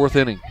top of the 4th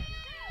inning.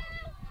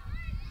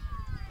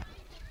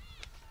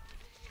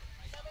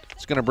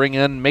 It's going to bring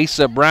in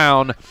Mesa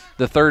Brown,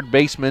 the third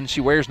baseman. She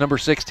wears number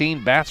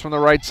 16, bats from the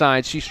right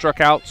side. She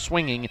struck out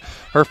swinging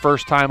her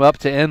first time up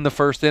to end the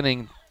first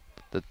inning.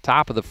 The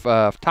top of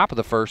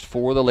the first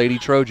for the Lady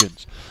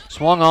Trojans.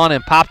 Swung on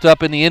and popped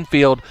up in the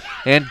infield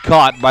and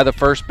caught by the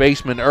first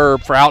baseman,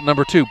 Herb, for out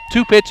number 2.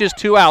 2 pitches,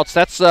 2 outs.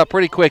 That's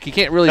pretty quick. You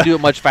can't really do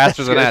it much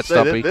faster than that,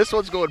 Stumpy. This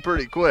one's going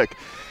pretty quick.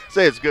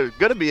 It's going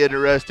to be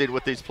interesting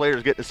with these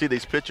players getting to see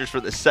these pitchers for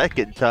the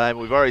second time.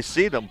 We've already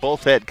seen them.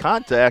 Both had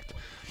contact.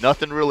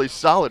 Nothing really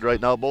solid right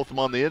now. Both of them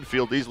on the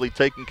infield, easily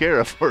taken care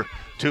of for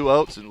 2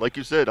 outs. And like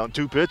you said, on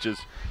 2 pitches.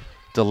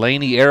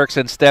 Delaney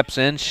Erickson steps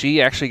in.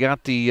 She actually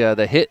got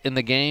the hit in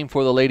the game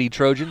for the Lady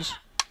Trojans.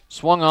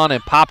 Swung on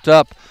and popped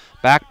up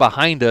back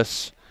behind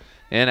us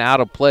and out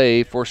of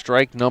play for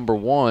strike number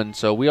 1.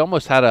 So we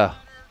almost had a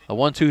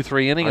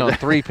 1-2-3 inning on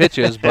 3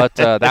 pitches, but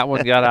that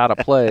one got out of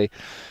play.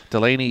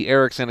 Delaney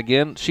Erickson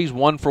again. She's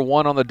 1 for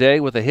 1 on the day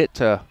with a hit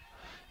to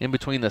in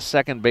between the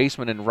second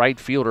baseman and right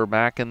fielder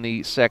back in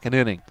the 2nd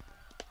inning.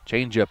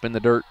 Changeup in the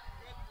dirt.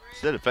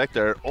 In fact,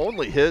 our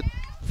only hit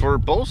for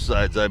both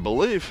sides, I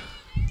believe.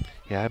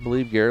 Yeah, I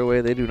believe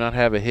Garaway, they do not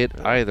have a hit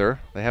either.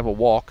 They have a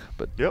walk,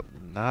 but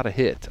not a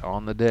hit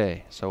on the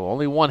day. So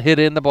only 1 hit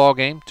in the ball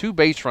game. 2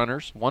 base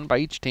runners, 1 by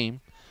each team.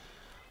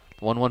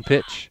 1-1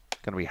 pitch.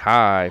 Going to be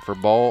high for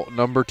ball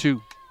number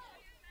 2.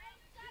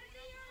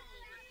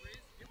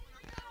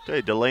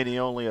 Okay, Delaney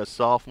only a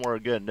sophomore.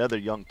 Again, another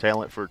young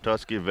talent for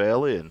Tusky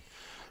Valley, and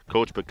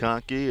Coach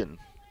Pekonke, and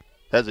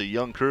has a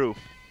young crew.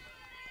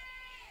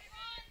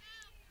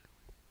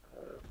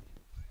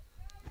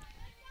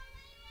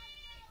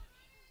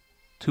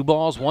 Two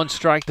balls, 1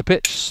 strike. The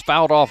pitch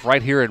fouled off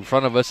right here in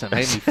front of us and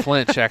made me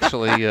flinch,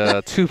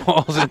 actually. 2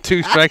 balls and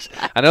 2 strikes.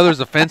 I know there's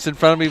a fence in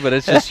front of me, but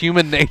it's just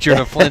human nature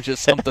to flinch at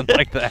something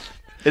like that.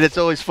 And it's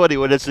always funny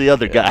when it's the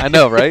other guy. I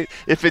know, right?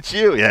 If it's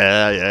you,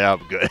 yeah,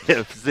 I'm good.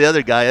 If it's the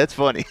other guy, that's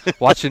funny.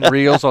 Watching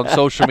reels on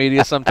social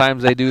media,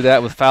 sometimes they do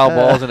that with foul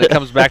balls, and it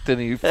comes back to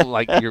you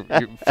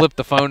flip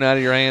the phone out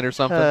of your hand or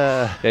something.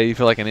 Yeah, you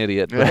feel like an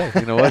idiot. But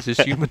you know what? It's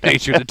just human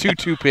nature. The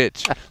 2-2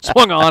 pitch.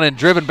 Swung on and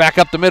driven back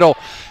up the middle.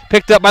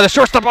 Picked up by the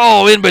shortstop.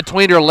 Oh, in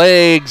between her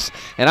legs.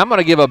 And I'm going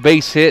to give a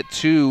base hit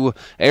to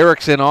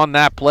Erickson on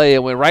that play.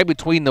 It went right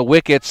between the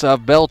wickets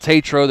of Bell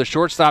Tatro. The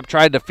shortstop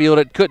tried to field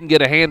it, couldn't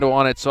get a handle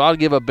on it, so I'll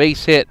give a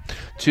base hit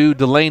to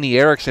Delaney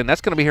Erickson.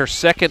 That's going to be her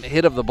 2nd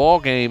hit of the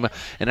ball game,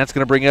 and that's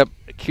going to bring up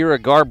Kira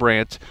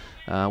Garbrandt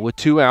with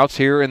 2 outs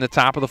here in the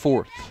top of the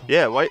 4th.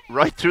 Yeah,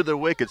 right through the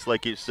wickets,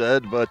 like you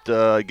said. But,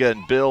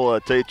 again, Bill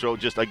Tatro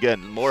just,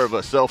 again, more of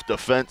a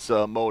self-defense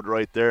mode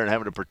right there and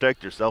having to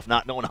protect yourself,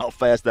 not knowing how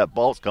fast that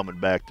ball's coming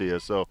back to you.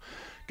 So,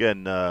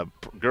 again,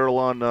 girl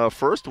on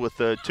first with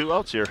 2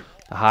 outs here.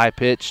 The high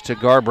pitch to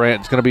Garbrandt.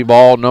 It's going to be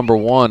ball number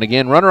 1.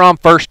 Again, runner on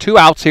first, 2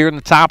 outs here in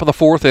the top of the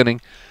 4th inning.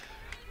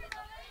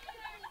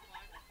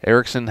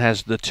 Erickson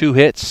has the 2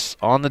 hits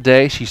on the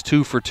day. She's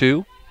 2 for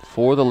 2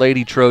 for the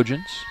Lady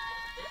Trojans.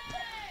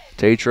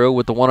 Tatro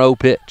with the 1-0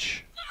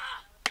 pitch.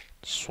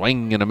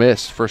 Swing and a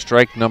miss for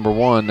strike number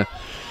 1.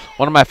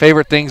 One of my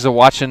favorite things of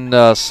watching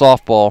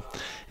softball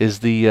is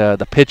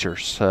the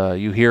pitchers.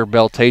 You hear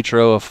Bell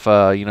Tatro, if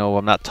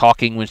I'm not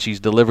talking when she's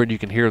delivered, you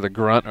can hear the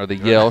grunt or the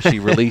yell she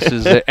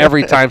releases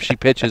every time she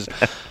pitches.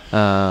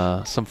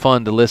 Some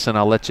fun to listen.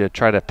 I'll let you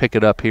try to pick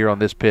it up here on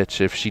this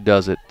pitch if she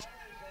does it.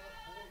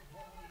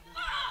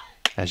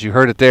 As you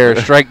heard it there,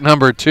 strike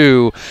number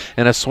 2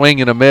 and a swing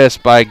and a miss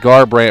by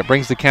Garbrandt.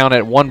 Brings the count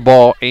at 1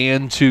 ball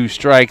and 2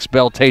 strikes.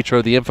 Bell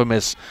Tatro, the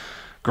infamous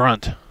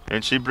grunt.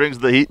 And she brings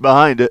the heat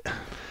behind it.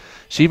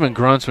 She even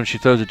grunts when she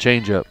throws a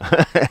changeup.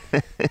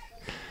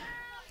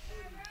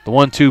 The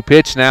 1-2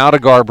 pitch now to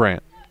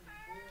Garbrandt.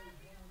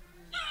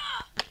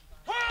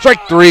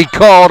 Strike 3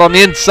 called on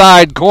the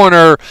inside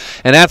corner,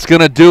 and that's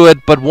going to do it.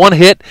 But 1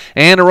 hit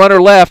and a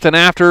runner left, and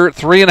after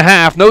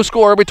 3.5, no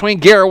score between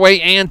Garaway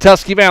and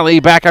Tusky Valley.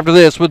 Back after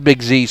this with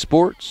Big Z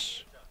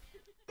Sports.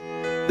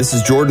 This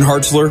is Jordan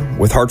Hartzler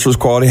with Hartzler's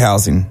Quality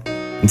Housing.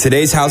 In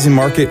today's housing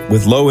market,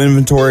 with low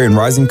inventory and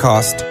rising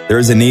cost, there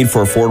is a need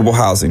for affordable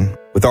housing.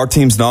 With our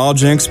team's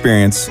knowledge and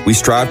experience, we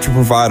strive to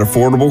provide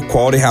affordable,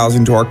 quality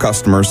housing to our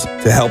customers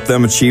to help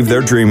them achieve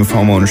their dream of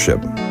home ownership.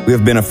 We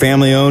have been a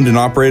family-owned and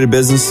operated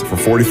business for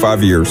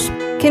 45 years.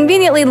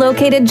 Conveniently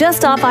located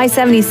just off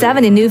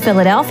I-77 in New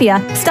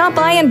Philadelphia, stop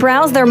by and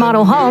browse their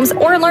model homes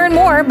or learn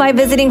more by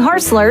visiting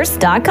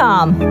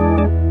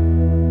Hartzlers.com.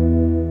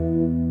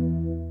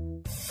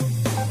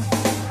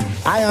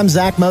 Hi, I'm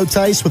Zach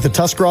Motice with the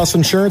Tuscarawas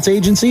Insurance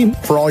Agency.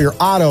 For all your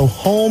auto,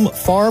 home,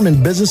 farm,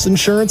 and business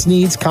insurance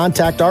needs,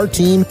 contact our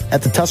team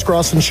at the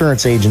Tuscarawas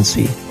Insurance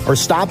Agency or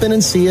stop in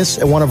and see us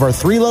at one of our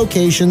 3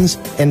 locations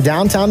in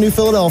downtown New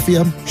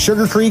Philadelphia,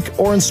 Sugar Creek,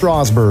 or in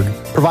Strasburg,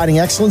 providing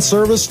excellent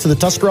service to the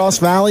Tuscarawas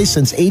Valley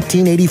since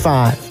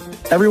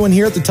 1885. Everyone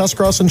here at the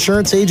Tuscross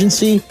Insurance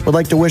Agency would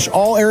like to wish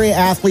all area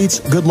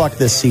athletes good luck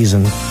this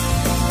season.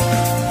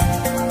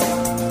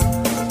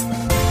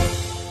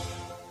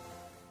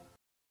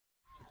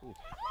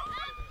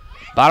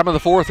 Bottom of the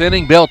fourth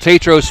inning,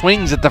 Beltetro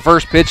swings at the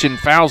first pitch and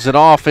fouls it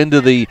off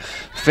into the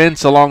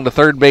fence along the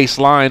third base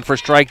line for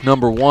strike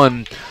number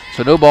 1.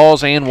 So no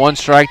balls and 1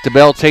 strike to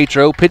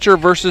Beltetro. Pitcher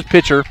versus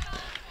pitcher.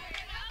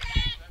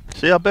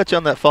 See, I'll bet you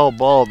on that foul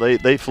ball,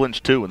 they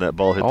flinched too when that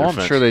ball hit their fence.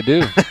 I'm sure they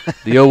do.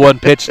 The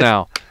 0-1 pitch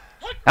now.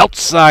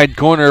 Outside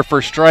corner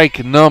for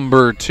strike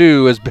number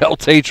 2 as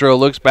Beltetro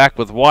looks back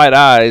with wide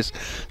eyes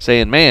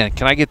saying, man,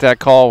 can I get that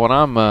call when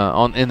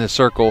I'm in the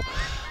circle?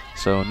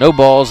 So no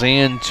balls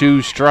and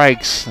 2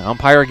 strikes.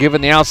 Umpire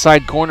giving the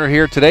outside corner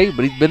here today,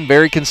 but he's been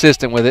very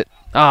consistent with it.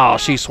 Oh,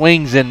 she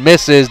swings and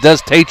misses,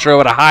 does Tatro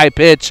at a high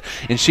pitch,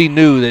 and she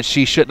knew that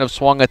she shouldn't have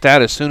swung at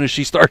that. As soon as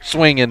she started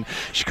swinging,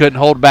 she couldn't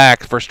hold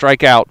back for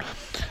strikeout.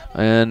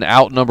 And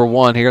out number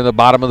 1 here in the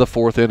bottom of the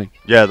fourth inning.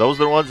 Yeah, those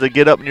are the ones that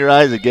get up in your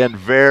eyes. Again,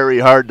 very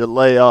hard to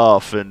lay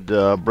off. And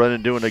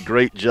Brennan doing a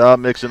great job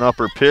mixing up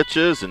her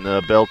pitches, and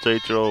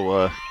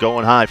Beltetro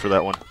going high for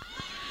that one.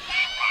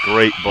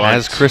 Great bunt.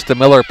 As Krista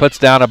Miller puts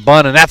down a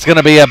bunt, and that's going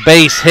to be a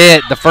base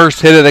hit. The first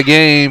hit of the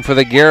game for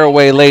the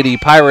Garaway Lady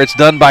Pirates,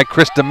 done by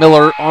Krista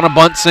Miller on a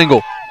bunt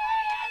single.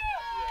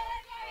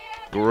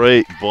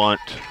 Great bunt.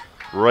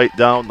 Right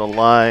down the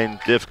line.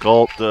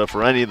 Difficult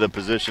for any of the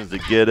positions to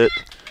get it.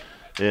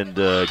 And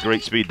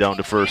great speed down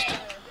to first.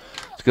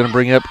 It's going to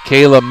bring up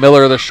Kayla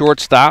Miller, the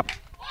shortstop.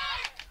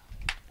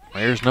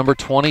 There's number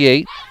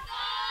 28.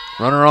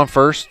 Runner on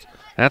first.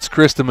 That's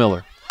Krista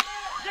Miller.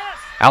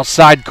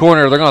 Outside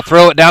corner, they're going to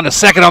throw it down to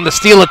second on the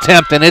steal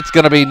attempt, and it's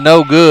going to be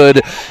no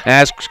good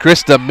as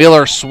Krista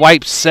Miller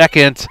swipes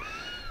second.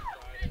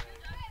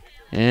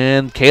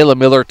 And Kayla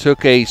Miller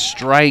took a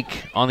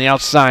strike on the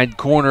outside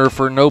corner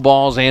for no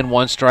balls and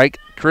 1 strike.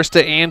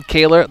 Krista and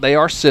Kayla, they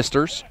are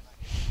sisters.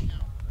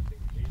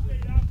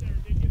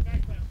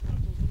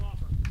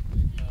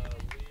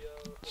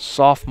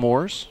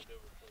 Sophomores.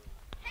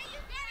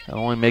 They'll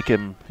only make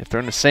them, if they're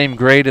in the same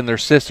grade and they're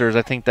sisters,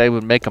 I think they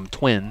would make them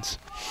twins.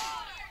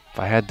 If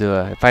I had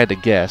to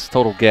guess,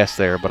 total guess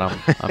there, but I'm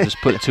just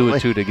putting 2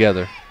 and 2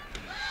 together.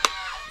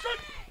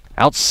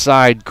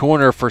 Outside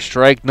corner for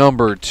strike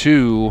number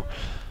 2.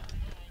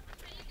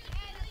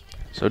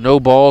 So no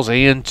balls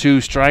and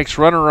 2 strikes.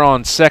 Runner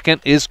on second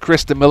is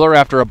Krista Miller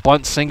after a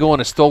bunt single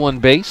and a stolen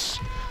base.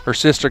 Her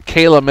sister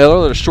Kayla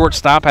Miller, the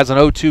shortstop, has an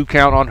 0-2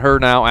 count on her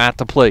now at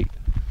the plate.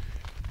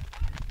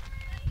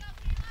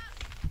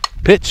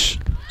 Pitch.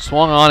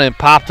 Swung on and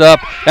popped up.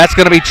 That's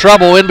going to be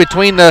trouble in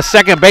between the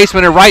second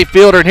baseman and right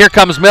fielder. And here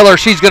comes Miller.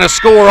 She's going to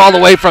score all the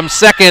way from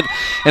second.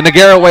 And the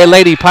Garaway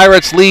Lady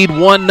Pirates lead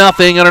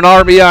 1-0 on an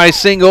RBI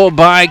single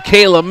by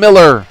Kayla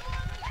Miller.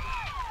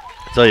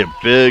 I tell you,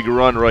 big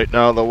run right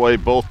now the way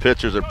both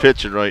pitchers are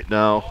pitching right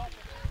now.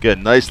 Get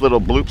a nice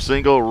little bloop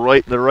single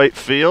right in the right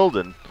field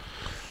and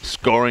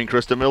scoring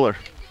Krista Miller.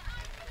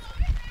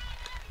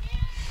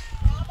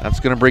 That's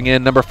going to bring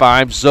in number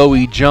 5,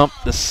 Zoe Jump,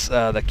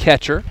 the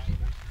catcher.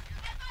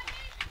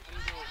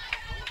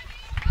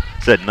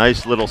 It's that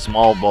nice little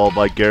small ball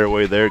by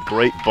Garaway there.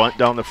 Great bunt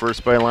down the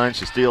first base line.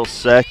 She steals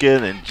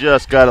second and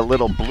just got a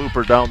little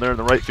blooper down there in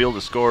the right field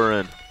to score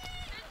in.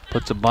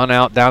 Puts a bunt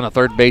out down the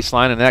third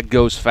baseline, and that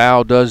goes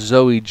foul. Does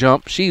Zoe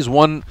Jump? She's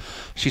 0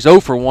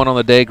 for 1 on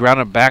the day.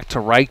 Grounded back to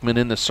Reichman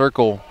in the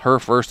circle. Her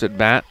first at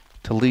bat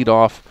to lead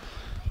off.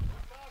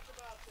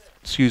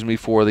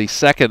 For the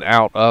second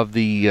out of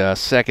the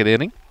second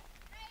inning.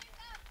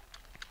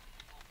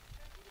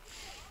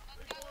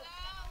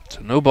 So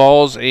no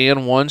balls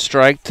and 1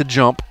 strike to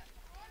Jump.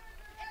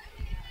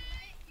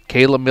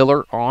 Kayla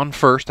Miller on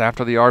first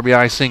after the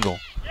RBI single.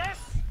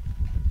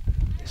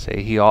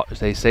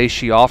 They say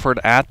she offered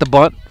at the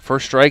bunt for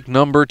strike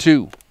number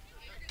 2.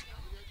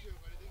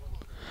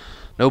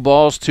 No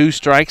balls, 2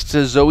 strikes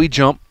to Zoe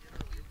Jump.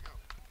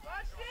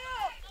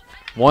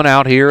 1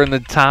 out here in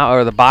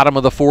the bottom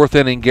of the fourth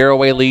inning.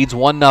 Garaway leads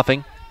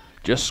 1-0.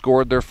 Just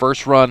scored their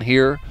first run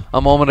here a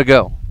moment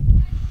ago.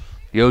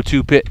 The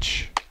 0-2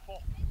 pitch.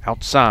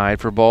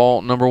 Outside for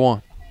ball number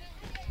 1.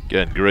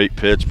 Again, great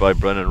pitch by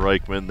Brennan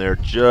Reichman there,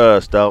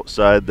 just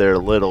outside there a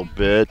little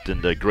bit,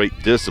 and a great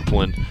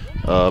discipline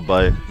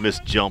by Miss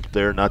Jump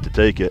there not to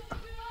take it.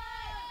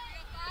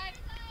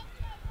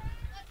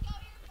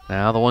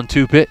 Now the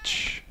 1-2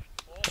 pitch.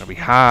 Going to be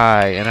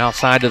high and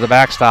outside to the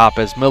backstop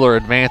as Miller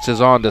advances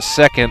on to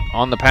second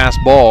on the pass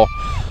ball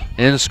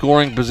in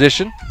scoring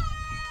position.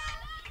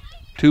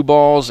 2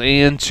 balls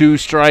and 2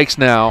 strikes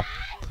now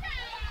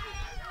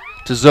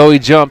to Zoe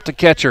Jump, the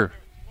catcher.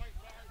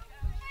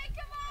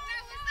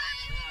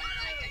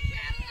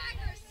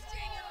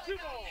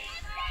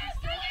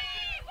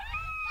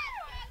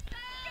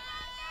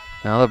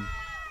 Now the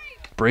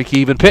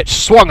break-even pitch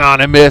swung on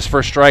and missed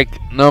for strike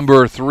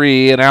number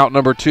 3 and out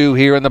number 2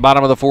 here in the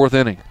bottom of the fourth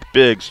inning.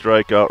 Big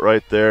strikeout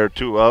right there,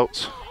 2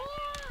 outs.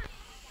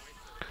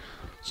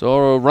 So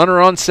a runner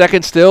on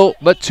second still,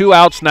 but 2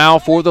 outs now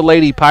for the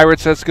Lady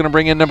Pirates. That's going to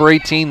bring in number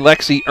 18,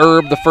 Lexi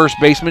Erb, the first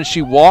baseman.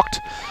 She walked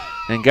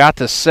and got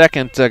the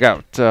second,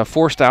 got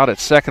forced out at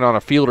second on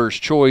a fielder's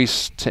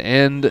choice to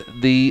end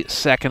the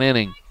second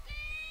inning.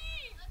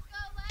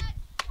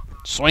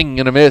 Swing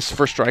and a miss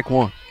for strike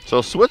one.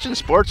 So switching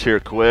sports here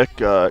quick.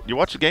 You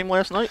watched the game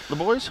last night, the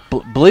boys?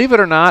 Believe it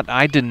or not,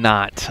 I did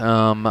not.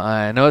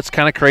 I know it's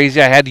kind of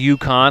crazy. I had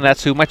UConn.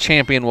 That's who my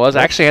champion was.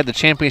 I actually had the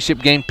championship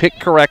game picked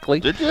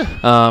correctly. Did you?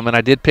 And I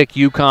did pick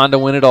UConn to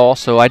win it all.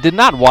 So I did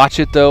not watch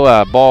it,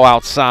 though. Ball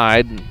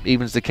outside.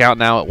 Evens the count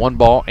now at 1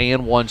 ball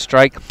and 1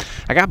 strike.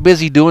 I got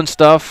busy doing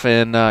stuff,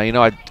 and,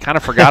 I kind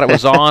of forgot it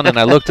was on, and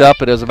I looked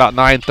up. It was about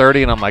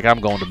 9:30, and I'm like,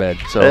 I'm going to bed.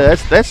 So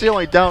that's the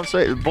only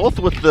downside. Both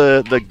with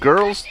the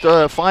girls'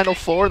 Final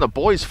Four and the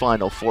boys'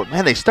 Final Four.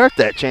 Man, they start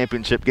that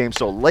championship game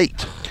so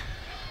late.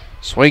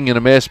 Swing and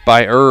a miss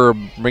by Herb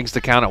brings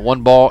the count at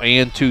 1 ball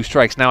and 2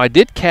 strikes. Now, I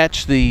did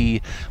catch the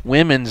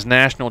women's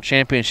national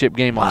championship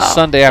game on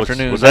Sunday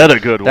afternoon. Was that a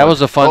good one? That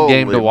was a fun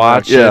game to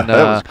watch. Yeah, and,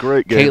 that was a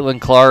great game.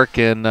 Caitlin Clark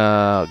and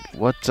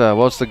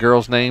what's the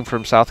girl's name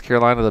from South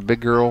Carolina, the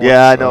big girl?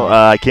 Yeah, I know.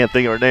 I can't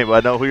think of her name, but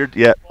I know who you're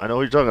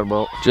talking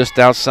about. Just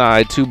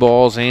outside, 2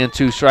 balls and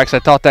 2 strikes. I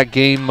thought that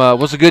game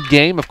was a good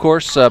game, of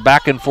course,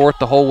 back and forth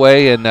the whole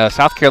way. And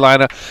South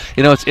Carolina,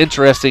 it's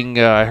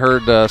interesting. I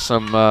heard a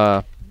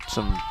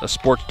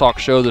sports talk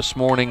show this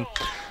morning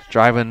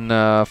driving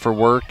for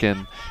work,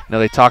 and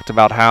they talked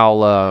about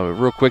how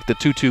real quick the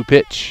 2-2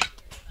 pitch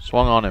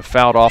swung on and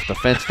fouled off the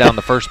fence down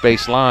the first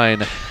base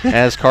line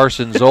as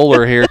Carson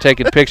Zoller here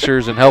taking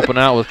pictures and helping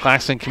out with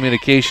Claxon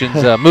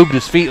Communications moved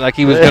his feet like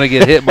he was going to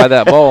get hit by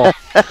that ball,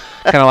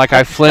 kind of like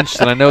I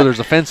flinched and I know there's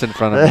a fence in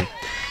front of me.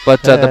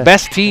 But the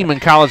best team in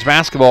college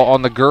basketball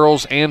on the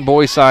girls and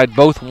boys side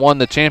both won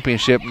the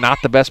championship, not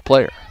the best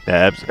player.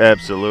 Yeah,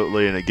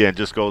 absolutely, and again,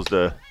 just goes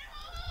to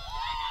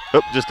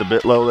just a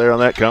bit low there on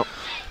that count.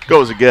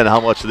 Goes again how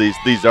much of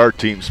these are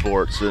team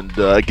sports, and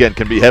again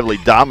can be heavily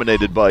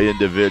dominated by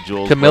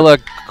individuals. Camila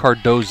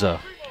Cardoza.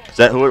 Is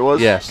that who it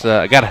was? Yes,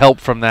 I got help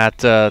from that.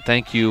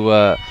 Thank you,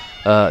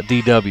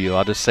 DW.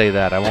 I'll just say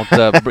that. I won't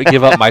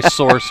give up my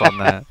source on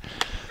that.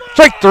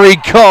 Strike 3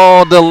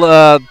 called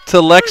to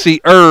Lexi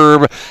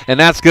Herb, and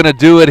that's going to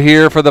do it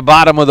here for the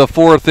bottom of the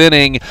 4th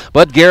inning.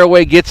 But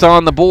Garaway gets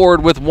on the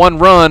board with 1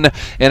 run,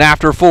 and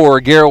after 4,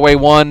 Garaway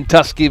 1,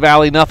 Tusky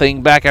Valley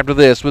nothing. Back after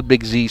this with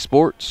Big Z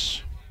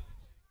Sports.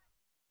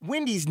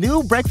 Wendy's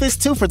new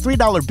breakfast 2 for $3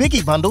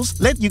 Biggie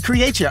Bundles let you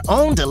create your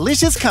own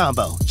delicious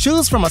combo.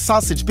 Choose from a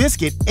sausage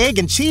biscuit, egg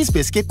and cheese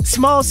biscuit,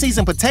 small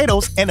seasoned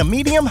potatoes, and a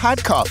medium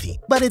hot coffee.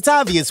 But it's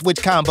obvious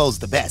which combo's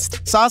the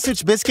best.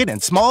 Sausage biscuit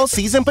and small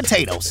seasoned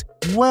potatoes.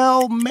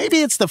 Well, maybe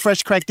it's the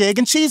fresh cracked egg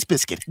and cheese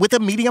biscuit with a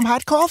medium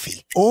hot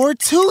coffee. Or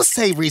 2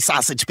 savory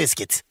sausage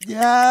biscuits.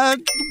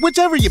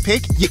 Whichever you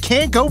pick, you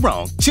can't go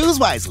wrong. Choose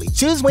wisely.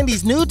 Choose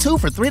Wendy's new 2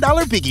 for $3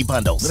 Biggie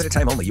Bundles. Limited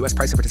time only. U.S.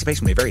 price and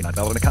participation may vary. Not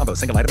valid in a combo.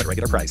 Single item at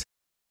regular price.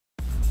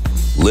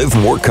 Live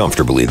more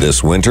comfortably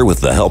this winter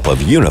with the help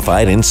of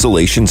Unified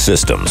Insulation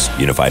Systems.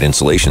 Unified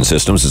Insulation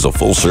Systems is a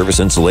full-service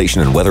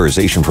insulation and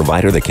weatherization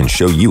provider that can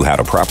show you how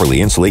to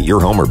properly insulate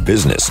your home or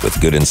business. With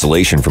good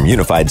insulation from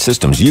Unified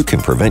Systems, you can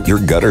prevent your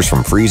gutters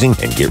from freezing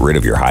and get rid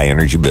of your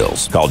high-energy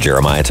bills. Call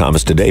Jeremiah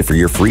Thomas today for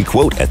your free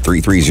quote at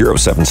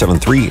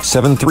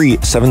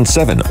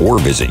 330-773-7377 or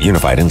visit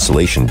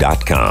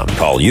unifiedinsulation.com.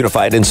 Call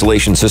Unified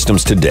Insulation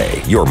Systems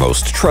today, your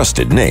most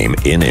trusted name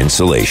in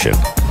insulation.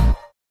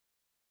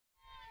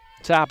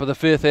 Top of the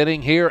 5th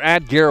inning here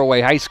at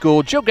Garaway High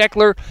School. Joe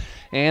Geckler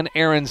and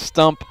Aaron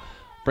Stump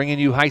bringing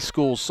you high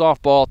school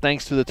softball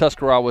thanks to the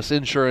Tuscarawas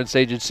Insurance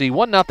Agency.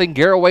 1-0,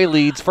 Garaway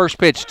leads. First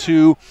pitch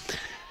to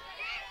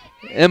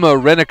Emma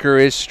Renneker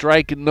is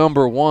strike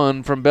number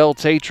 1 from Bell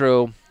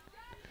Tatro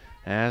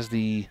as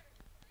the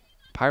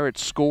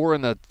Pirates score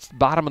in the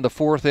bottom of the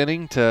 4th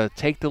inning to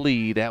take the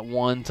lead at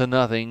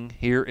 1-0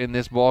 here in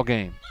this ball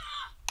game.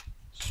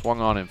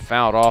 Swung on and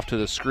fouled off to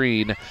the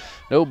screen.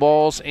 No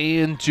balls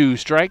and 2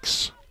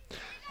 strikes.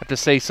 Have to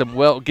say some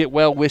get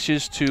well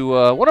wishes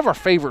to one of our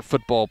favorite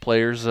football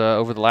players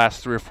over the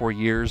last 3 or 4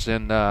 years,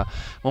 and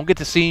won't get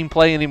to see him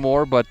play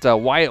anymore. But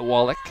Wyatt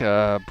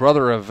Wallach,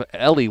 brother of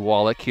Ellie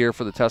Wallach here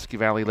for the Tusky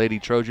Valley Lady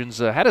Trojans,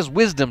 had his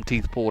wisdom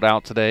teeth pulled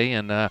out today,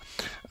 and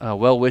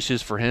well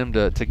wishes for him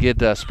to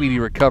get speedy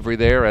recovery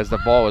there as the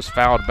ball is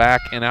fouled back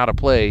and out of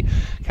play.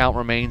 Count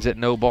remains at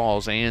no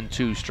balls and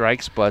 2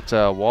 strikes. But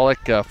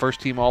Wallach,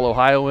 first-team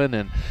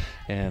All-Ohioan,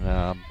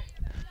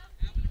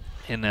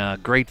 and a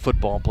great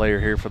football player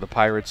here for the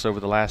Pirates over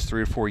the last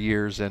 3 or 4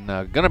 years, and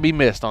going to be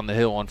missed on the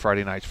hill on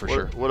Friday nights for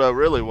sure. What I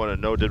really want to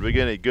know, did we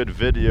get any good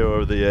video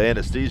of the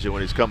anesthesia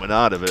when he's coming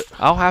out of it?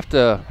 I'll have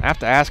to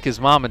ask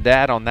his mom and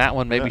dad on that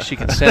one. Maybe she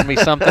can send me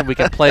something. We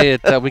can play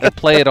it. We can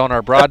play it on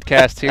our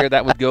broadcast here.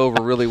 That would go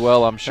over really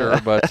well, I'm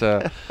sure. But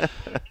going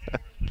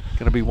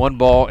to be 1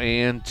 ball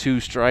and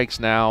 2 strikes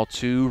now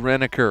to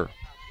Renneker.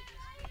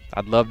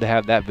 I'd love to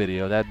have that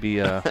video. That'd be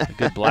a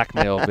good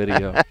blackmail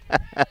video.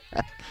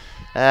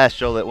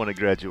 Show that one at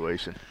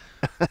graduation.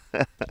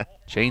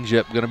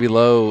 Changeup going to be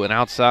low and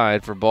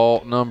outside for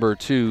ball number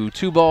 2.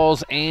 2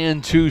 balls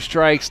and 2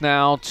 strikes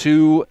now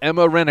to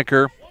Emma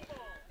Renneker.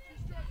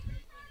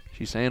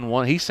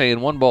 He's saying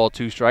 1 ball,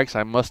 2 strikes.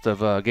 I must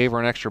have gave her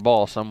an extra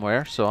ball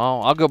somewhere. So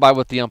I'll go by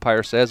what the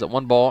umpire says at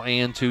 1 ball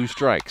and 2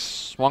 strikes.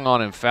 Swung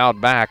on and fouled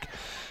back.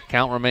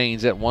 Count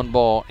remains at 1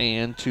 ball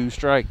and 2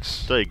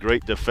 strikes. A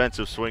great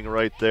defensive swing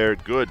right there.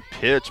 Good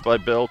pitch by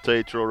Bell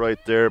Tatro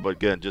right there. But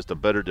again, just a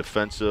better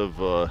defensive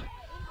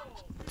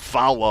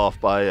foul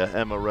off by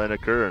Emma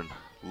Reneker, and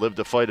lived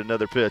to fight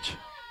another pitch.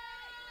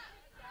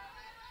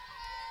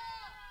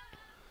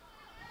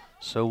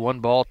 So 1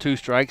 ball, 2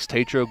 strikes.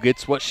 Tatro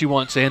gets what she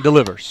wants and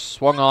delivers.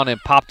 Swung on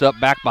and popped up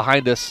back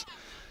behind us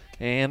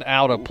and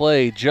out of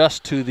play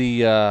just to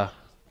the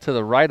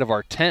right of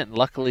our tent.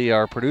 Luckily,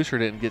 our producer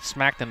didn't get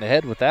smacked in the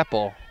head with that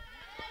ball.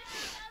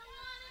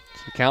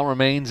 So the count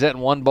remains at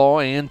 1 ball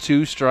and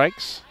 2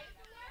 strikes.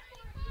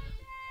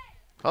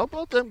 How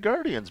about them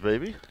Guardians,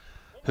 baby?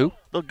 Who?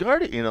 The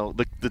Guardian, you know,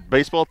 the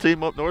baseball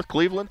team up north,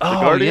 Cleveland. Oh, the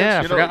Guardians,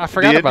 yeah, I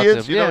forgot about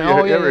Indians, them. You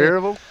know, you ever hear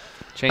of them?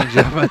 Change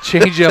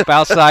up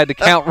outside. The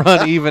count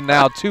run even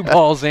now. 2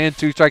 balls and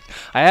 2 strikes.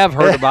 I have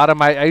heard about them.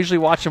 I usually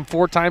watch them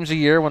 4 times a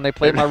year when they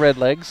play my Red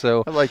Leg.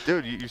 So I'm like,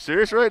 dude, you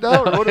serious right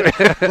now? Or what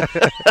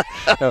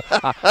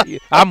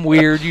I'm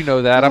weird, you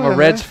know that. I'm a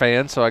Reds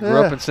fan, so I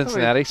grew up in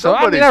Cincinnati.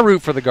 I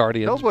root for the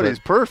Guardians. Nobody's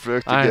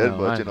perfect again,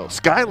 but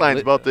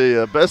Skyline's about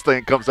the best thing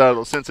that comes out of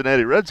those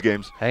Cincinnati Reds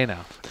games. Hey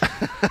now.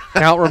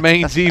 Count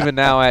remains even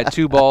now at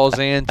 2 balls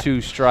and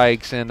 2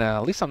 strikes, and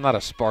at least I'm not a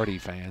Sparty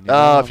fan.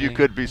 If you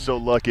could be so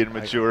lucky and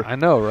mature. I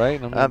know,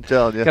 right? I'm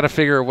telling you. Got to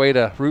figure a way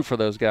to root for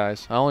those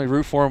guys. I only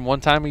root for them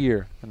 1 time a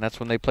year, and that's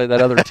when they play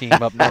that other team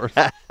up north.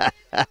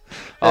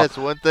 That's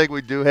one thing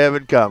we do have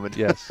in common.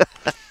 Yes.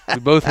 We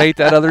both hate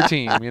that other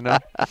team, you know.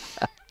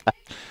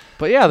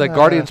 But, yeah, the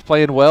Guardians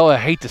playing well. I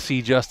hate to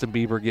see Justin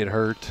Bieber get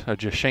hurt.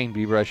 Just Shane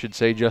Bieber, I should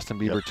say. Justin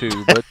Bieber,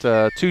 too. But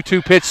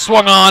 2-2 pitch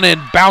swung on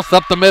and bounced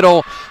up the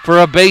middle for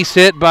a base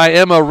hit by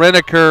Emma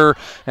Reneker.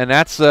 And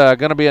that's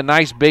going to be a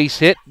nice base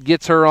hit.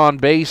 Gets her on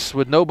base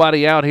with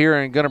nobody out here,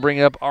 and going to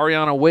bring up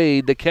Ariana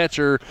Wade, the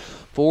catcher,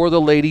 for the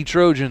Lady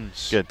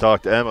Trojans. Again,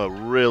 talk to Emma.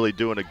 Really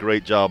doing a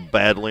great job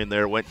battling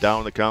there. Went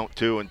down the count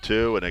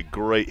 2-2, and a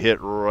great hit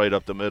right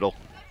up the middle.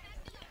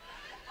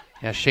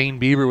 Yeah, Shane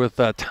Bieber with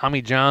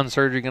Tommy John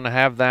surgery going to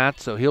have that,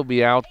 so he'll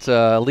be out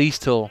at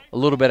least till a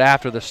little bit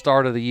after the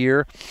start of the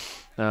year.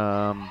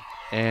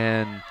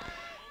 And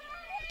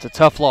it's a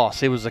tough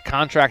loss. It was a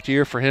contract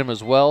year for him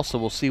as well, so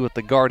we'll see what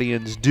the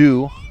Guardians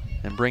do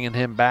in bringing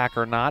him back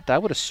or not. I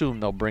would assume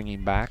they'll bring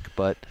him back,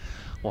 but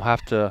we'll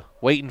have to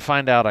wait and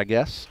find out, I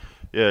guess.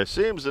 Yeah, it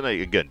seems, and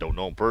again, don't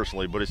know him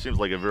personally, but it seems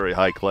like a very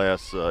high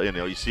class.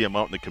 You see him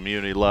out in the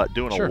community a lot,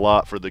 doing a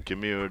lot for the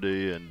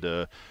community,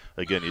 and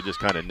again, you just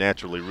kind of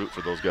naturally root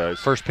for those guys.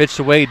 First pitch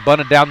to Wade,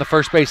 bunted down the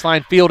first base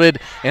line, fielded,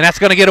 and that's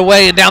going to get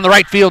away and down the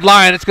right field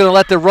line. It's going to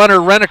let the runner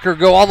Reneker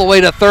go all the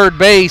way to third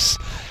base,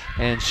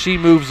 and she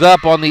moves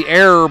up on the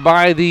error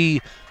by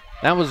the.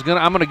 I'm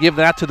going to give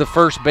that to the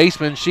first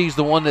baseman. She's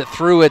the one that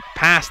threw it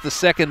past the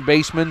second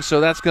baseman,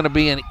 so that's going to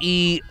be an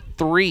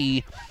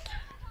E3.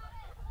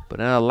 But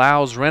that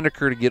allows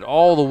Reneker to get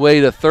all the way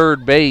to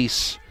third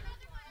base.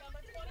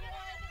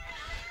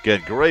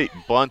 Again, great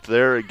bunt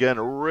there. Again,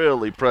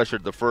 really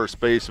pressured the first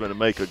baseman to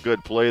make a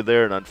good play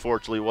there, and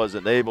unfortunately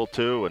wasn't able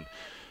to. And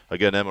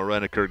again, Emma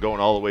Reneker going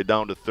all the way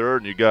down to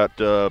third, and you got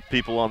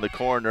people on the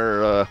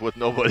corner with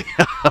nobody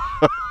out.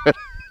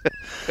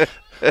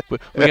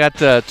 We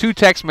got 2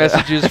 text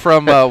messages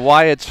from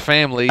Wyatt's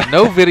family.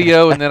 No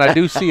video, and then I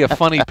do see a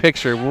funny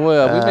picture. We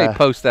may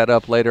post that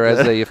up later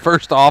as a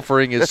first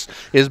offering is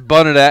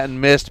bunted at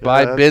and missed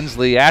by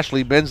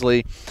Ashley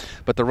Bensley.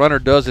 But the runner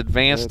does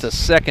advance to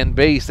second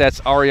base. That's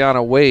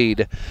Ariana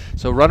Wade.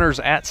 So runners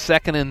at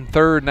second and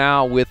third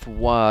now with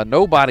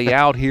nobody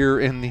out here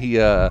in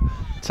the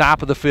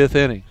top of the 5th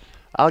inning.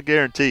 I'll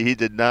guarantee he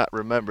did not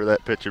remember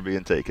that picture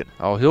being taken.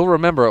 Oh, he'll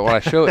remember it when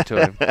I show it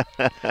to him.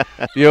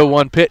 The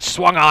 0-1 pitch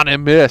swung on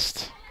and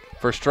missed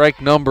for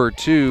strike number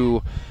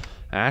 2.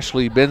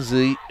 Ashley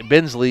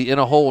Bensley in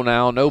a hole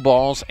now. No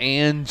balls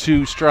and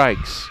 2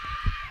 strikes.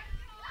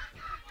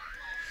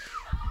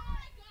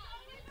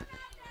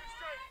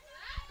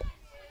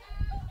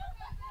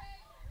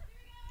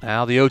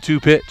 Now the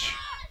 0-2 pitch.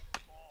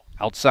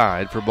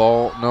 Outside for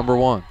ball number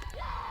 1.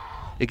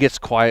 It gets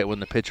quiet when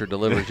the pitcher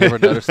delivers. You ever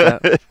notice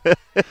that?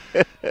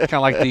 Kind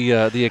of like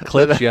the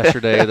eclipse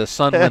yesterday. The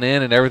sun went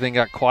in and everything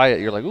got quiet.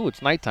 You're like, ooh,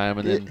 it's nighttime.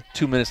 And then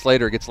 2 minutes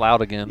later, it gets loud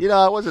again. You know,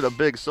 I wasn't a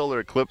big solar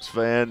eclipse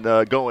fan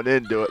going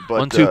into it.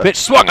 But 1-2 pitch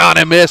swung on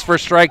and missed for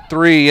strike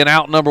 3. And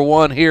out number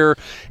 1 here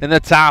in the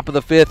top of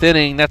the 5th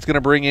inning. That's going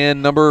to bring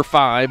in number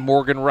 5,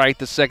 Morgan Wright,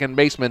 the second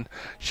baseman.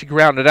 She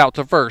grounded out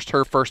to first,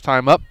 her first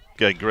time up.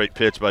 Okay, great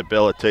pitch by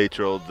Bella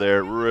Tatro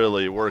there.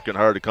 Really working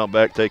hard to come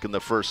back, taking the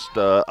first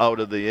out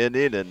of the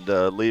inning and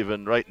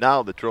leaving right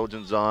now the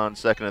Trojans on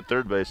second and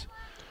third base.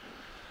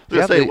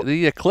 Yeah,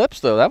 the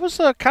eclipse, though, that was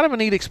kind of a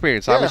neat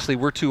experience. Yeah. Obviously,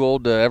 we're too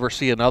old to ever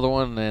see another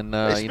one. And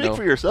Hey, speak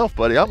for yourself,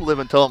 buddy. I'm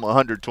living till I'm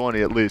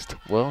 120 at least.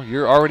 Well,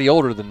 you're already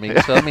older than me,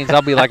 so that means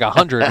I'll be like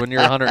 100 when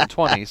you're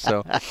 120.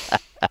 So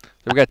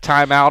we've got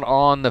timeout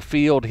on the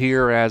field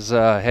here as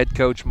head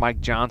coach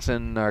Rick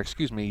Johnson, going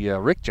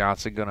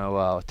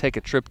to take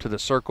a trip to the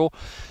circle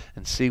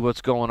and see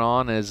what's going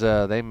on, as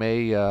they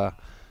may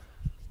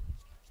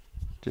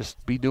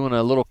just be doing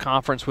a little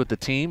conference with the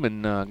team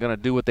and going to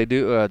do what they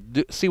do,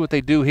 see what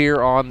they do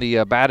here on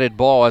the batted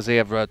ball, as they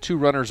have two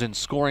runners in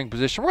scoring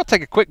position. We're going to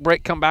take a quick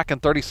break, come back in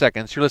 30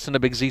 seconds. You're listening to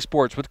Big Z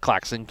Sports with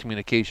Claxon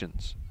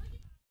Communications.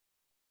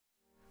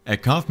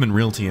 At Kaufman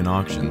Realty and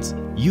Auctions,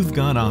 you've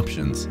got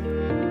options.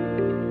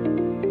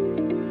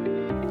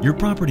 Your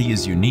property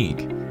is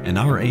unique, and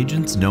our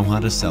agents know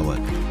how to sell it.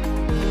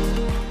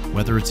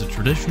 Whether it's a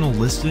traditional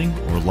listing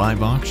or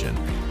live auction,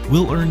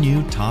 we'll earn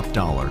you top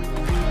dollar.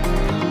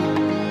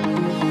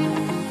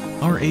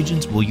 Our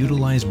agents will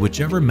utilize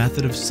whichever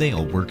method of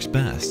sale works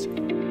best.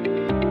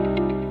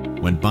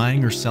 When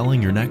buying or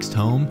selling your next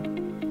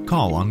home,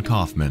 call on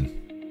Kaufman.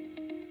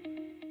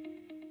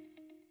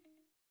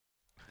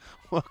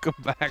 Welcome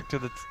back to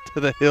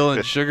the hill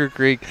in Sugar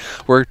Creek.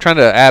 We're trying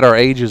to add our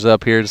ages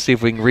up here to see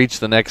if we can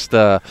reach the next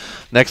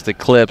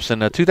eclipse.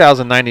 In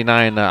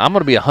 2099, I'm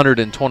going to be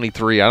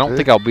 123. I don't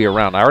think I'll be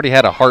around. I already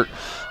had a heart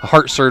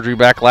surgery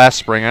back last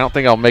spring. I don't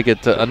think I'll make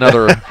it to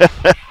another.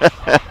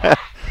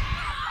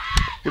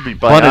 You'll be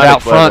bunted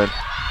out front.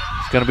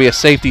 It's going to be a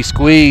safety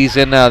squeeze,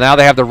 and now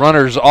they have the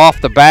runners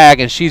off the bag,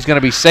 and she's going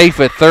to be safe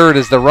at third,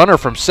 as the runner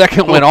from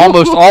second went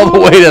almost all the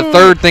way to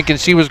third, thinking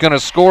she was going to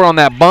score on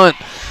that bunt.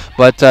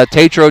 But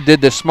Tatro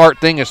did the smart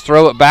thing, is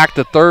throw it back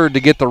to third to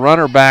get the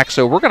runner back.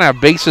 So we're going to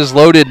have bases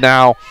loaded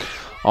now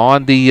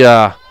on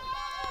the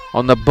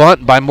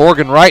bunt by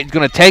Morgan Wright. He's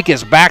going to take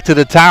us back to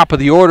the top of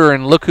the order,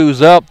 and look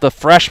who's up. The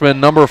freshman,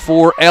 number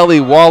 4,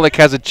 Ellie Wallach,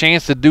 has a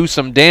chance to do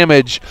some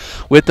damage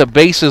with the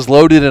bases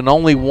loaded and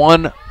only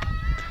one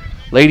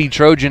Lady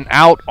Trojan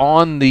out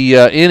on the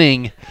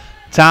inning.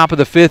 Top of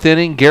the 5th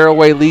inning,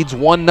 Garaway leads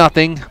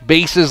 1-0.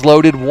 Bases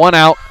loaded, 1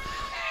 out.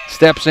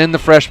 Steps in the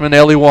freshman,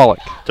 Ellie Wallach.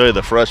 Tell you,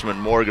 the freshman,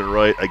 Morgan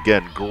Wright,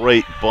 again,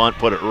 great bunt.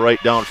 Put it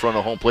right down in front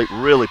of home plate.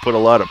 Really put a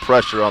lot of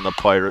pressure on the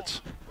Pirates.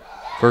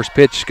 First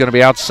pitch is going to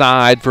be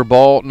outside for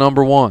ball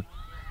number 1.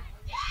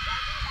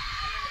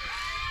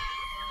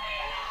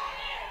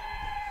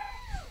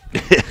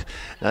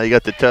 Now you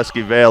got the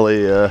Tusky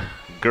Valley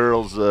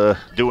girls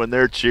doing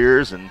their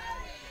cheers and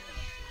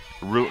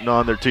rooting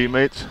on their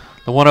teammates.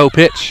 The 1-0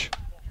 pitch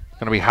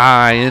going to be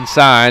high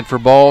inside for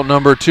ball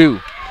number 2.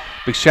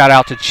 Big shout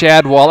out to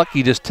Chad Wallach.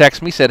 He just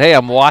texted me, said, hey,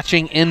 I'm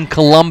watching in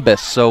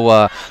Columbus.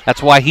 So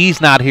that's why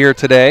he's not here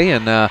today.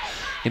 And,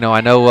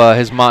 I know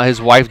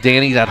his wife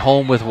Danny's at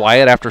home with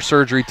Wyatt after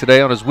surgery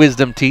today on his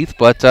wisdom teeth.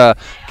 But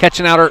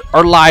catching out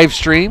our live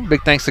stream.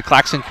 Big thanks to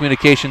Claxon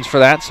Communications for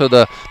that, so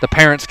the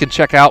parents can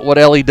check out what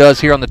Ellie does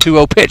here on the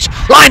 2-0 pitch.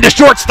 Line to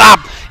shortstop,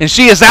 and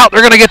she is out.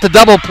 They're going to get the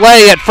double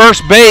play at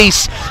first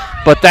base.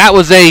 But that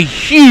was a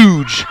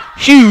huge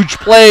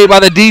play by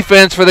the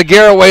defense for the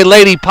Garaway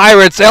Lady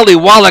Pirates. Ellie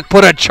Wallach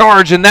put a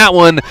charge in that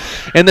one,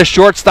 and the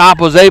shortstop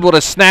was able to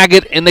snag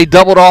it, and they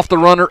doubled off the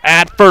runner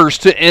at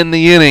first to end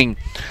the inning.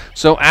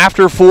 So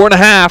after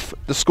 4.5,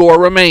 the score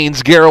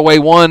remains Garaway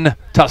 1,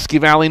 Tusky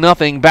Valley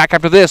 0. Back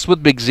after this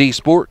with Big Z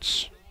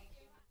Sports.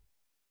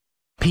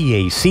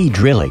 PAC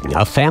Drilling,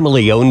 a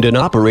family-owned and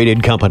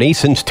operated company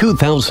since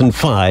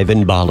 2005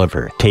 in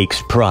Bolivar,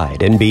 takes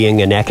pride in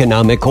being an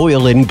economic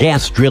oil and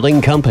gas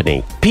drilling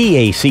company.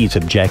 PAC's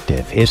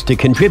objective is to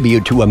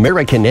contribute to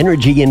American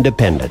energy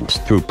independence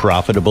through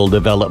profitable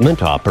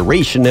development,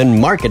 operation,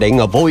 and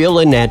marketing of oil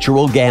and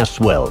natural gas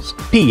wells.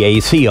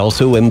 PAC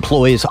also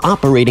employs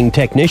operating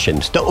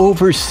technicians to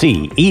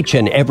oversee each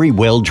and every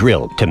well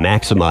drilled to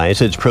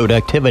maximize its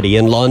productivity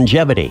and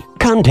longevity.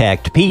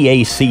 Contact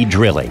PAC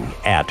Drilling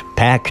at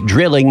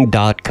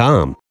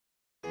pacdrilling.com.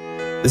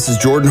 This is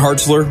Jordan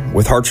Hartzler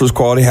with Hartzler's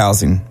Quality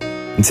Housing.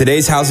 In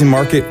today's housing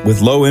market,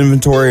 with low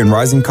inventory and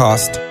rising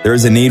cost, there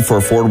is a need for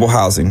affordable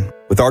housing.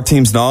 With our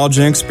team's knowledge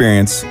and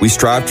experience, we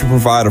strive to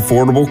provide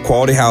affordable,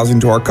 quality housing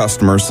to our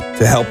customers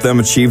to help them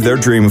achieve their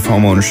dream of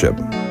home ownership.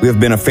 We have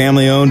been a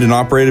family-owned and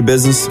operated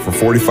business for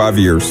 45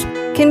 years.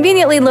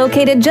 Conveniently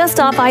located just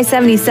off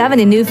I-77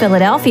 in New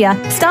Philadelphia,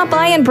 stop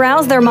by and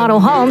browse their model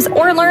homes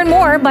or learn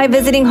more by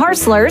visiting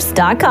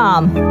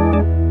Hartzlers.com.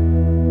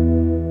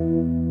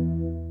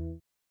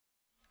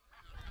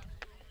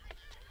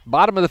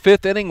 Bottom of the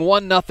 5th inning,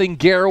 1-0.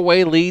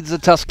 Garaway leads the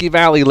Tusky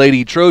Valley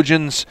Lady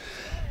Trojans.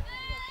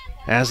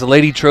 As the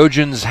Lady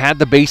Trojans had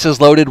the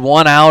bases loaded,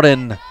 1 out,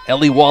 and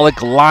Ellie Wallach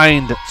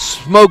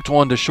smoked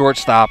one to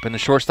shortstop, and the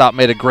shortstop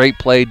made a great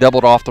play,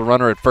 doubled off the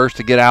runner at first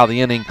to get out of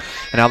the inning,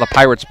 and now the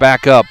Pirates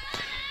back up.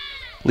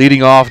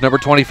 Leading off, number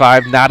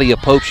 25, Nadia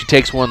Pope. She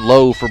takes one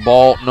low for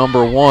ball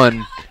number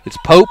 1. It's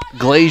Pope,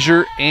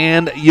 Glazier,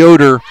 and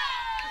Yoder.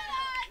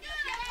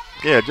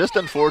 Yeah, just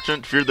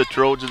unfortunate for the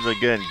Trojans.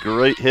 Again,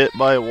 great hit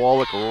by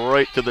Wallach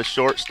right to the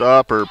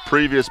shortstop. Her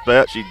previous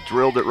bat, she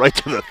drilled it right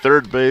to the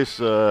third base.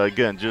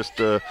 Again, just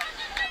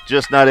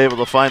just not able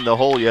to find the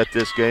hole yet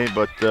this game,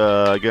 but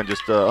again,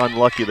 just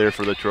unlucky there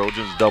for the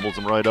Trojans. Doubles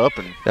them right up.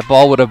 And that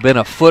ball would have been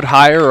a foot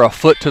higher or a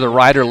foot to the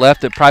right or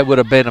left. It probably would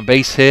have been a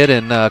base hit,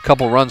 and a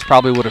couple runs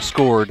probably would have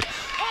scored.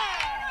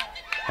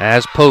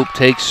 As Pope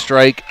takes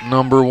strike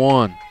number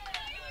 1.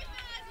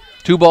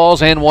 2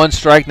 balls and 1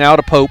 strike now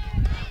to Pope,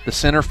 the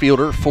center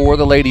fielder for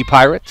the Lady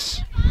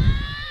Pirates.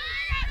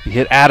 He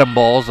hit Adam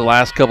balls the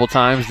last couple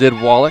times, did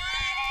Wallach.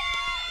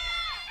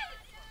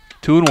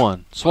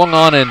 2-1. Swung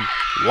on and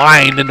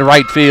lined into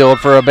right field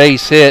for a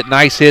base hit.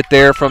 Nice hit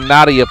there from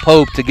Nadia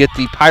Pope to get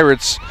the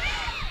Pirates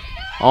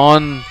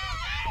on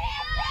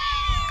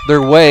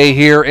their way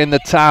here in the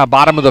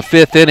bottom of the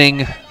 5th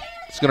inning.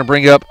 It's going to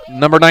bring up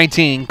number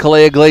 19,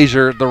 Kalea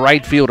Glazier, the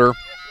right fielder.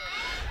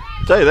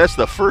 I tell you, that's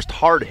the first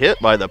hard hit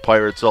by the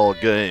Pirates all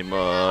game.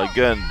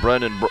 Again,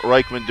 Brendan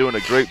Reichman doing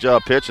a great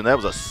job pitching. That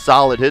was a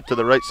solid hit to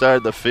the right side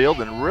of the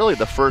field, and really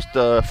the first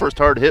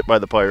hard hit by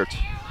the Pirates.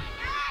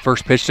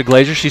 First pitch to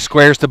Glazier. She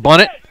squares to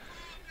bunt it.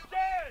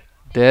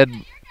 Dead,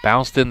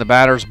 bounced in the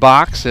batter's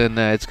box, and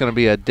it's going to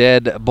be a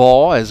dead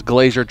ball as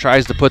Glazier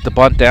tries to put the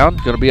bunt down.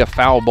 Going to be a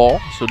foul ball.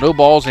 So no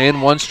balls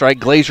and 1 strike.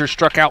 Glazier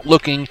struck out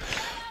looking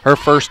her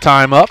first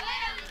time up.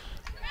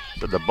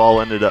 But the ball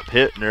ended up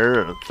hitting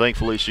her, and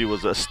thankfully she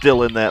was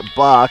still in that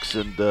box,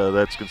 and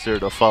that's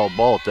considered a foul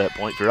ball at that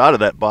point. If you're out of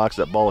that box,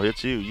 that ball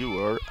hits you,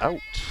 you are out.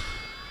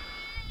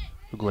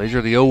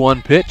 Glazier, the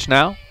 0-1 pitch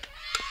now.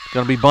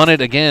 Going to be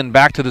bunted again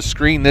back to the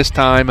screen this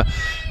time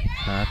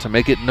to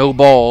make it no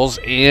balls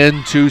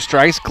and 2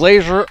 strikes.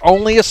 Glazier,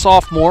 only a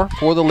sophomore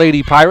for the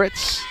Lady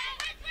Pirates.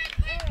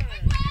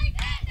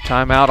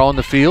 Timeout on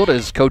the field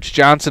as Coach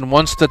Johnson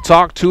wants to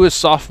talk to his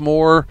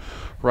sophomore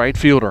right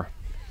fielder.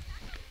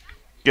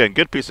 Again,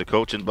 good piece of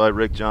coaching by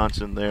Rick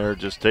Johnson there.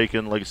 Just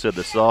taking, like I said,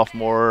 the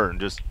sophomore and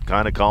just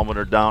kind of calming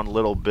her down a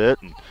little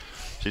bit. And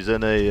she's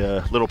in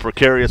a little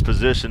precarious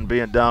position,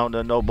 being down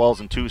to no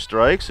balls and 2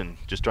 strikes, and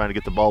just trying to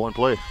get the ball in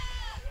play.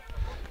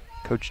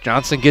 Coach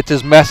Johnson gets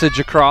his message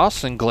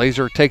across, and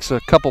Glazier takes a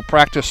couple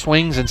practice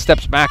swings and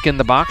steps back in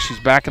the box. She's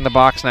back in the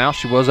box now.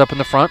 She was up in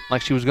the front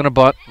like she was going to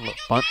bunt.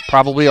 Bunt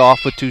probably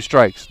off with 2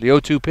 strikes. The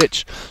 0-2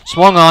 pitch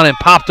swung on and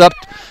popped up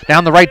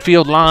down the right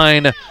field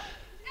line,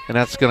 and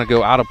that's going to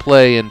go out of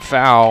play and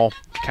foul.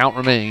 Count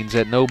remains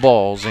at no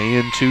balls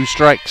and 2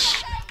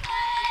 strikes.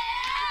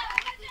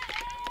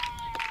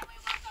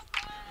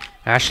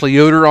 Ashley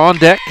Yoder on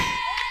deck.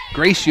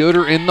 Grace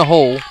Yoder in the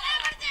hole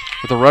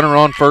with a runner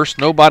on first.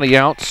 Nobody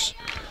out.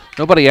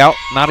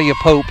 Nadia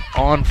Pope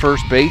on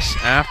first base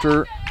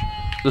after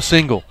the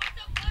single.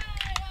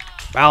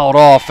 Fouled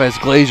off as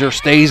Glazier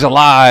stays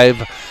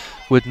alive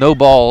with no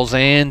balls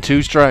and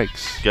 2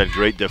 strikes. Got a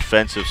great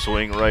defensive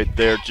swing right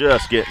there.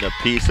 Just getting a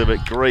piece of it.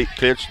 Great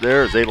pitch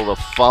there. Is able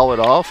to foul it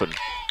off and,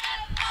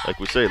 like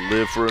we say,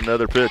 live for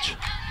another pitch.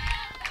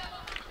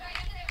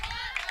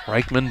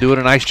 Reichman doing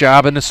a nice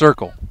job in the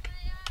circle.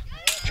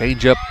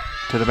 Change up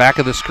to the back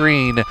of the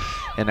screen,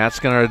 and that's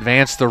going to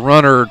advance the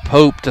runner,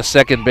 Pope, to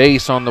second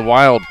base on the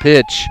wild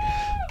pitch.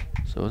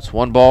 So it's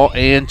 1 ball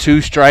and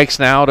 2 strikes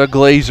now to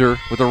Glazier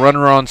with a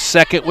runner on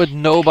second with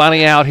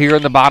nobody out here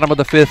in the bottom of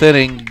the 5th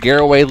inning.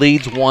 Garaway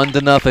leads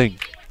 1-0.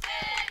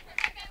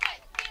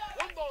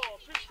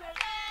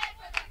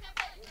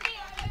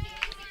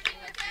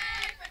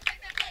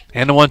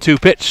 And the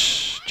 1-2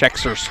 pitch.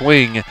 Checks her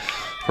swing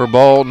for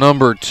ball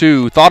number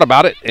 2. Thought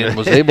about it and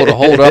was able to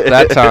hold up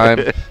that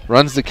time.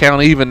 Runs the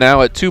count even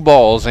now at 2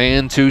 balls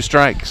and 2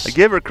 strikes. I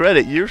give her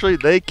credit. Usually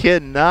they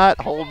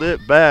cannot hold it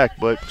back,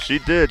 but she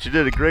did. She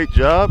did a great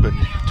job, and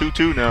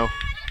 2-2 now.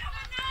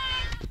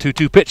 The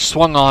 2-2 pitch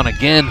swung on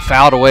again,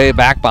 fouled away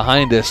back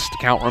behind us. The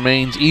count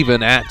remains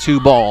even at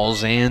 2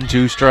 balls and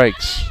 2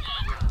 strikes.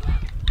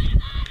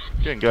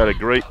 Again, got a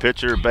great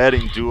pitcher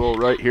batting duo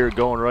right here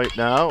going right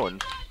now,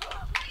 and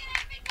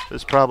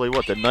this is probably,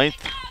 what, the ninth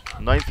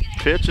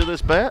pitch of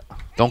this bat?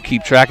 Don't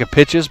keep track of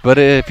pitches, but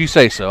if you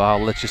say so,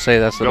 I'll let you say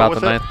that's about the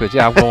 9th pitch.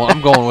 Yeah,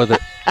 I'm going with it.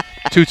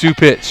 2-2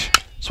 pitch.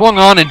 Swung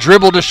on and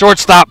dribbled to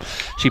shortstop.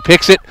 She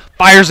picks it,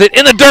 fires it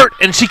in the dirt,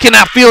 and she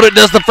cannot field it,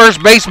 does the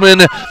first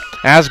baseman.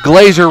 As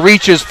Glazier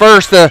reaches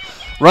first, the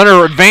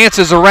runner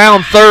advances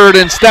around third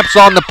and steps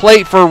on the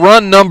plate for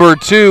run number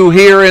 2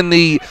 here in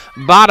the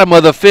bottom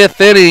of the 5th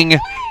inning.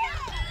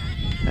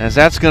 As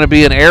that's going to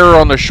be an error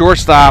on the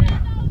shortstop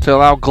to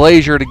allow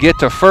Glazier to get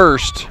to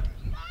first.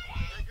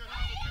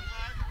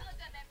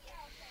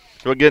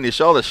 So again, you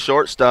saw the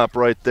shortstop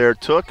right there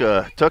took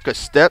a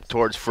step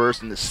towards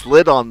first and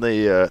slid on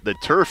the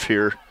turf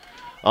here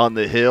on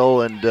the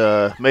hill and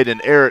made an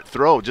errant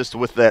throw just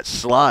with that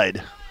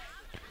slide.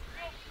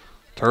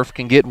 Turf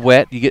can get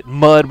wet. You get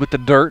mud with the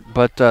dirt,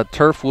 but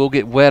turf will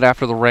get wet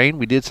after the rain.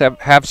 We did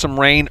have some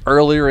rain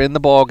earlier in the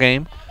ball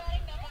game.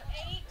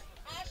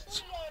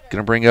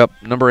 Going to bring up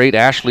number 8,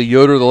 Ashley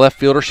Yoder, the left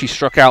fielder. She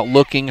struck out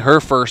looking her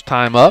first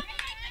time up.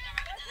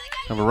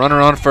 Have a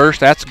runner on first.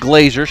 That's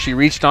Glazier. She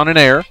reached on an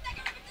error.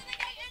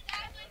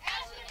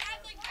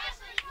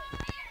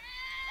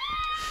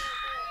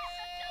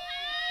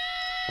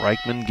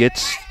 Reichman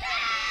gets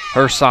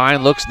her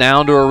sign, looks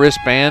down to her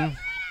wristband,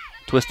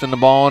 twisting the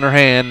ball in her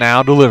hand,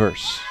 now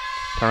delivers.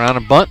 Turn around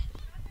and bunt.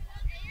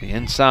 The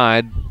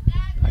inside,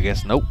 I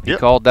guess, nope, he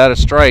called that a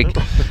strike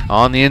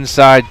on the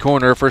inside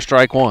corner for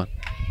strike one.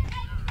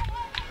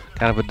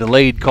 Kind of a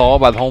delayed call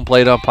by the home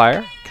plate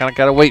umpire. Kind of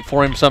got to wait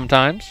for him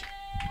sometimes.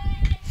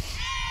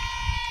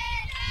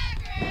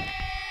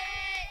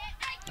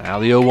 Now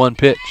the 0-1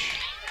 pitch.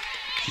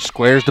 She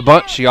squares the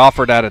bunt. She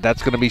offered at it.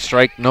 That's going to be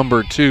strike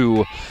number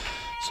 2.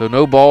 So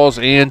no balls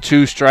and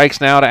 2 strikes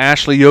now to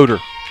Ashley Yoder.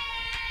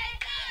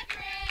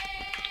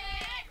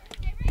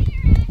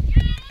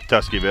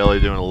 Tusky Valley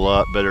doing a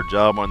lot better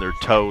job on their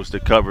toes to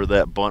cover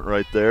that bunt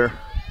right there.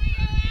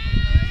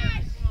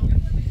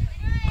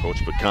 Coach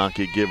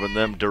McConkey giving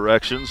them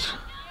directions.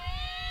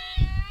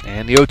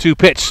 And the 0-2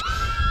 pitch.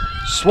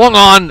 Swung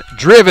on,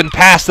 driven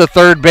past the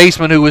third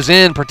baseman who was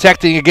in,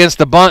 protecting against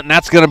the bunt, and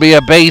that's going to be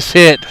a base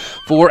hit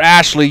for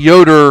Ashley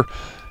Yoder,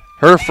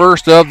 her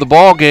first of the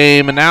ball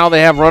game. And now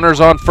they have runners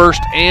on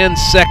first and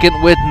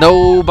second with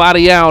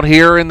nobody out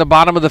here in the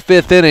bottom of the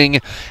 5th inning.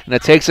 And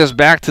it takes us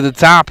back to the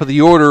top of the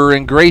order,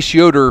 and Grace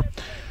Yoder,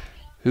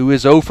 who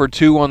is 0 for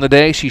 2 on the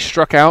day, she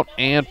struck out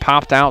and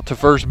popped out to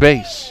first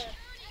base.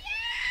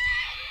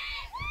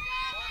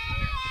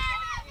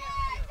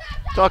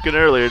 Talking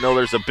earlier,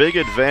 there's a big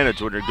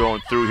advantage when you're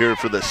going through here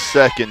for the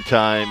second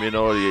time.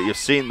 You've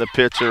seen the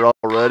pitcher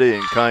already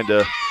and kind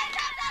of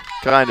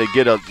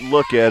get a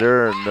look at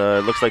her, and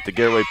it looks like the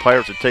Garaway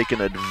Pirates are taking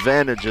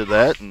advantage of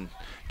that and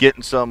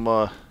getting some,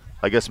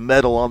 I guess,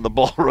 metal on the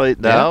ball right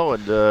now,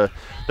 and they're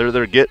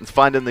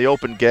finding the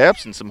open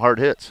gaps and some hard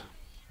hits.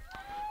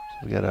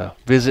 We got a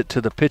visit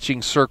to the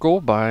pitching circle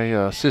by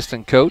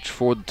assistant coach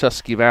for the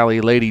Tusky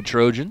Valley Lady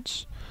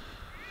Trojans.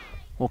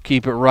 We'll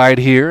keep it right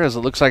here, as it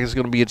looks like it's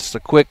going to be just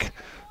a quick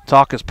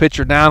talk his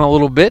pitcher down a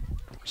little bit,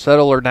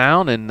 settle her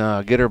down,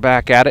 and get her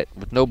back at it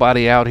with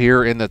nobody out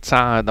here in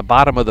the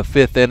bottom of the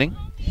 5th inning.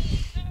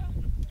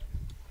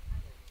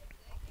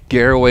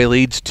 Garaway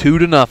leads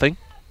 2-0.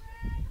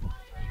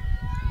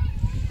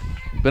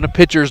 Been a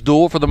pitcher's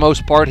duel for the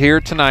most part here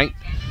tonight.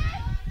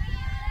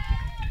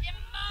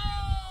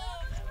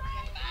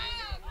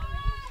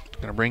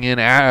 Going to bring in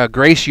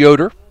Grace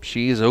Yoder.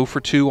 She is 0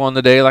 for 2 on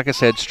the day. Like I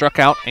said, struck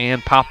out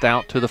and popped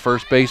out to the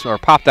first base, or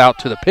popped out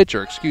to the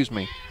pitcher, excuse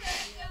me.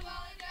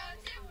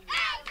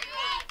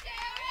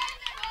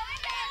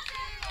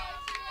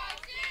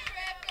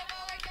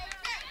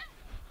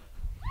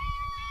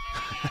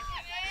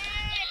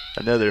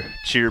 Another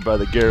cheer by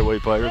the Garaway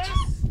Pirates.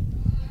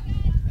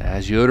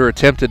 As Yoder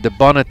attempted to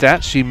bunt at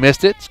that, she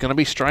missed it. It's going to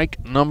be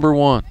strike number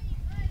 1.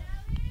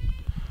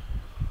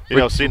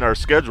 Seeing our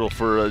schedule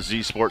for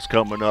Z Sports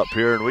coming up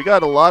here, and we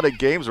got a lot of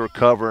games we're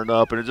covering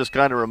up, and it just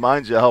kind of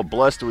reminds you how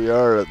blessed we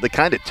are, the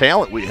kind of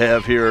talent we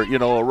have here,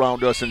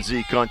 around us in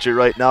Z Country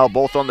right now,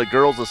 both on the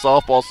girls, the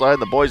softball side,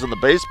 and the boys on the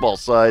baseball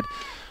side.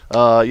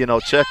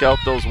 Check out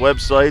those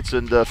websites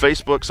and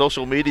Facebook,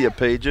 social media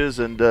pages,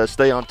 and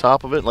stay on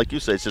top of it. And like you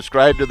say,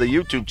 subscribe to the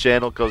YouTube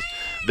channel, because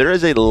there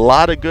is a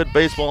lot of good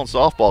baseball and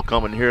softball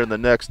coming here in the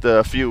next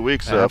few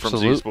weeks from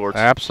Z Sports.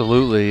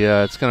 Absolutely.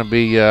 It's going to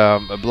be a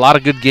lot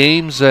of good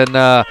games,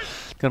 and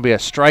going to be a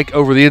strike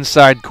over the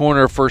inside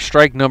corner for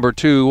strike number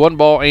 2. 1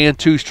 ball and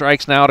 2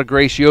 strikes now to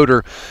Grace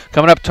Yoder.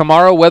 Coming up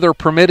tomorrow, weather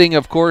permitting,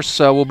 of course,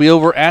 we'll be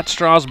over at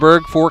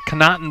Strasburg for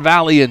Conotton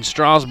Valley in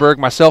Strasburg.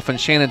 Myself and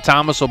Shannon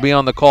Thomas will be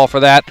on the call for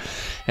that.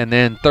 And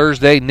then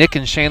Thursday, Nick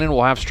and Shannon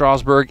will have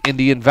Strasburg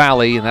Indian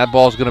Valley, and that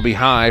ball is going to be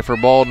high for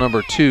ball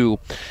number 2.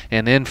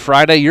 And then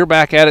Friday, you're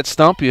back at it,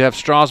 Stump. You have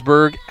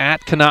Strasburg at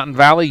Conotton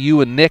Valley.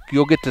 You and Nick,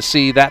 you'll get to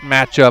see that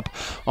matchup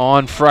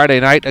on Friday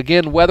night.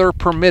 Again, weather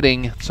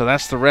permitting, so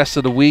that's the rest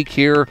of the week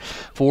here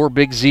for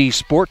Big Z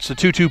Sports. The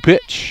 2-2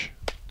 pitch.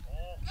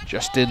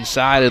 Just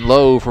inside and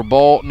low for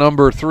ball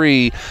number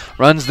 3.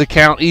 Runs the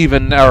count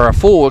even, or a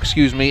full,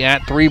 excuse me,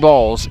 at 3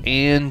 balls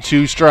and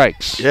 2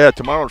 strikes. Yeah,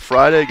 tomorrow and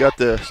Friday, got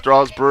the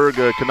Strasburg,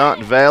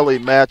 Conotton Valley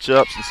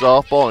matchups in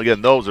softball. And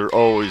again, those are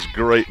always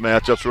great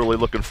matchups. Really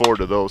looking forward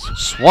to those.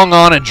 Swung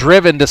on and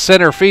driven to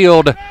center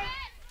field.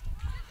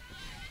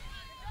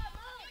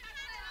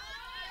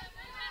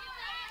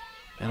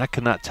 And I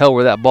could not tell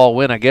where that ball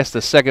went. I guess the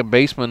second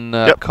baseman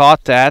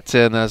caught that,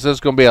 and this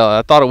is going to be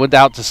I thought it went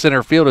out to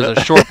center field as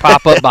a short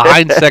pop-up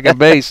behind second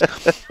base.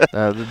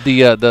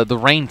 The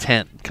rain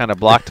tent kind of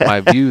blocked my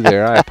view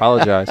there. I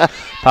apologize.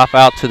 Pop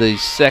out to the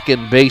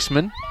second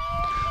baseman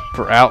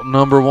for out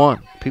number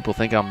 1. People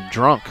think I'm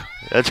drunk.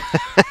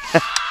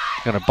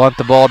 Going to bunt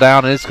the ball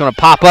down, and it's going to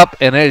pop up,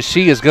 and as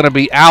she is going to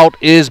be out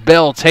is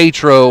Belle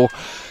Tatro.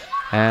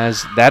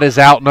 As that is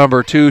out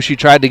number 2. She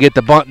tried to get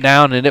the bunt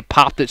down, and it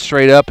popped it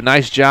straight up.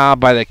 Nice job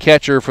by the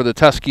catcher for the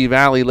Tusky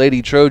Valley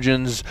Lady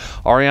Trojans,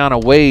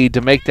 Ariana Wade, to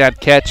make that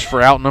catch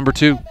for out number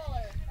 2.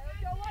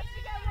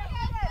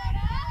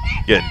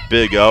 Again,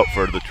 big out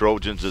for the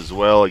Trojans as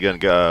well. Again,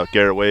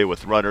 Garaway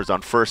with runners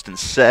on first and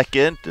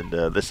second, and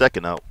the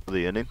second out of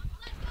the inning.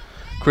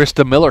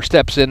 Krista Miller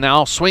steps in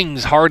now,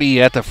 swings hardy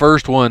at the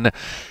first one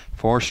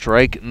for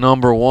strike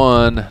number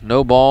 1.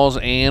 No balls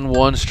and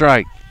 1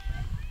 strike.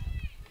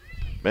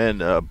 Man,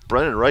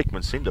 Brennan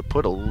Reichman seemed to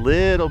put a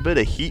little bit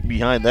of heat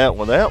behind that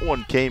one. That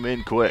one came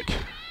in quick.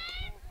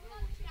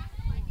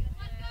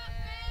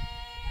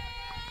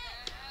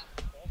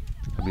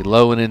 It'll be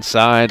low and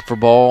inside for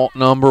ball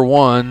number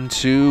 1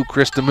 to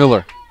Krista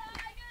Miller.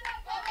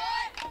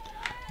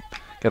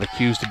 Got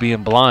accused of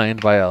being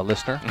blind by a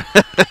listener.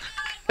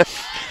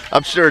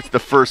 I'm sure it's the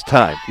first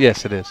time.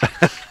 Yes, it is.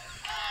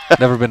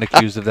 Never been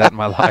accused of that in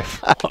my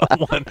life.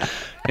 One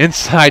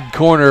inside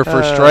corner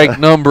for strike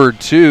number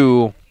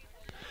 2.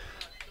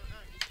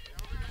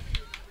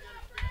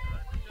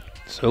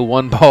 So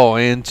 1 ball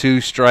and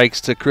 2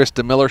 strikes to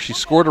Krista Miller. She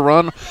scored a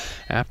run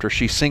after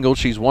she singled.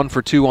 She's 1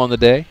 for 2 on the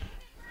day.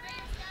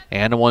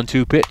 And a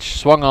 1-2 pitch.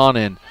 Swung on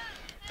and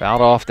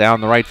fouled off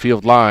down the right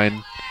field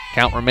line.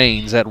 Count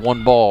remains at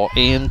 1 ball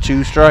and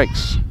 2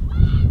 strikes.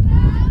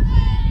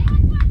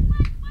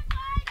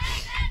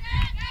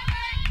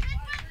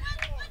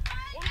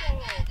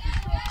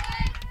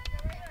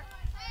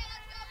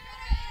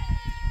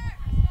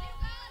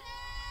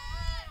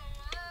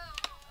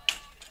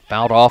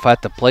 Fouled off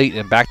at the plate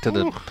and back to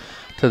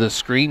the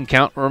screen.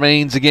 Count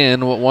remains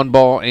again with 1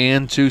 ball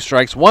and 2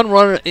 strikes. 1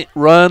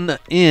 run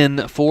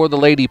in for the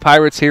Lady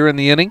Pirates here in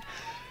the inning.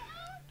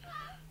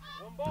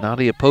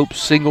 Nadia Pope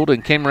singled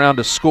and came around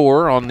to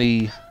score on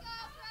the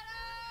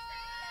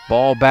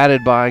ball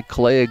batted by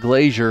Kalea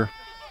Glazier.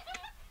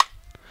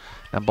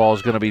 That ball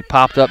is going to be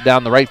popped up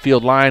down the right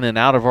field line and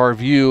out of our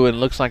view, and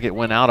looks like it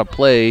went out of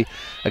play.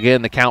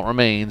 Again, the count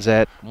remains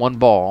at 1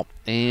 ball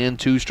and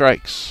 2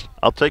 strikes.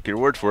 I'll take your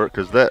word for it,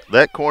 because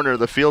that corner of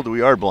the field,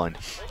 we are blind.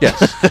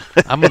 Yes,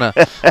 I'm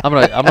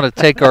gonna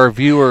take our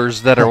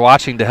viewers that are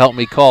watching to help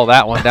me call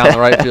that one down the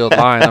right field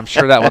line. I'm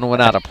sure that one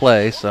went out of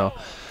play. So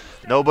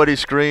nobody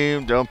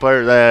screamed,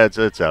 umpire.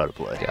 It's out of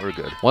play. Yeah. We're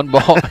good. 1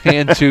 ball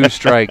and 2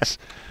 strikes.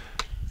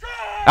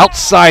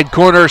 Outside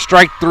corner,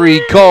 strike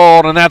 3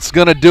 called, and that's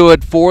going to do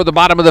it for the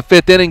bottom of the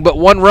 5th inning. But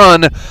 1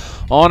 run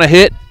on a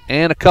hit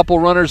and a couple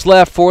runners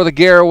left for the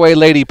Garaway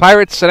Lady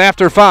Pirates. And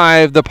after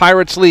 5, the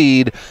Pirates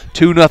lead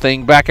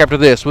 2-0. Back after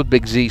this with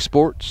Big Z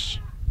Sports.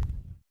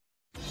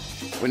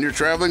 When you're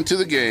traveling to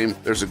the game,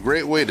 there's a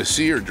great way to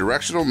see your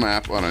directional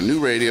map on a new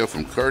radio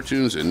from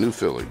Cartoons in New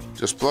Philly.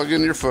 Just plug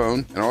in your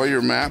phone, and all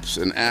your maps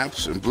and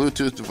apps and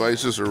Bluetooth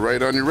devices are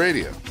right on your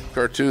radio.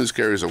 Cartoons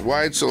carries a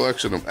wide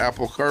selection of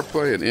Apple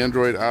CarPlay and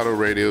Android Auto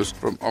radios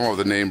from all of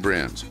the name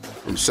brands.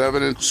 From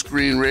 7-inch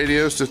screen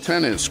radios to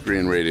 10-inch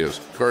screen radios,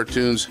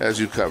 Cartoons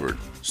has you covered.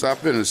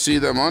 Stop in and see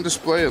them on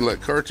display and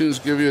let Cartoons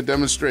give you a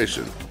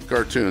demonstration.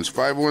 Cartoons,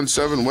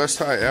 517 West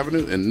High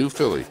Avenue in New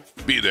Philly.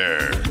 Be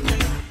there.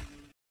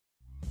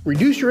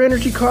 Reduce your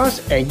energy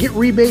costs and get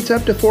rebates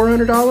up to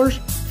 $400?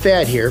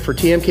 Thad here for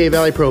TMK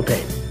Valley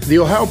Propane. The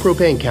Ohio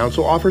Propane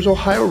Council offers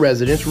Ohio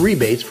residents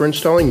rebates for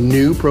installing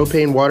new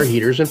propane water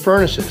heaters and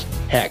furnaces.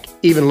 Heck,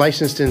 even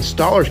licensed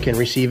installers can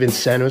receive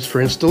incentives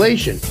for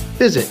installation.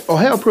 Visit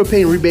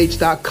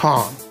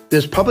OhioPropaneRebates.com.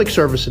 This public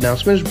service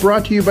announcement is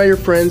brought to you by your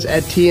friends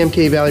at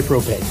TMK Valley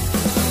Propane.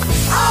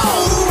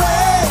 All the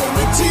way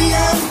with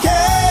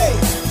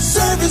TMK,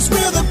 service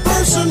with a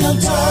personal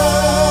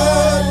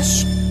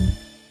touch.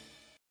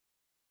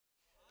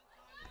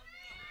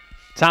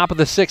 Top of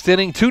the 6th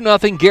inning,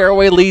 2-0.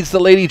 Garaway leads the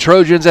Lady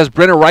Trojans as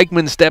Brenna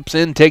Reichman steps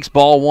in, takes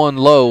ball 1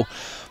 low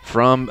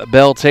from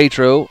Bell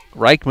Tatro.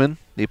 Reichman,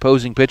 the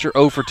opposing pitcher,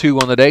 0 for 2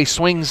 on the day,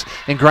 swings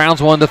and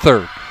grounds 1 to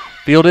third.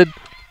 Fielded,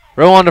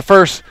 row on to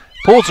first,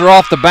 pulls her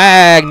off the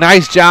bag.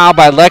 Nice job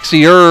by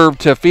Lexi Erb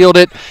to field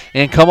it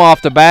and come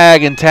off the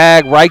bag and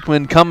tag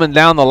Reichman coming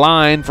down the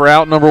line for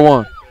out number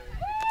 1.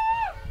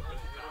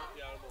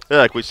 Yeah,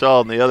 like we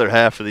saw in the other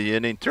half of the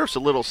inning, turf's a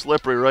little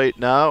slippery right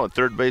now, and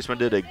third baseman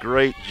did a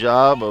great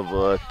job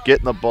of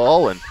getting the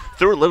ball and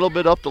threw a little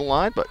bit up the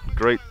line, but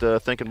great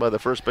thinking by the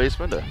first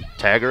baseman to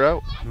tag her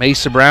out.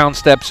 Mesa Brown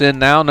steps in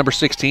now, number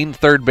 16,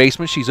 third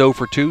baseman. She's 0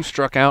 for 2,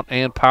 struck out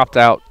and popped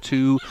out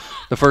to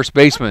the first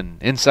baseman.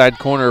 Inside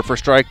corner for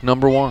strike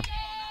number 1.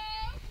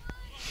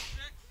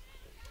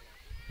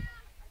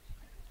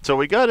 So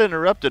we got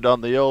interrupted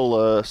on the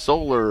old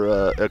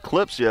solar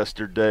eclipse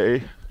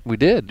yesterday. We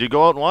did. Did you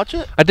go out and watch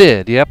it? I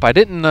did. Yep. I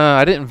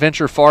didn't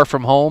venture far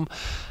from home,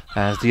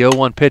 as the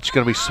 0-1 pitch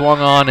going to be swung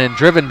on and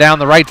driven down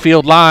the right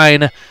field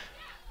line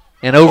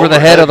and over the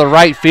head of the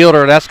right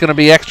fielder. That's going to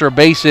be extra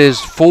bases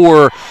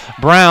for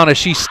Brown as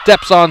she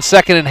steps on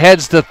second and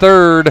heads to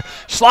third.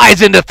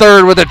 Slides into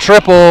third with a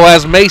triple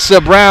as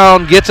Mesa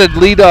Brown gets a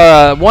lead,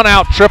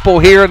 1-out triple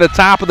here at the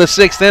top of the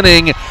 6th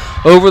inning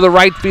over the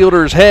right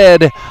fielder's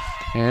head.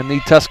 And the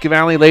Tusky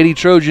Valley Lady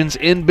Trojans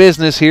in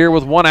business here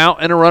with 1 out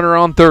and a runner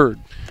on third.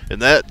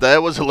 And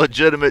that was a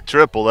legitimate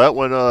triple. That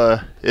one,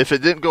 if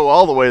it didn't go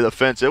all the way to the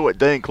fence, it went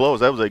dang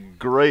close. That was a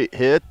great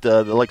hit.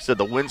 Like I said,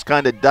 the winds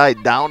kind of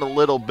died down a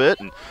little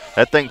bit, and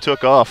that thing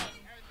took off.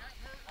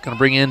 Going to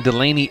bring in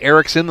Delaney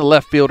Erickson, the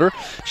left fielder.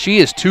 She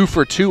is 2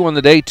 for 2 on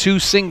the day, 2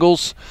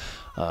 singles.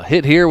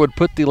 Hit here would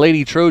put the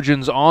Lady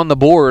Trojans on the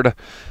board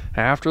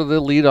after the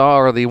lead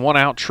or the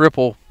 1-out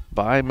triple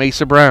by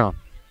Mesa Brown.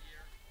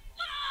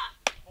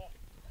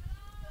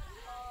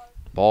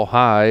 Ball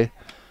high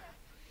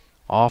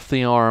off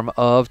the arm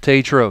of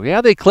Tatro.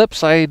 Yeah, the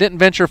Eclipse, I didn't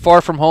venture far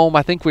from home.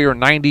 I think we were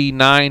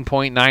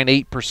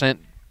 99.98%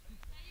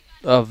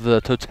 of the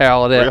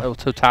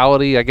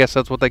totality, I guess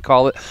that's what they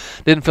call it.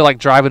 Didn't feel like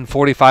driving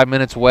 45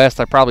 minutes west.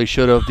 I probably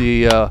should have.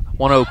 The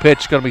 1-0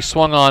 pitch going to be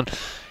swung on,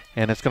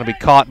 and it's going to be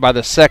caught by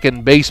the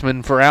second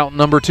baseman for out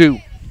number 2.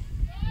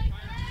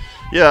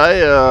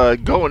 Yeah,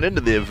 going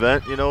into the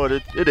event,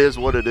 it is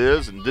what it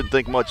is, and didn't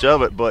think much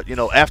of it. But,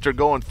 after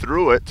going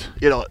through it,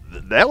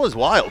 that was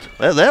wild.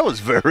 That was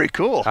very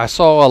cool. I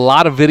saw a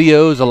lot of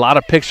videos, a lot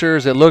of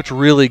pictures. It looked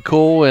really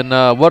cool. And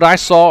what I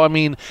saw,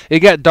 it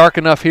got dark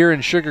enough here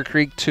in Sugar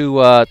Creek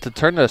to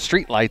turn the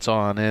street lights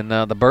on, and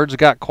the birds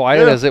got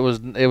quiet as it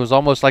was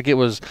almost like it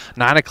was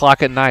 9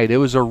 o'clock at night. It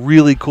was a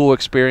really cool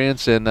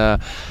experience, and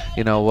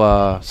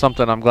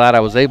something I'm glad I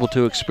was able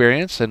to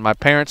experience. And my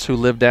parents, who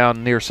live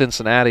down near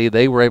Cincinnati,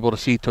 they were able to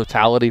see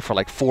totality for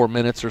like 4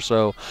 minutes or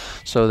so.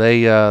 So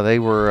they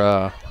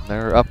were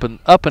they're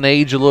up in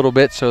age a little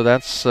bit, so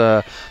that's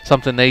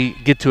something they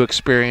get to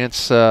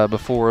experience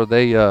before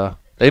they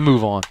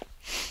move on.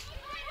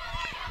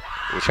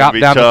 Chop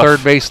down the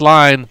third base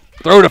line,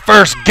 throw to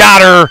first,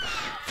 got her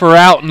for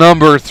out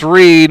number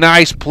 3.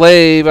 Nice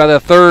play by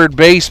the third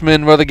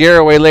baseman by the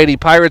Garaway Lady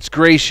Pirates,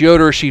 Grace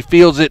Yoder. She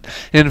fields it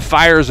and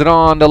fires it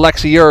on to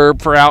Lexi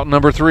Erb for out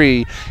number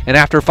 3. And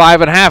after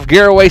 5.5,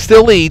 Garaway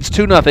still leads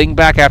 2-0.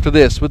 Back after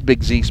this with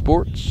Big Z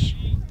Sports.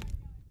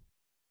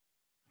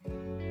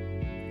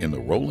 In the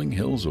rolling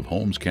hills of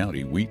Holmes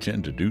County, we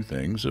tend to do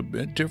things a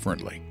bit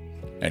differently.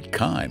 At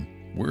Kime,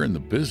 we're in the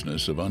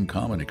business of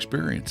uncommon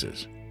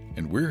experiences,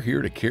 and we're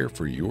here to care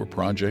for your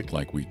project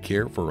like we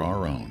care for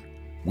our own.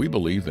 We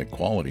believe that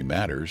quality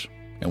matters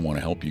and want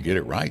to help you get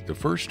it right the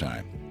first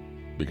time,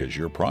 because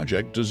your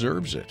project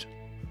deserves it.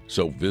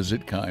 So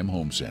visit Kime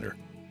Home Center,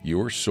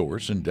 your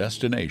source and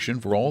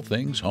destination for all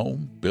things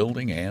home,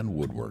 building, and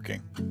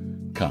woodworking.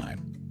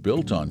 Kime,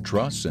 built on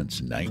trust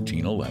since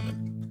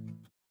 1911.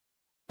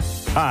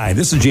 Hi,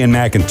 this is Jan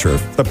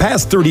McInturf. The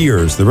past 30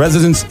 years, the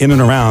residents in and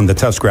around the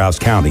Tuscarawas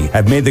County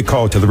have made the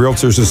call to the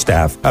realtors and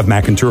staff of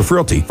McInturf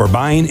Realty for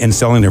buying and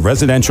selling of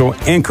residential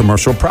and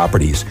commercial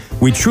properties.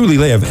 We truly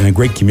live in a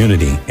great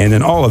community, and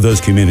in all of those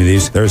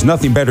communities, there is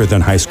nothing better than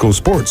high school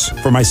sports.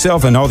 For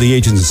myself and all the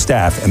agents and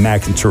staff at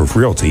McInturf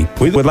Realty,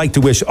 we would like to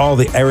wish all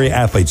the area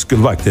athletes good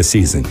luck this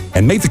season.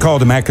 And make the call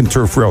to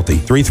McInturf Realty,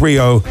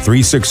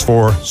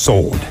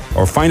 330-364-SOLD,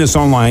 or find us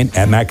online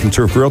at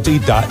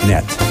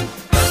McInturfRealty.net.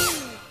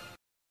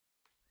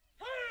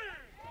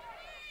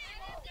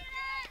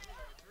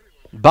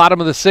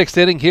 Bottom of the 6th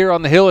inning here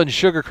on the hill in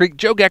Sugar Creek.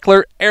 Joe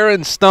Geckler,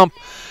 Aaron Stump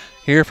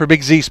here for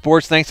Big Z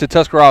Sports. Thanks to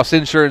Tuscarawas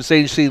Insurance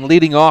Agency.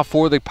 Leading off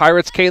for the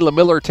Pirates, Kayla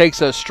Miller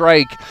takes a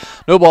strike.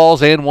 No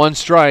balls and 1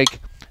 strike.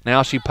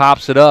 Now she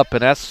pops it up,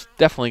 and that's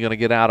definitely going to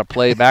get out of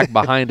play back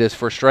behind us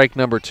for strike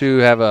number 2.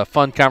 Have a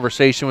fun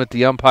conversation with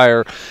the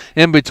umpire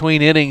in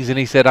between innings, and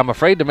he said, I'm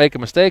afraid to make a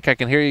mistake. I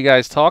can hear you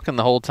guys talking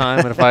the whole time,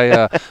 and if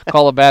I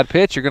call a bad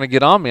pitch, you're going to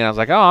get on me. And I was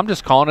like, I'm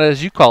just calling it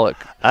as you call it.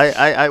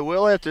 I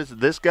will have to.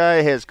 This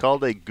guy has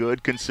called a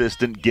good,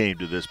 consistent game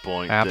to this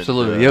point.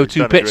 Absolutely. The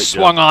 0-2 pitch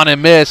swung on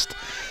and missed.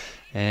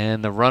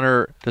 And the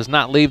runner does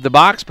not leave the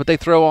box, but they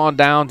throw on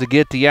down to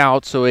get the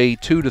out. So a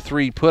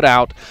 2-3 put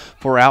out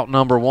for out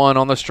number 1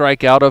 on the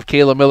strikeout of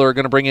Kayla Miller.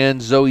 Going to bring in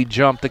Zoe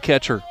Jump, the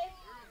catcher.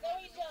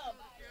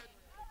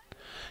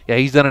 Yeah,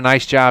 he's done a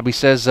nice job. He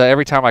says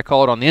every time I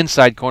call it on the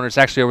inside corner, it's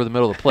actually over the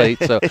middle of the plate.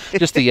 So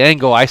just the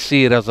angle, I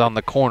see it as on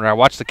the corner. I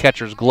watch the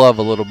catcher's glove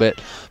a little bit.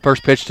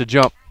 First pitch to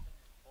Jump.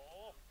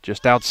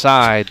 Just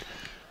outside.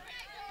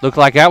 Looked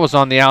like that was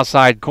on the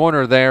outside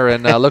corner there,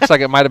 and looks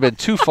like it might have been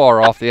too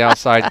far off the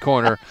outside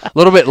corner. A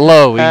little bit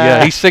low.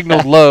 He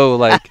signaled low,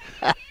 like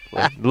a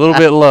little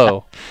bit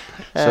low.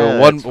 So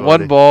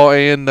one ball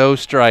and no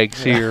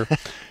strikes here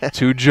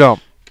to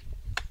Jump.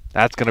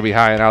 That's going to be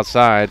high and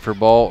outside for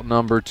ball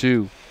number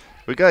 2.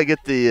 We got to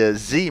get the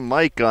Z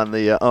mic on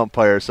the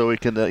umpire so we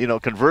can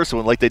converse with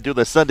him like they do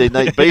the Sunday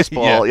night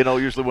baseball. Yeah.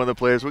 Usually one of the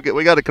players.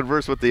 We got to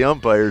converse with the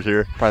umpires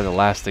here. Probably the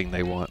last thing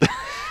they want.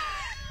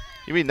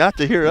 You mean not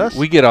to hear us?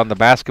 We get on the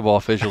basketball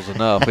officials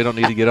enough. We don't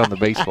need to get on the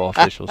baseball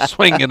officials.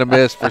 Swing and a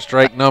miss for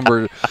strike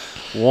number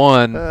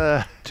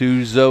 1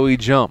 to Zoe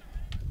Jump.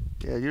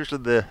 Yeah,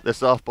 usually the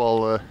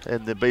softball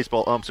and the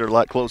baseball umps are a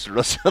lot closer to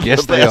us than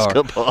yes, the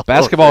basketball. They are.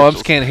 Basketball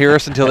umps can't hear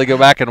us until they go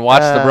back and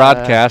watch the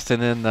broadcast,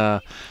 and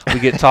then we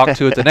get talked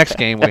to at the next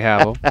game we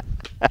have them.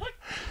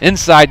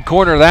 Inside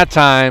corner that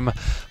time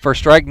for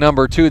strike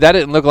number 2. That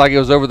didn't look like it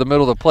was over the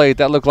middle of the plate.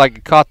 That looked like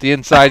it caught the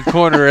inside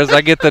corner as I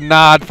get the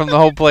nod from the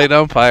home plate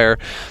umpire.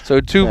 So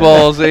 2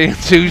 balls and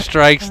 2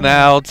 strikes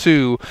now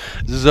to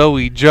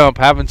Zoe Jump.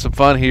 Having some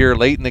fun here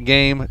late in the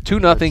game.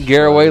 2-0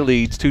 Garaway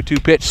leads.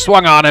 2-2 pitch.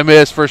 Swung on and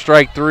missed for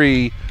strike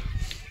 3.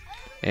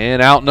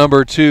 And out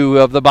number 2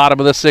 of the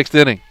bottom of the 6th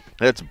inning.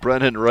 That's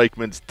Brennan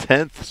Reichman's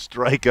 10th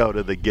strikeout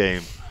of the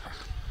game.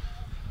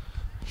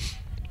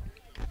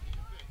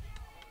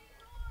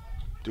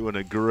 Doing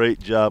a great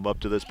job up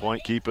to this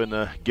point, keeping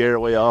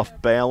Garaway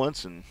off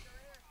balance and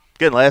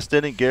Again, last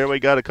inning, Garaway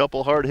got a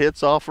couple hard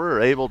hits off her,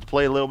 able to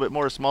play a little bit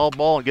more small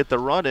ball and get the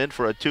run in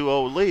for a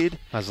 2-0 lead.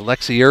 As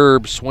Lexi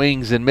Erb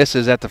swings and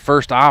misses at the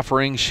first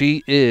offering,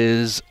 she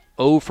is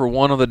 0 for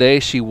 1 on the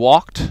day. She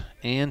walked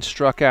and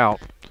struck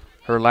out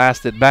her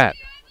last at bat.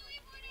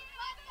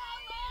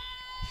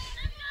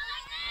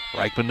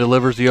 Reichman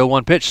delivers the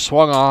 0-1 pitch,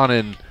 swung on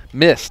and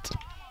missed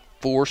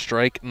for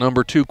strike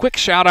number 2. Quick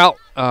shout out,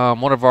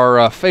 one of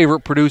our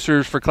favorite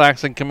producers for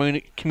Claxon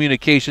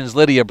Communications,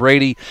 Lydia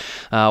Brady,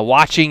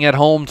 watching at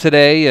home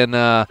today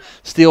and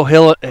still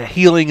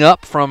healing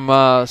up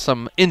from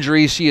some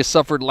injuries she has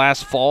suffered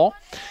last fall.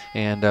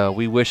 And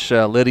we wish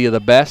Lydia the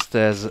best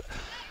as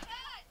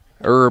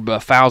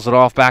Herb fouls it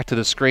off back to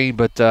the screen.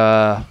 But,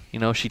 you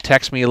know, she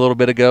texted me a little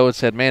bit ago and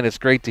said, man, it's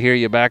great to hear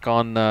you back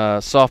on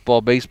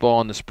softball,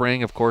 baseball in the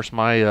spring. Of course,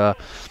 my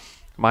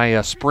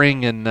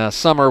spring and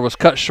summer was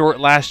cut short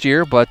last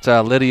year, but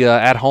Lydia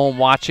at home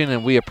watching,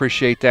 and we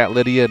appreciate that,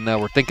 Lydia, and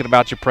we're thinking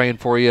about you, praying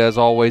for you as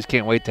always.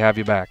 Can't wait to have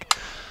you back.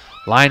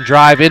 Line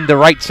drive into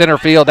right center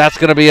field. That's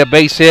going to be a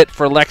base hit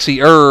for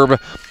Lexi Erb,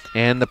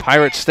 and the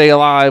Pirates stay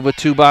alive with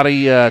two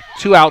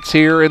outs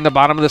here in the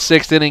bottom of the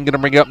 6th inning. Going to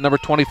bring up number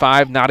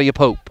 25, Nadia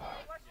Pope.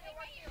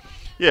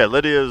 Yeah,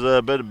 Lydia's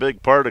been a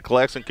big part of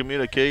Claxon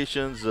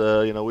Communications.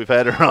 You know, we've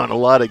had her on a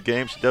lot of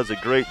games. She does a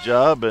great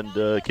job, and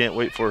can't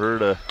wait for her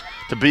to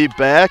be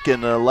back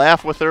and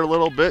laugh with her a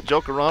little bit,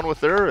 joke around with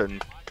her.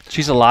 And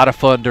she's a lot of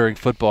fun during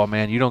football,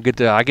 man. You don't get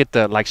to, I get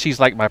to, like, she's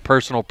like my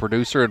personal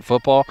producer in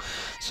football,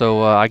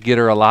 so I get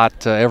her a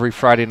lot every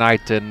Friday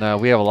night,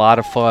 and we have a lot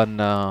of fun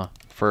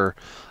for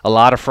a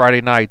lot of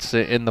Friday nights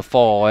in the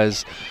fall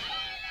as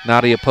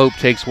Nadia Pope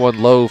takes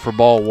one low for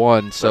ball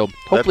 1. So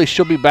hopefully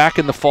she'll be back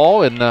in the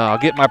fall, and I'll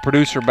get my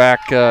producer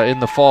back in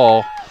the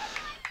fall.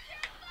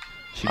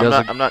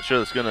 I'm not sure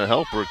that's going to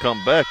help her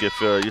come back if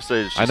you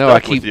say she's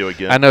stuck with you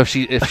again. I know if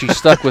she's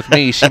stuck with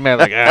me, she may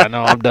like,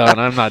 no, I'm done.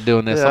 I'm not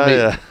doing this.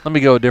 Let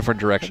me go a different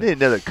direction. I need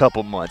another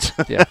couple months.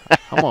 Yeah,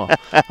 I'm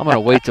gonna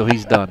wait till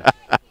he's done.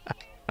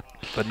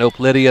 But nope,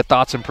 Lydia,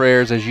 thoughts and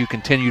prayers as you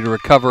continue to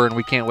recover, and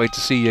we can't wait to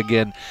see you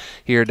again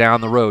here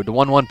down the road. The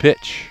 1-1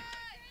 pitch.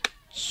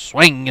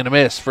 Swing and a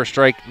miss for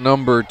strike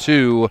number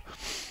 2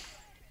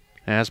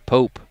 as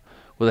Pope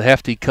with a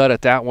hefty cut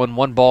at that one.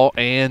 1 ball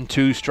and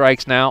 2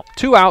 strikes now.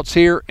 2 outs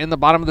here in the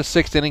bottom of the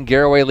 6th inning.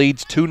 Garaway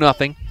leads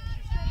 2-0.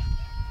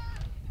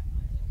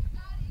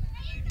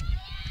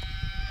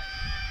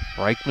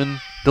 Reichman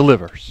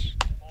delivers.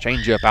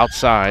 Changeup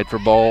outside for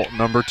ball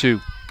number 2.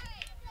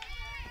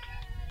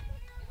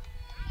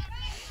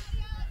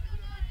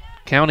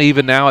 Count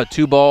even now at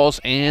 2 balls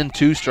and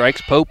 2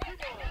 strikes. Pope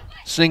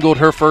singled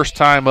her first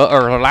time up,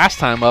 or her last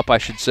time up, I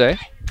should say.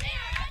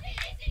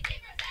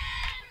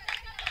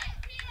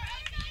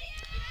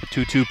 A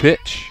 2-2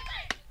 pitch.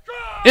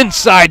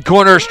 Inside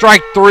corner,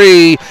 strike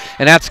 3,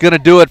 and that's going to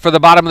do it for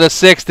the bottom of the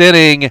 6th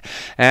inning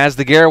as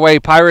the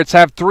Garaway Pirates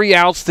have 3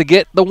 outs to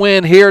get the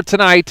win here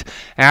tonight.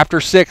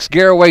 After 6,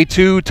 Garaway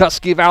 2,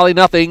 Tusky Valley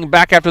nothing.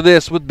 Back after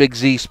this with Big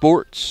Z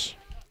Sports.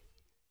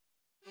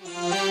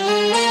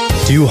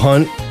 Do you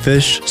hunt,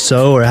 fish,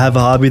 sew, or have a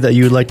hobby that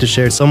you would like to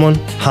share with someone?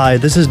 Hi,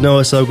 this is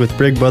Noah Sugg with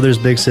Big Brothers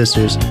Big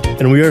Sisters,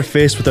 and we are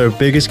faced with our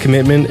biggest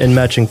commitment in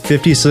matching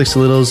 56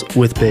 littles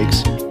with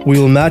bigs. We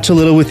will match a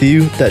little with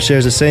you that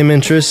shares the same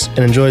interests and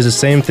enjoys the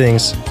same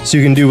things, so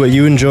you can do what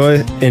you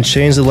enjoy and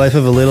change the life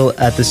of a little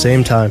at the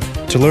same time.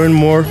 To learn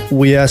more,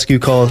 we ask you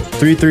call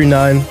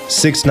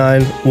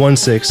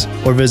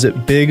 339-6916 or visit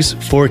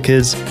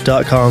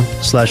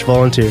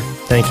bigs4kids.com/volunteer.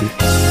 Thank you.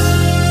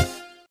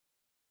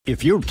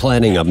 If you're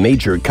planning a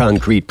major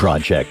concrete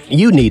project,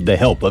 you need the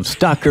help of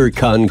Stocker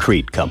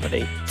Concrete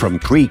Company. From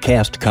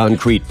precast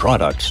concrete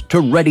products to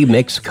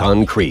ready-mix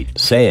concrete,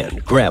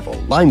 sand, gravel,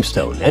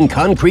 limestone, and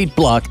concrete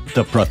block,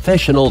 the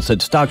professionals at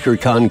Stocker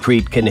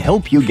Concrete can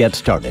help you get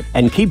started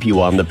and keep you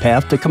on the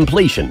path to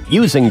completion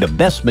using the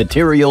best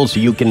materials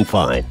you can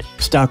find.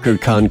 Stocker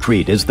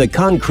Concrete is the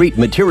concrete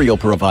material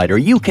provider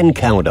you can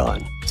count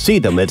on. See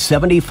them at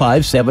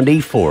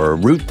 7574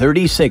 Route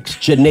 36,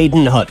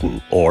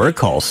 Janaden-Hutton, or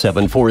call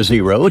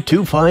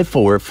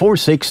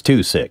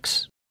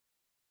 740-254-4626.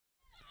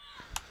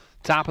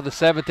 Top of the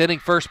 7th inning,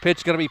 first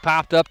pitch going to be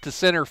popped up to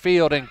center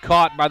field and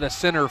caught by the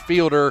center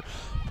fielder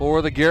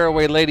for the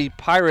Garaway Lady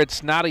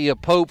Pirates, Nadia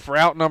Pope, for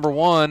out number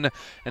 1,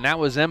 and that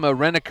was Emma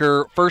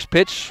Renneker. First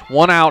pitch,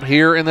 1 out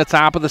here in the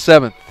top of the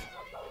 7th.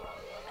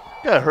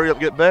 Got to hurry up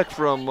and get back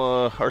from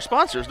our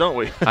sponsors, don't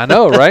we? I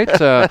know,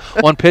 right?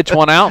 1 pitch,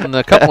 1 out. In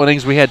a couple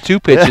innings, we had 2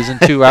 pitches and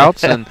 2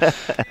 outs. And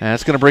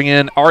it's going to bring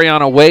in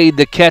Ariana Wade,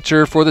 the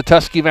catcher for the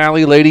Tusky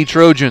Valley Lady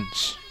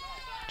Trojans.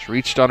 She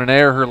reached on an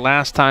error her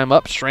last time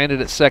up,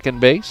 stranded at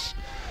second base.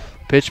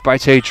 Pitch by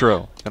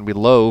Tatro. It's going to be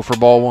low for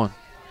ball 1.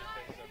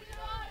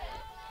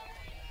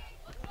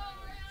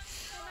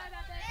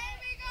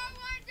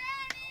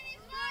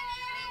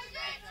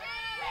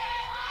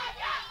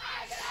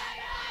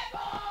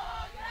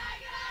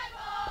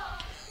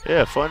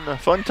 Yeah,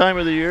 fun time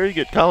of the year. You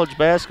get college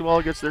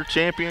basketball gets their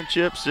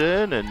championships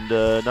in, and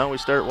now we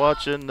start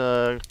watching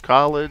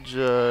college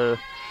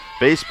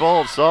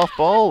baseball and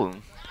softball.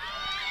 And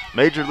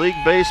Major League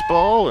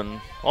Baseball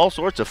and all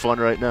sorts of fun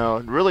right now.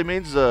 It really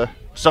means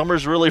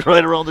summer's really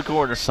right around the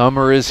corner.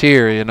 Summer is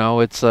here. You know,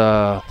 it's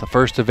the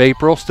 1st of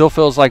April. Still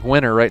feels like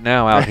winter right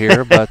now out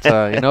here, but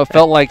you know, it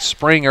felt like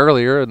spring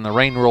earlier, and the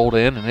rain rolled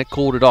in and it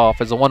cooled it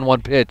off as a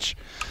 1-1 pitch.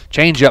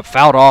 Changeup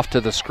fouled off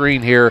to the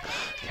screen here.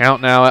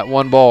 Count now at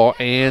 1 ball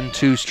and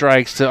 2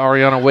 strikes to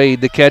Ariana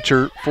Wade, the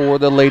catcher for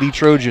the Lady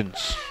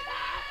Trojans.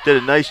 Did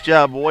a nice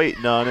job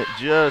waiting on it.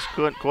 Just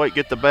couldn't quite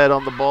get the bat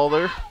on the ball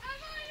there.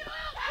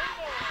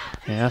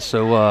 Yeah,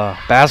 so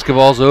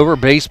basketball's over.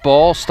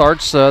 Baseball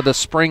starts the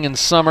spring and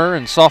summer,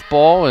 and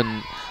softball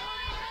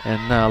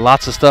and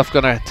lots of stuff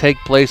going to take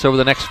place over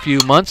the next few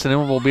months, and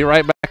then we'll be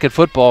right back at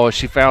football as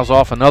she fouls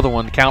off another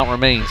one. Count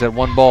remains at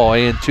 1 ball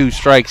and 2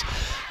 strikes.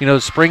 You know,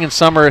 spring and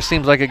summer, it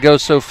seems like it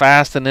goes so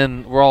fast, and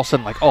then we're all of a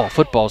sudden like, oh,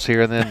 football's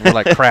here, and then we're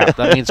like, crap,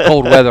 that means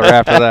cold weather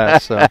after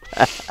that. So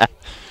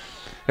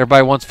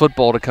everybody wants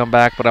football to come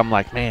back, but I'm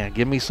like, man,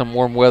 give me some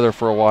warm weather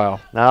for a while.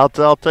 Now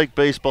I'll take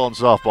baseball and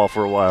softball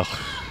for a while.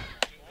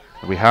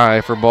 It'll be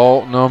high for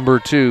ball number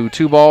 2.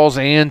 2 balls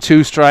and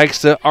 2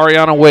 strikes to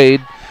Ariana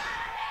Wade.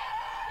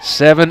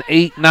 7,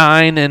 8,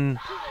 9, and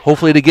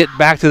hopefully to get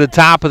back to the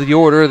top of the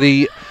order,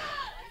 the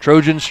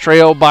Trojans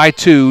trail by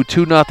 2,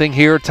 2-0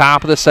 here,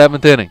 top of the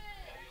 7th inning.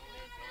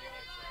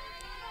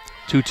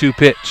 2-2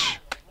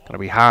 pitch. Going to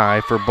be high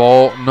for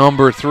ball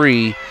number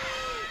 3.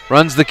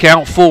 Runs the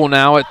count full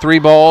now at 3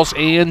 balls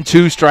and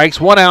 2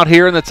 strikes. 1 out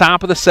here in the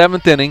top of the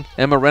 7th inning.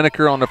 Emma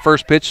Reniker on the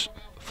first pitch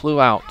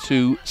flew out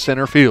to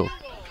center field.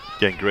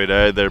 Getting great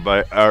eye there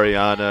by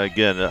Ariana.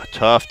 Again,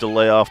 tough to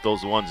lay off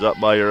those ones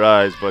up by your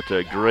eyes, but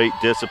great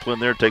discipline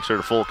there. Takes her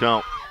to full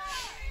count.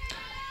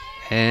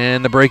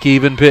 And the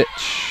break-even pitch.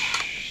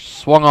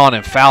 Swung on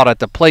and fouled at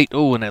the plate.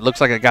 Ooh, and it looks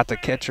like it got the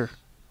catcher.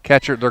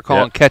 They're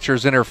calling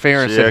catcher's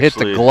interference. It hit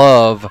the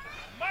glove.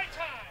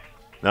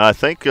 Now, I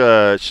think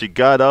she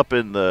got up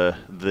in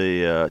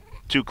the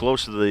too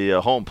close to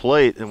the home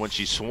plate, and when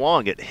she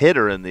swung, it hit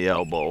her in the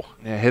elbow.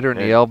 Yeah, hit her in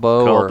the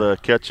elbow. Called the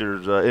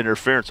catcher's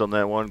interference on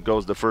that one.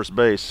 Goes to first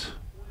base.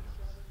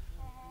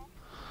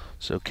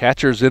 So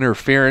catcher's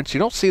interference. You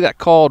don't see that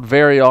called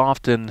very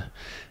often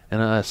in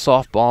a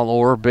softball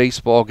or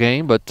baseball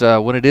game, but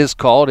when it is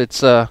called,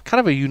 it's kind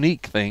of a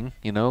unique thing.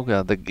 You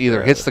know,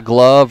 either hits the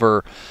glove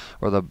or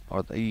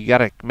you got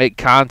to make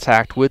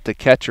contact with the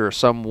catcher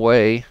some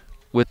way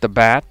with the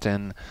bat,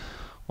 and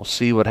we'll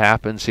see what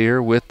happens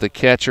here with the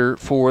catcher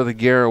for the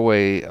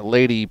Garaway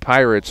Lady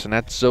Pirates, and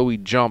that's Zoe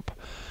Jump.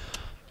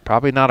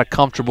 Probably not a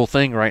comfortable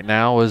thing right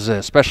now,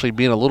 especially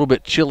being a little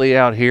bit chilly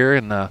out here,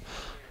 and the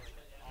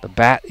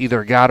bat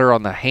either got her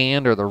on the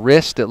hand or the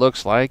wrist, it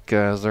looks like,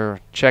 as they're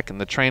checking,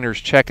 the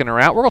trainer's checking her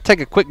out. We're going to take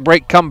a quick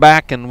break, come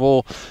back, and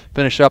we'll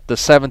finish up the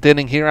 7th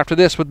inning here after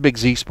this with Big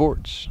Z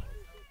Sports.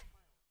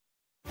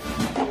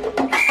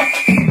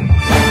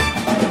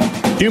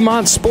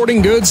 Dumont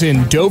Sporting Goods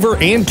in Dover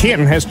and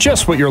Canton has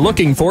just what you're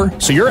looking for,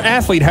 so your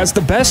athlete has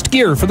the best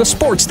gear for the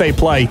sports they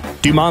play.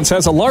 Dumont's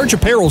has a large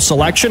apparel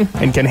selection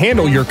and can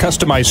handle your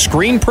customized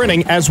screen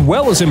printing as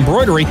well as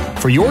embroidery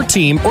for your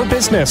team or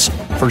business.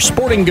 For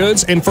sporting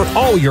goods and for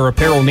all your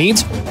apparel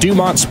needs,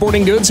 Dumont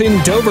Sporting Goods in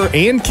Dover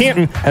and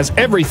Canton has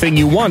everything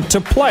you want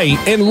to play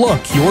and look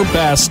your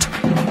best.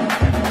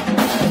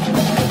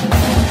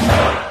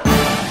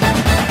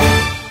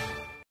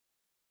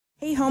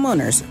 Hey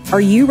homeowners, are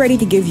you ready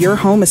to give your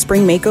home a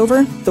spring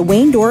makeover? The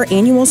Wayne Door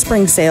Annual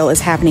Spring Sale is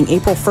happening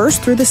April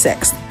 1st through the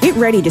 6th. Get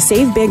ready to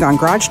save big on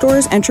garage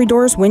doors, entry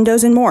doors,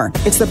 windows, and more.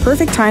 It's the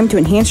perfect time to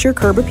enhance your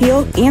curb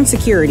appeal and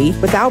security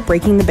without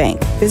breaking the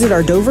bank. Visit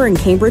our Dover and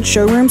Cambridge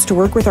showrooms to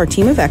work with our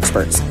team of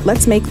experts.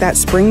 Let's make that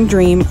spring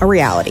dream a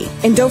reality.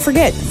 And don't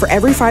forget, for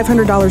every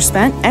 $500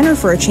 spent, enter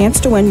for a chance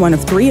to win one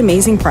of 3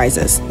 amazing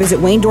prizes. Visit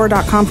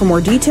WayneDoor.com for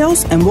more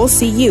details, and we'll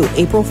see you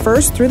April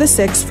 1st through the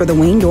 6th for the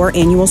Wayne Door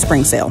Annual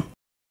Spring Sale.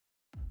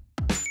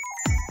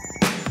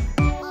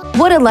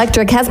 Wood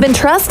Electric has been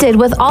trusted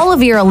with all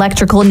of your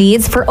electrical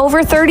needs for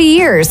over 30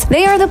 years.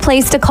 They are the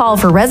place to call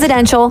for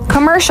residential,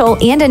 commercial,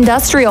 and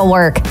industrial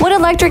work. Wood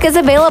Electric is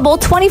available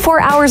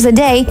 24 hours a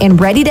day and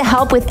ready to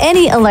help with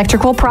any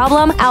electrical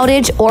problem,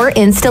 outage, or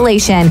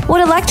installation.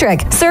 Wood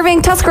Electric,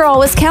 serving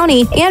Tuscarawas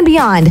County and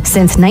beyond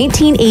since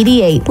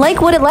 1988.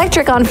 Like Wood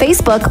Electric on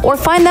Facebook or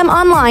find them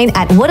online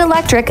at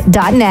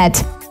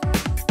woodelectric.net.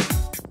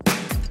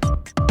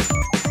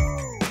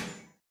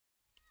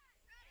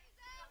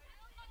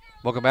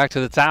 Welcome back to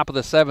the top of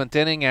the 7th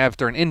inning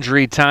after an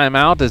injury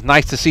timeout. It's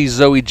nice to see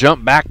Zoe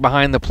Jump back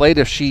behind the plate.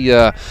 If she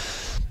got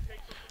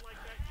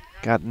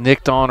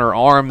nicked on her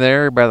arm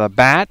there by the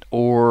bat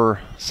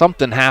or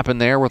something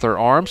happened there with her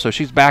arm, so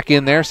she's back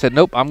in there. Said,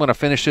 nope, I'm going to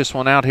finish this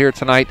one out here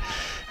tonight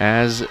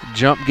as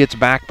Jump gets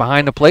back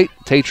behind the plate.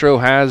 Tatro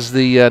has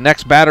the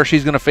next batter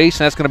she's going to face,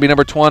 and that's going to be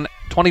number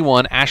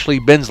 21, Ashley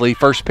Bensley.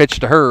 First pitch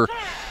to her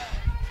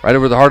right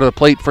over the heart of the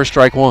plate for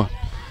strike 1.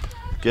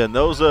 Again,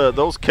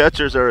 those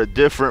catchers are a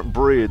different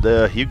breed.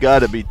 You got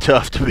to be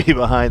tough to be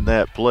behind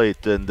that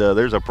plate, and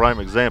there's a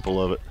prime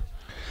example of it.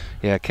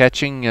 Yeah,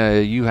 catching,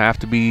 you have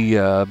to be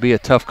a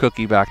tough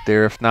cookie back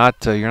there. If not,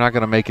 you're not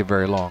going to make it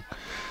very long.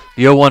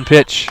 The 0-1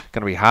 pitch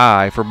going to be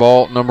high for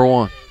ball number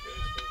 1.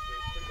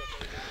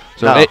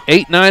 So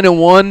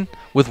 8-9-1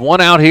 with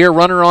 1 out here.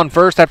 Runner on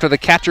first after the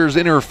catcher's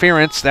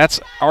interference. That's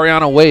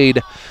Ariana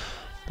Wade.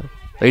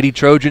 Lady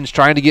Trojans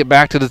trying to get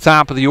back to the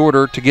top of the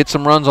order to get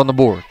some runs on the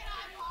board.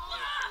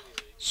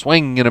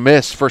 Swing and a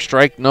miss for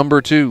strike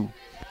number 2.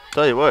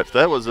 Tell you what, if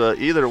that was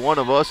either one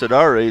of us at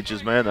our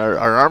ages, man, our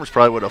arms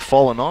probably would have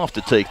fallen off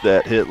to take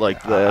that hit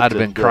like that. I'd have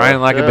been crying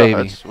like a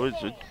baby. It's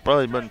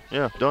probably been,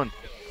 done.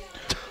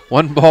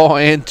 1 ball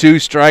and 2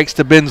 strikes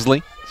to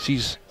Bensley.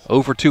 She's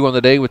 0 for 2 on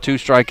the day with 2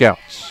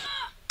 strikeouts.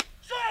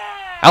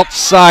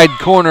 Outside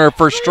corner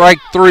for strike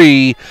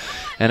 3,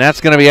 and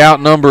that's going to be out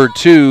number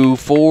 2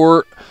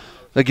 for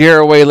the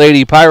Garaway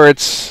Lady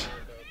Pirates.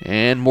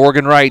 And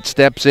Morgan Wright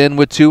steps in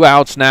with 2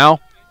 outs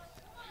now.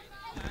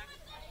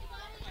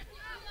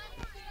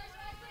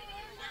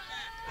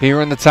 Here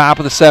in the top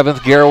of the 7th,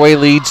 Garaway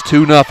leads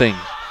 2-0.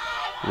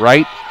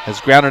 Wright has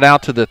grounded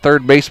out to the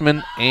third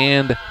baseman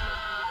and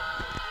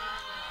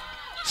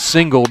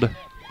singled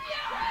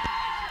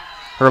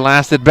her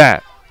last at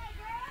bat.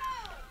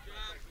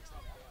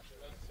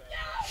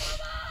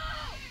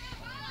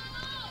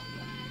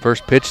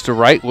 First pitch to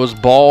Wright was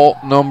ball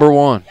number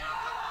 1.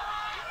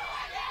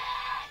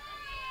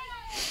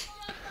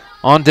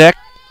 On deck,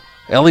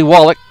 Ellie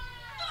Wallach.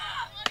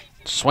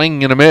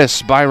 Swing and a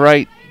miss by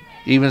Wright.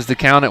 Evens the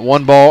count at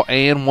 1 ball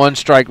and 1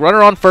 strike.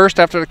 Runner on first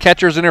after the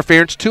catcher's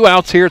interference. 2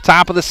 outs here,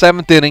 top of the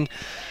 7th inning.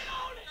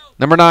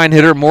 Number 9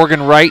 hitter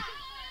Morgan Wright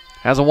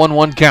has a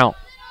 1-1 count.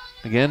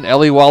 Again,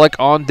 Ellie Wallach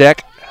on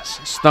deck.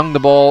 Stung the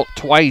ball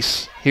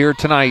twice here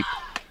tonight.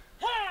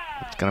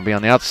 It's going to be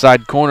on the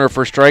outside corner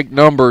for strike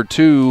number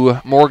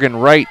 2. Morgan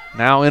Wright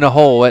now in a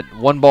hole at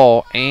 1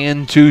 ball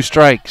and 2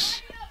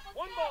 strikes.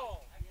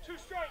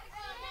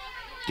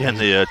 And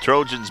the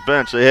Trojans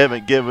bench, they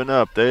haven't given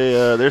up.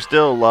 They're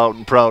still loud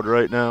and proud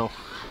right now.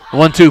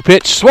 1-2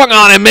 pitch, swung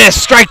on and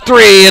missed, strike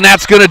 3, and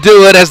that's going to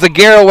do it as the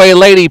Garaway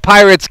Lady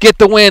Pirates get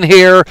the win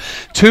here.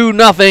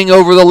 2-0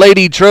 over the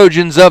Lady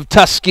Trojans of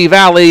Tusky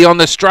Valley on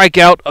the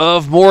strikeout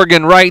of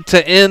Morgan Wright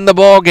to end the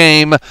ball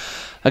game.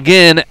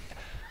 Again,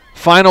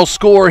 final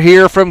score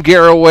here from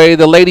Garaway,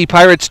 the Lady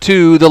Pirates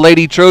 2, the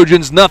Lady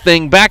Trojans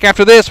 0. Back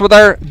after this with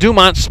our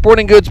Dumont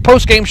Sporting Goods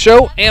postgame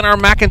show and our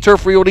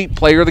McInturf Realty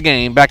Player of the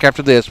Game. Back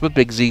after this with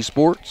Big Z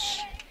Sports.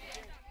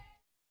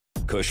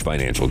 Cush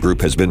Financial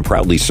Group has been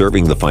proudly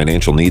serving the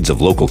financial needs of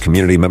local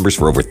community members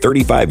for over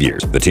 35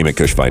 years. The team at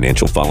Cush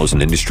Financial follows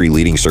an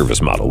industry-leading service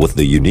model with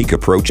the unique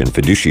approach and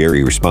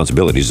fiduciary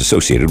responsibilities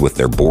associated with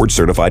their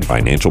board-certified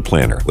financial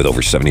planner. With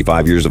over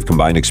 75 years of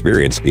combined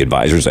experience, the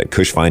advisors at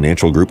Cush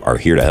Financial Group are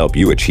here to help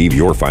you achieve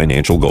your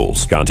financial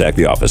goals. Contact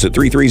the office at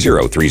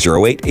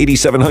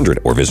 330-308-8700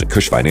 or visit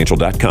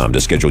cushfinancial.com to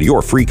schedule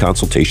your free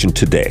consultation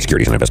today.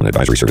 Securities and investment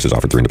advisory services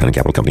offered through Independent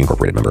Capital Company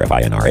Incorporated, member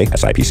FINRA,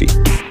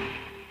 SIPC.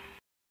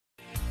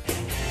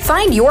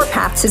 Find your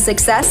path to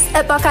success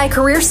at Buckeye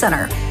Career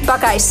Center.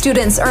 Buckeye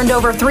students earned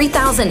over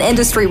 3,000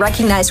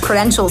 industry-recognized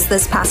credentials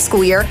this past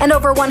school year, and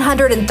over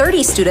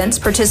 130 students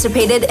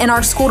participated in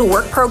our School to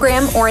Work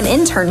program or an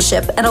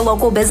internship at a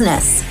local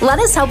business. Let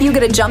us help you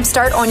get a jump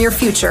start on your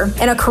future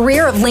in a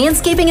career of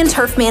landscaping and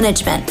turf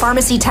management,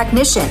 pharmacy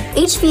technician,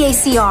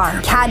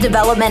 HVACR, CAD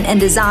development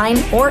and design,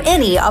 or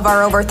any of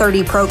our over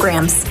 30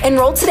 programs.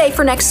 Enroll today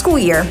for next school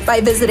year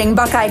by visiting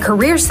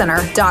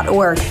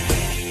BuckeyeCareerCenter.org.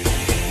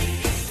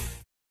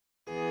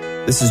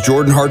 This is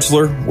Jordan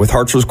Hartzler with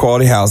Hartzler's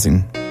Quality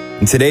Housing.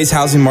 In today's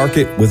housing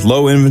market, with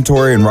low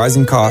inventory and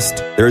rising cost,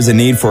 there is a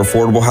need for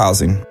affordable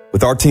housing.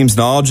 With our team's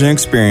knowledge and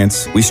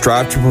experience, we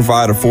strive to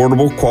provide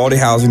affordable, quality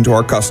housing to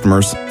our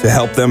customers to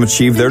help them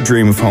achieve their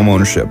dream of home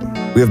ownership.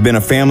 We have been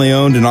a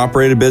family-owned and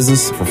operated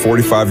business for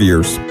 45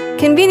 years.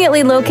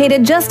 Conveniently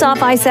located just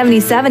off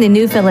I-77 in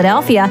New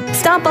Philadelphia,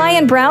 stop by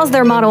and browse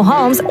their model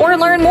homes or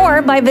learn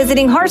more by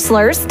visiting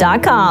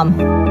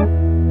Hartzlers.com.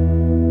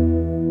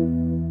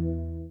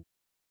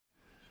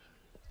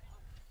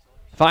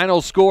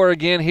 Final score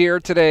again here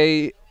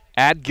today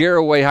at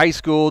Garaway High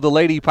School. The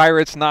Lady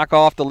Pirates knock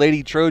off the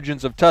Lady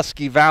Trojans of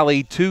Tusky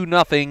Valley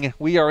 2-0.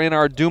 We are in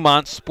our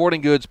Dumont Sporting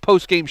Goods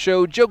postgame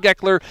show. Joe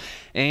Geckler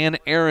and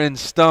Aaron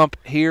Stump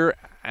here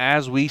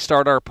as we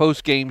start our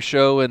postgame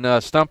show.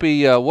 And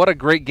Stumpy, what a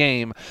great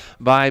game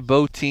by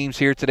both teams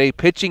here today.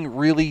 Pitching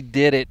really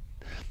did it.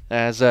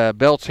 As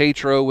Bell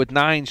Tatro with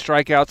 9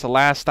 strikeouts. The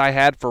last I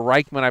had for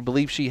Reichman, I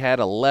believe she had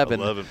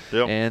 11. Yep.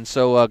 And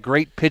so a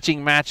great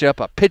pitching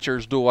matchup, a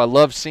pitcher's duel. I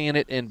love seeing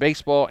it in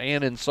baseball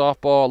and in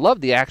softball. I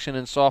love the action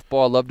in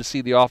softball. I love to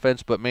see the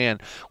offense. But, man,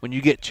 when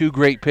you get 2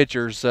 great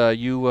pitchers,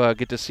 you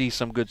get to see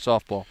some good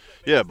softball.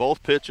 Yeah,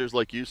 both pitchers,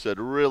 like you said,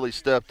 really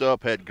stepped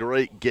up, had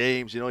great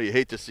games. You know, you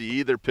hate to see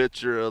either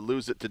pitcher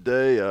lose it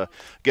today.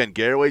 Again,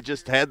 Garaway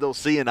just had those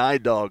C&I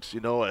dogs,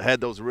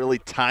 had those really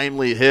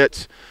timely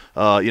hits.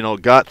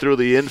 Got through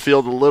the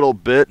infield a little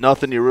bit.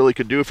 Nothing you really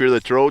could do if you're the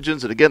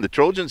Trojans. And, again, the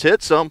Trojans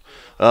hit some,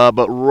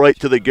 but right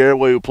to the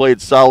Garaway, who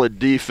played solid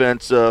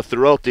defense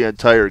throughout the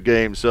entire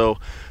game. So,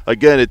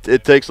 again,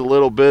 it takes a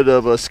little bit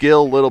of a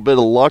skill, a little bit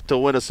of luck to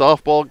win a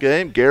softball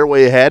game.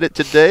 Garaway had it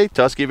today.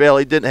 Tusky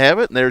Valley didn't have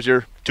it, and there's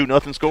your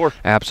 2-0 score.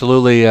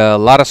 Absolutely. A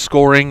lot of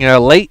scoring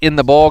late in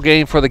the ball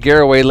game for the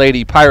Garaway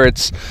Lady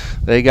Pirates.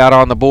 They got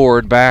on the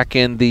board back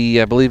in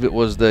the, I believe it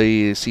was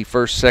the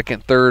first,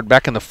 second, third.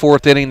 Back in the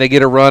fourth inning, they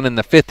get a run. In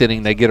the fifth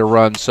inning, they get a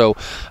run. So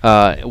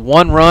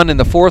 1 run in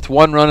the fourth,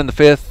 1 run in the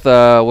fifth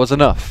was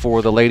enough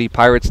for the Lady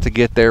Pirates to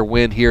get their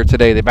win here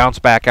today. They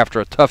bounced back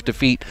after a tough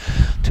defeat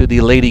to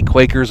the Lady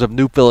Quakers of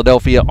New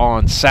Philadelphia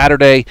on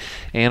Saturday.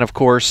 And, of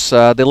course,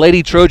 the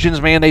Lady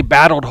Trojans, man, they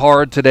battled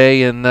hard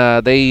today, and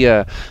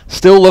they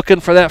still looking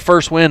for that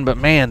first win, but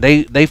man,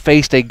 they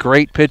faced a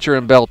great pitcher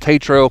in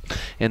Beltetro,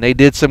 and they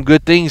did some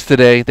good things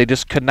today. They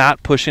just could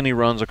not push any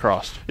runs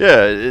across.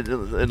 Yeah,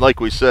 and like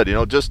we said,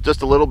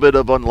 just a little bit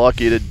of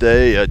unlucky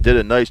today. Did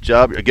a nice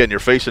job. Again, you're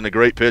facing a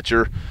great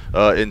pitcher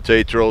in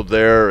Tetro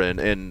there,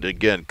 and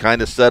again,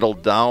 kind of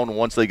settled down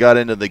once they got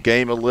into the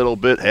game a little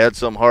bit. Had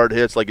some hard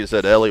hits, like you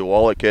said. Ellie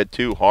Wallach had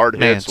 2 hard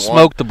hits.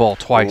 Smoked the ball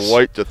twice.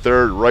 Right to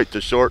third, right to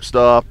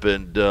shortstop,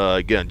 and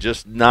again,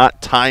 just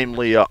not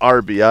timely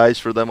RBIs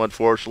for them,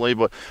 unfortunately.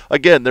 But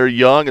again, they're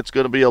young. It's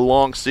going to be a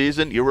long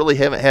season. You really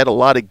haven't had a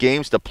lot of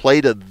games to play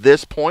to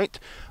this point.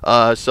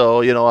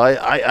 So,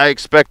 I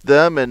expect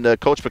them and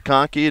Coach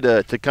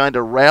McConkey to kind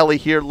of rally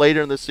here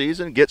later in the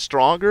season, get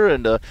stronger,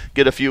 and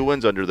get a few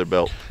wins under their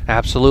belt.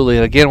 Absolutely.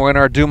 And again, we're in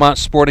our Dumont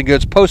Sporting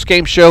Goods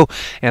post-game show,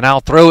 and I'll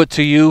throw it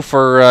to you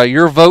for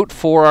your vote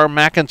for our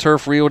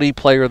McInturf Realty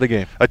Player of the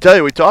Game. I tell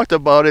you, we talked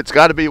about it's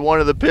got to be one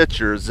of the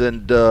pitchers.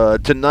 And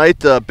tonight,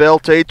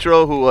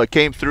 Beltetro, who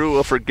came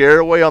through for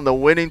Garaway on the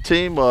winning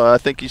team, I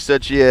think you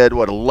said she had,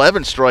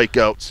 11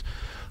 strikeouts.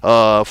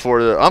 Nine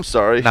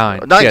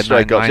strikeouts.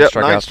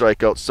 Nine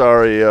strikeouts.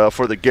 Sorry,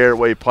 for the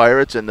Garaway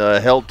Pirates, and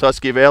held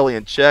Tusky Valley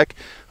in check.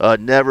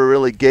 Never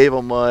really gave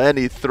them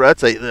any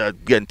threats.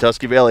 Again,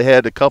 Tusky Valley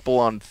had a couple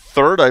on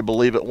third, I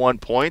believe, at one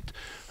point.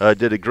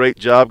 Did a great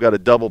job. Got a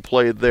double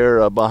play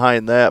there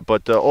behind that.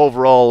 But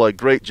overall, a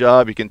great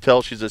job. You can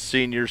tell she's a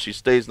senior. She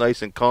stays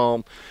nice and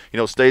calm.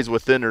 Stays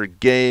within her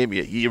game.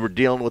 You were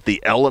dealing with the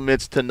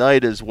elements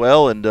tonight as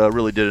well, and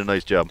really did a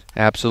nice job.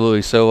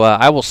 Absolutely. So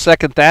I will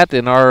second that.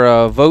 In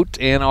our vote,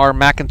 and our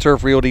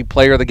McInturf Realty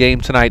Player of the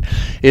Game tonight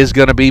is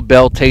going to be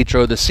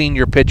Beltetro, the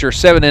senior pitcher.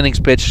 7 innings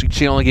pitched.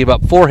 She only gave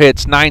up 4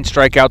 hits, 9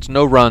 strikeouts,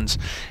 no runs,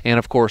 and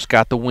of course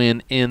got the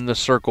win in the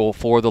circle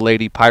for the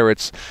Lady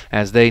Pirates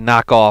as they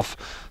knock off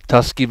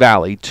Tusky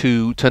Valley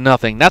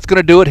 2-0. That's going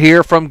to do it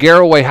here from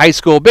Garaway High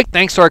School. Big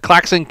thanks to our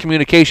Claxon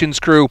Communications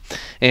crew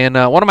and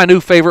one of my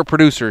new favorite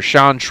producers,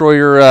 Shawn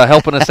Troyer,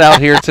 helping us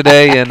out here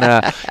today.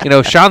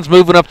 And Shawn's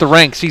moving up the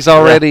ranks. He's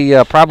already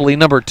probably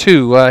number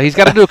 2. He's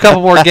got to do a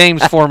couple more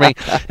games for me,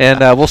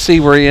 and we'll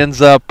see where he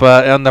ends up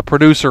on the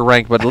producer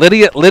rank. But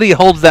Lydia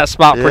holds that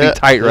spot pretty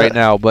tight right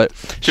now. But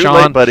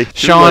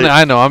Shawn,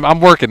 I know I'm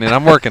working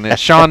it.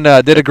 Shawn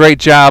did a great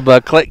job.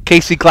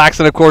 Casey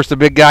Claxon, of course, the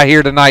big guy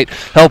here tonight,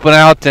 helping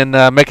out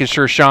and making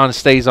sure Shawn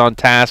stays on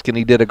task, and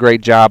he did a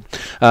great job.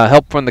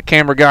 Help from the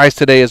camera guys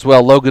today as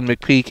well, Logan,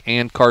 McPeek,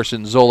 and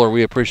Carson Zoller.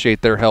 We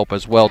appreciate their help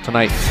as well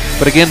tonight.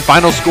 But again,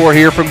 final score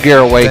here from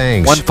Garaway.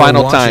 Thanks one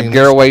final time.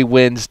 Garaway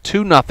wins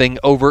 2-0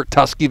 over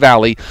Tusky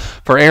Valley.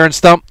 For Aaron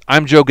Stump,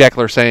 I'm Joe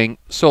Geckler saying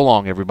so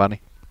long,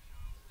 everybody.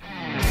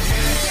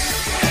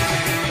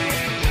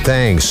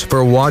 Thanks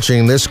for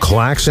watching this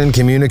Claxon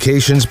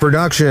Communications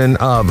production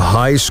of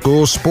High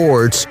School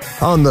Sports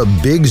on the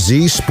Big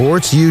Z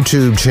Sports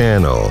YouTube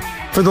channel.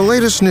 For the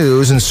latest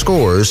news and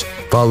scores,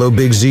 follow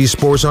Big Z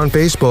Sports on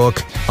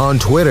Facebook, on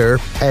Twitter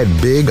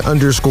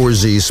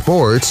 @Big_Z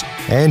Sports,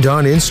 and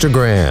on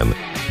Instagram.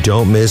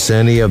 Don't miss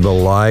any of the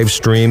live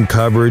stream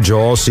coverage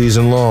all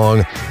season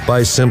long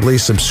by simply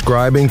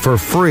subscribing for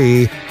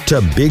free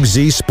to Big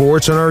Z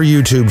Sports on our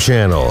YouTube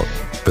channel.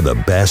 For the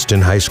best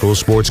in high school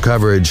sports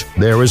coverage,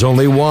 there is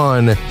only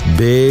one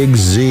Big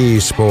Z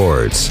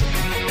Sports.